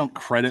do. Now, I don't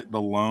credit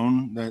the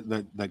loan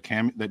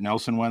that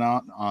Nelson went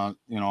out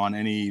on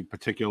any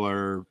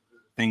particular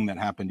thing that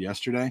happened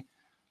yesterday.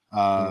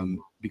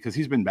 Because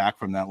he's been back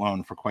from that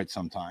loan for quite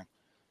some time.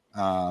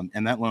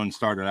 And that loan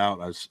started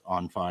out as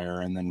on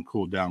fire and then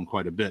cooled down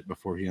quite a bit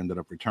before he ended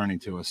up returning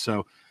to us.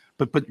 So,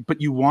 but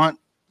you want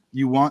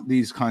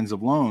these kinds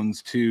of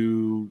loans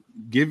to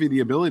give you the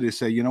ability to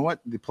say, you know what,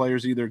 the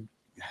player's either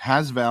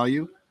has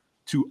value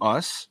to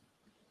us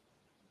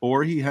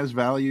or he has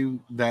value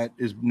that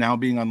is now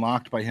being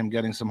unlocked by him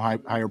getting some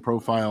higher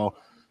profile,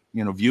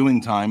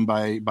 viewing time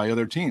by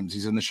other teams.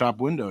 He's in the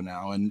shop window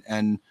now.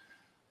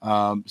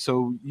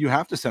 So you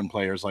have to send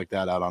players like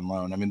that out on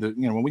loan. I mean,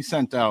 when we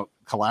sent out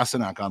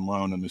Kolasinac on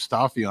loan and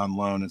Mustafi on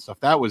loan and stuff,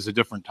 that was a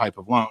different type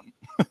of loan.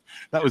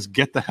 That was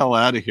get the hell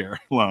out of here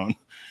loan.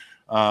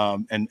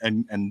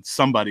 And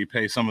somebody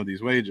pay some of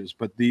these wages.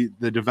 But the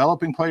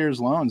developing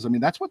players loans, I mean,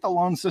 that's what the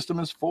loan system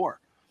is for.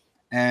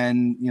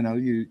 And,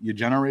 you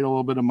generate a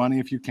little bit of money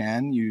if you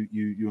can,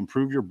 you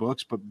improve your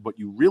books. But what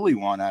you really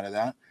want out of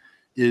that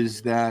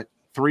is that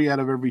 3 out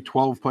of every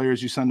 12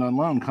 players you send on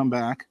loan come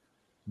back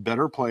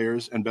better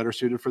players and better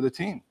suited for the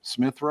team.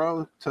 Smith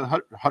Rowe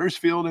to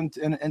Huddersfield and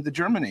to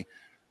Germany.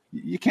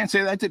 You can't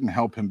say that didn't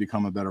help him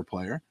become a better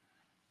player.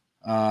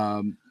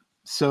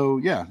 So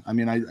yeah, I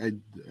mean,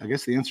 I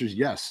guess the answer is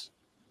yes.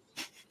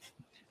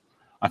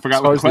 I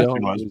forgot what the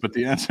question was, but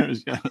the answer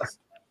is yes.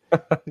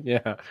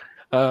 Yeah.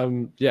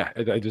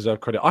 They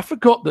deserve credit. I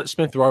forgot that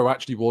Smith Rowe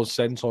actually was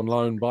sent on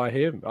loan by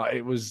him.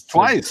 It was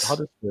twice.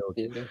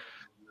 Huddersfield.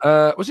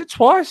 Was it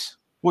twice?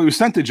 Well, he was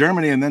sent to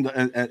Germany and then to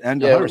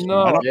Huddersfield.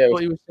 No, I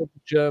thought he was sent to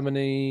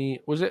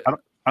Germany. Was it?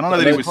 I don't know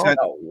that he was sent.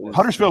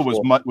 Huddersfield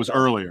was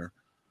earlier.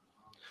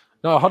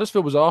 No,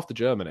 Huddersfield was after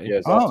Germany.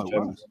 Yeah,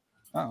 okay.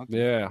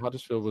 Yeah,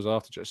 Huddersfield was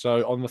after.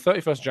 So on the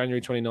 31st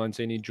January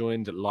 2019, he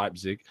joined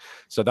Leipzig.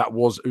 So that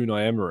was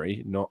Unai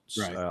Emery, not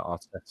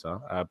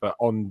Arteta. But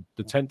on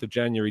the 10th of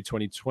January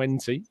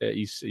 2020,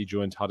 he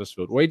joined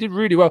Huddersfield. Well, he did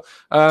really well.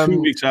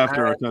 2 weeks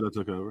after Arteta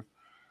took over.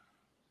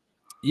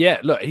 Yeah,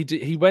 look,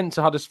 he went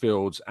to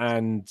Huddersfield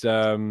and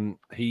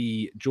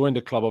he joined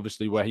a club,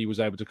 obviously, where he was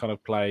able to kind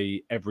of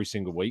play every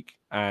single week.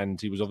 And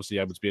he was obviously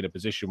able to be in a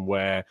position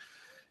where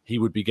he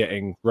would be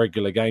getting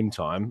regular game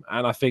time.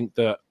 And I think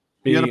that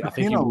he had a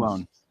Patino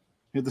loan.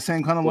 He had the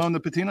same kind of loan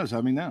that Patino's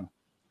having now.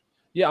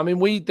 Yeah, I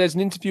mean, there's an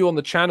interview on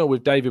the channel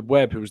with David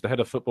Webb, who was the head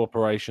of football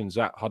operations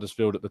at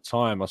Huddersfield at the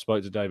time. I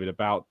spoke to David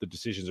about the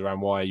decisions around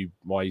why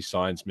he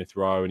signed Smith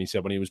Rowe, and he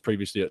said when he was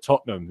previously at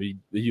Tottenham,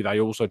 they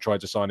also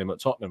tried to sign him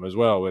at Tottenham as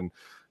well, and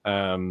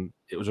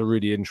it was a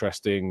really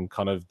interesting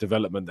kind of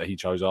development that he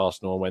chose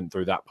Arsenal and went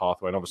through that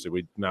pathway, and obviously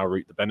we now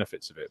reap the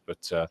benefits of it.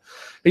 But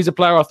he's a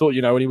player I thought,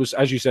 when he was,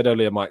 as you said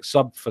earlier, Mike,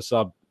 sub for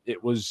sub,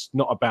 it was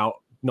not about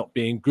not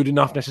being good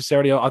enough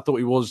necessarily. I thought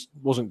he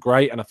wasn't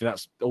great, and I think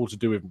that's all to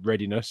do with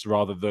readiness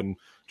rather than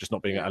just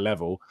not being at a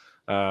level.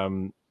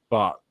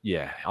 But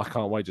yeah, I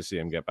can't wait to see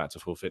him get back to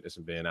full fitness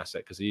and be an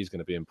asset because he is going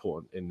to be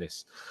important in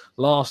this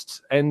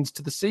last end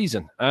to the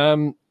season.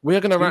 We are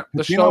going to wrap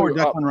the show or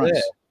Declan up Rice.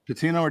 there.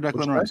 Patino or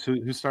Declan Rice?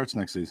 Who starts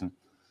next season?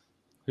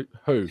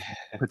 Who?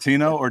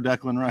 Patino or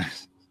Declan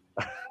Rice?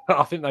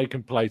 I think they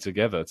can play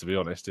together, to be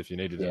honest, if you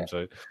needed them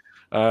to.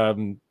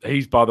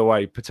 He's, by the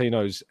way,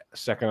 Patino's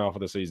second half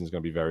of the season is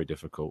going to be very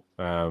difficult.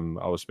 I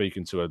was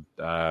speaking to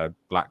a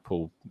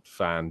Blackpool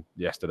fan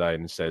yesterday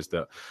and says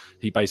that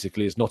he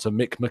basically is not a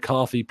Mick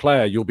McCarthy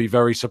player. You'll be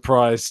very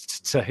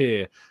surprised to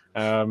hear.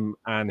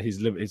 And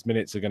his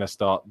minutes are going to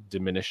start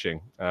diminishing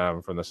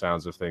from the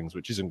sounds of things,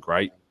 which isn't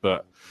great.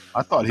 But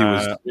I thought he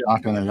was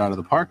knocking it out of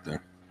the park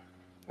there.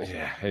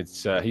 Yeah,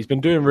 it's he's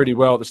been doing really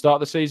well at the start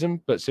of the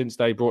season, but since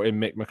they brought in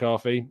Mick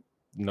McCarthy,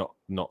 not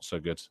so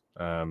good,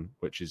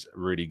 which is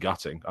really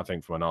gutting, I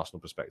think, from an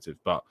Arsenal perspective.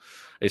 But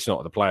it's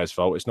not the players'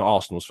 fault. It's not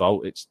Arsenal's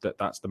fault. It's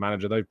that's the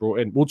manager they've brought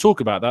in. We'll talk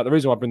about that. The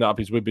reason why I bring that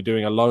up is we'll be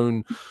doing a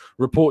loan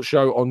report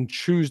show on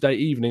Tuesday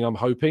evening, I'm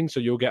hoping.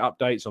 So you'll get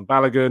updates on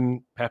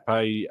Balogun,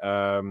 Pepe,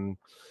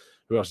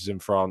 who else is in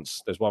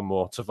France? There's one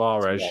more.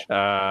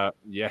 Tavares.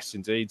 Yes,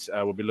 indeed.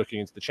 We'll be looking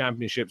into the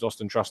championships,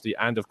 Austin Trusty,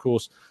 and, of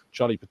course,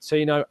 Charlie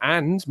Patino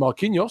and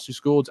Marquinhos, who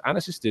scored and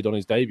assisted on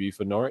his debut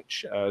for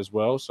Norwich as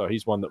well. So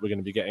he's one that we're going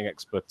to be getting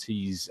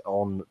expertise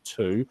on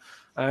too.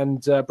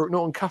 And Brooke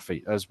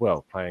Norton-Cuffy as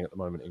well, playing at the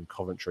moment in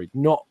Coventry.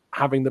 Not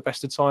having the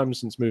best of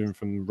times since moving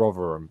from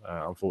Rotherham,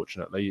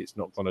 unfortunately. It's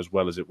not gone as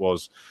well as it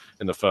was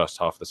in the first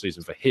half of the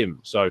season for him.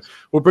 So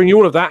we'll bring you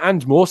all of that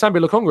and more.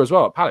 Sambi Lokonga as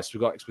well at Palace.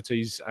 We've got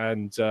expertise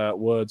and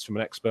words from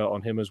an expert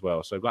on him as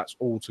well. So that's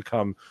all to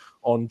come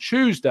on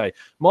Tuesday.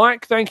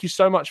 Mike, thank you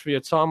so much for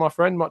your time, my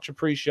friend. Much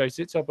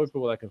appreciated. Tell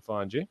people where they can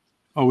find you.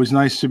 Always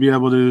nice to be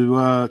able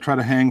to try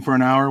to hang for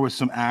an hour with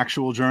some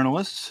actual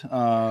journalists.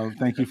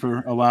 Thank you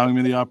for allowing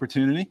me the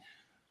opportunity.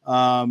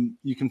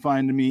 You can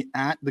find me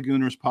at the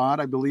Gooners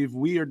Pod. I believe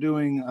we are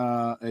doing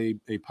a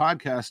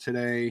podcast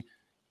today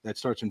that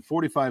starts in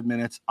 45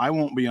 minutes. I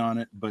won't be on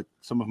it, but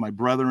some of my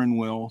brethren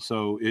will.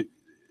 So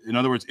in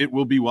other words, it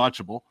will be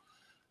watchable.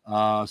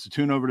 So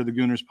tune over to the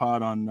Gooners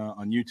Pod on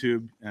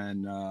YouTube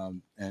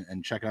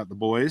and check out the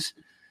boys.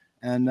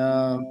 And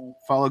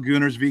follow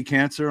Gooners v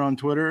Cancer on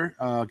Twitter.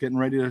 Getting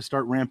ready to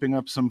start ramping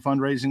up some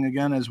fundraising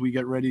again as we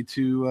get ready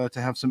to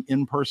have some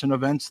in-person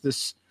events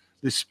this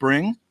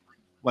spring,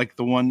 like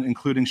the one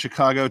including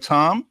Chicago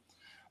Tom.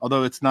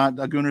 Although it's not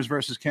a Gooners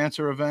versus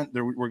Cancer event,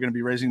 we're going to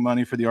be raising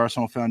money for the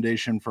Arsenal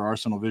Foundation, for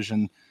Arsenal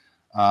Vision,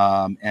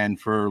 and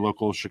for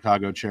local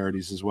Chicago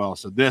charities as well.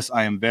 So this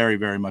I am very,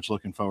 very much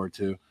looking forward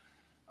to.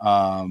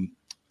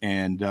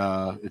 And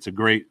it's a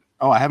great.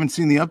 Oh, I haven't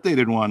seen the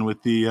updated one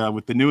with the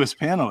newest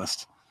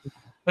panelist,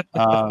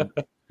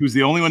 who's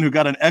the only one who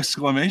got an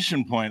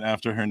exclamation point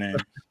after her name.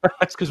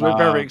 That's because we're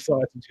very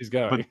excited she's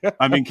going. But,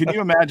 I mean, can you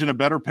imagine a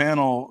better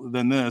panel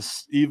than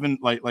this? Even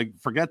like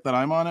forget that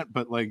I'm on it,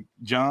 but like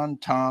John,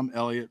 Tom,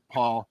 Elliot,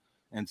 Paul,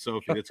 and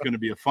Sophie. It's going to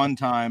be a fun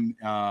time,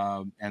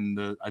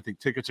 and I think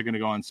tickets are going to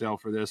go on sale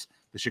for this.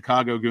 The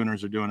Chicago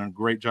Gooners are doing a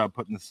great job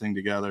putting this thing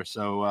together.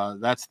 So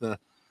that's the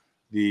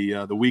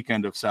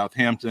weekend of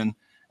Southampton.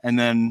 And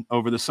then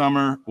over the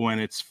summer, when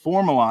it's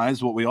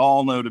formalized, what we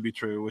all know to be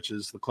true, which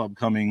is the club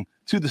coming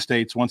to the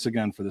States once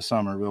again for the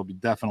summer, there'll be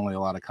definitely a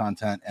lot of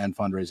content and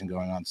fundraising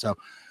going on. So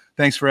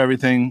thanks for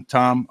everything,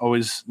 Tom.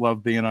 Always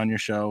love being on your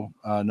show,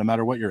 no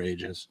matter what your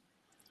age is.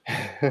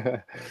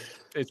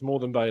 It's more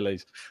than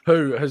Bailey's,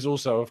 who has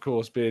also, of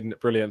course, been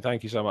brilliant.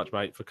 Thank you so much,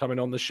 mate, for coming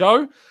on the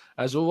show,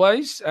 as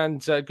always.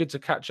 And good to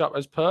catch up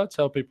as per.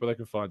 Tell people they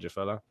can find you,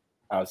 fella.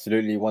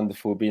 Absolutely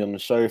wonderful being on the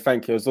show.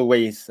 Thank you, as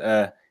always.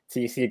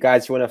 TC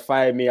guys, you want to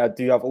find me? I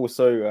do have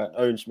also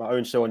my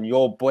own show on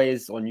Your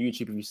Boys on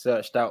YouTube if you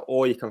search that,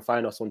 or you can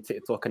find us on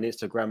TikTok and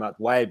Instagram at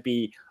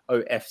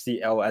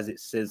YBOFCL as it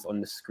says on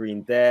the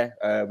screen there.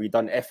 We've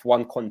done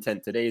F1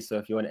 content today, so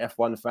if you're an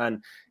F1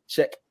 fan,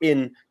 check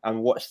in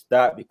and watch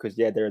that because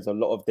there is a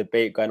lot of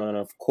debate going on. And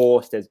of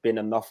course, there's been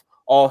enough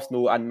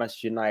Arsenal and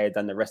Manchester United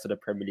and the rest of the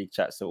Premier League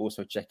chat, so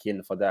also check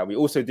in for that. We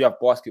also do have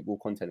basketball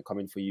content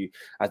coming for you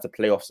as the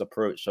playoffs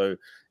approach. So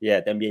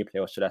the NBA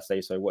playoffs, should I say?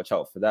 So watch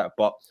out for that.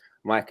 But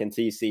Mike and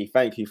TC,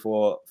 thank you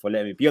for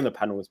letting me be on the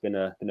panel. It's been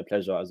a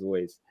pleasure as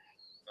always.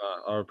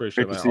 I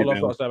appreciate Great to that. see you, All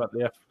I've got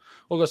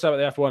to say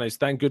about the F1 is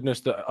thank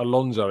goodness that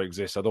Alonso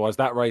exists. Otherwise,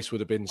 that race would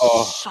have been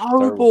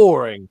so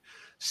boring.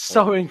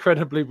 So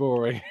incredibly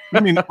boring. I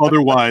mean,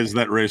 otherwise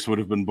that race would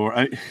have been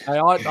boring. I'm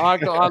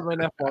an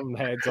F1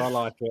 heads. I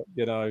like it.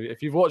 You know,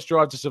 if you've watched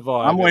Drive to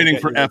Survive, I'm waiting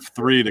for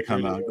F3 to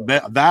come out.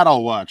 That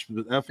I'll watch.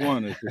 But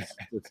F1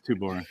 it's too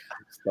boring.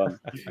 It's done.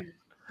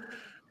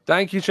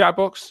 Thank you,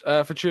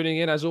 Chatbox, for tuning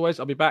in. As always,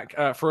 I'll be back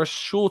for a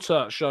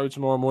shorter show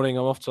tomorrow morning.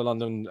 I'm off to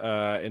London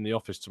in the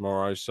office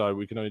tomorrow, so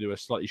we can only do a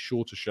slightly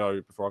shorter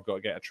show before I've got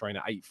to get a train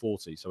at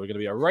 8:40. So we're going to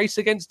be a race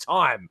against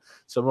time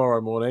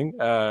tomorrow morning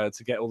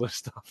to get all this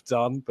stuff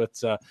done.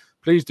 But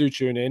please do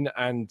tune in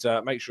and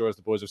make sure, as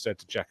the boys have said,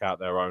 to check out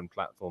their own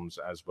platforms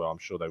as well. I'm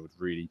sure they would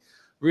really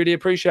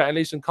appreciate it. And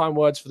leave some kind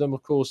words for them,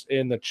 of course,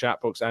 in the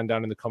chat box and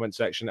down in the comment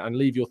section. And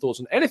leave your thoughts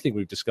on anything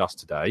we've discussed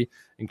today,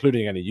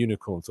 including any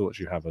unicorn thoughts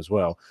you have as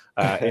well,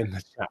 in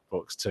the chat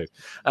box too.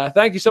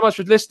 Thank you so much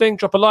for listening.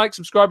 Drop a like,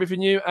 subscribe if you're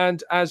new.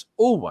 And as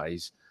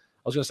always,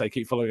 I was going to say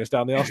keep following us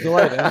down the Arsenal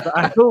way there, but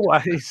as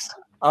always,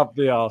 up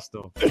the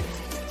Arsenal.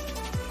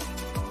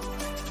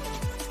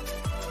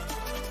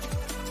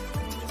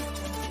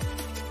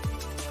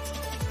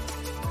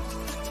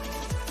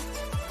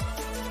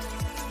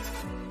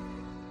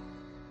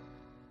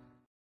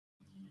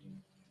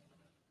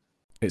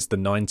 It's the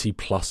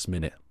 90-plus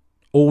minute.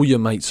 All your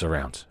mates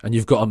around, and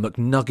you've got a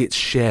McNuggets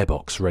share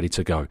box ready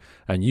to go,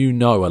 and you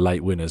know a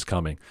late winner's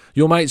coming.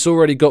 Your mate's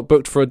already got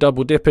booked for a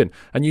double dipping,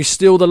 and you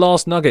steal the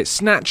last nugget,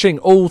 snatching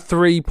all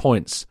 3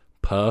 points.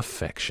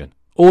 Perfection.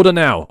 Order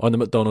now on the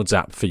McDonald's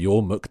app for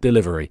your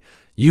McDelivery.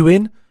 You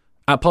in?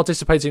 At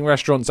participating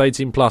restaurants,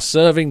 18 plus,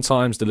 serving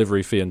times,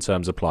 delivery fee and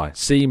terms apply.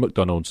 See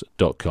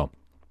mcdonalds.com.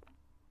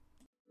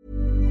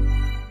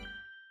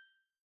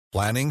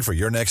 Planning for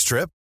your next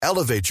trip?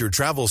 Elevate your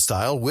travel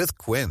style with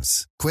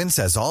Quince. Quince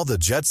has all the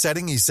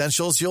jet-setting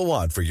essentials you'll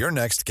want for your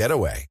next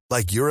getaway,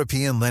 like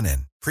European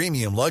linen,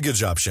 premium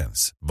luggage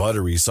options,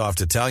 buttery soft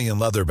Italian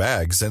leather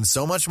bags, and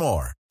so much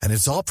more. And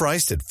it's all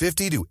priced at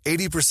 50 to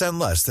 80%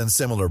 less than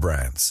similar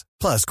brands.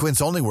 Plus, Quince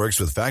only works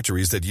with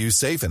factories that use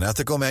safe and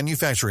ethical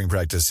manufacturing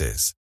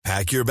practices.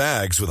 Pack your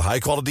bags with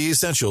high-quality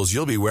essentials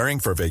you'll be wearing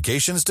for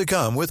vacations to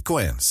come with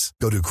Quince.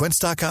 Go to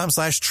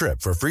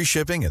quince.com/trip for free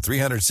shipping and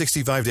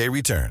 365-day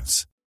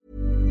returns.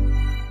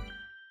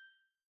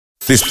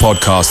 This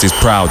podcast is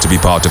proud to be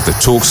part of the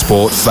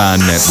TalkSport Fan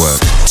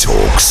Network.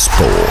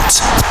 TalkSport.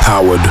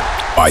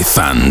 Powered by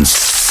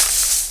fans.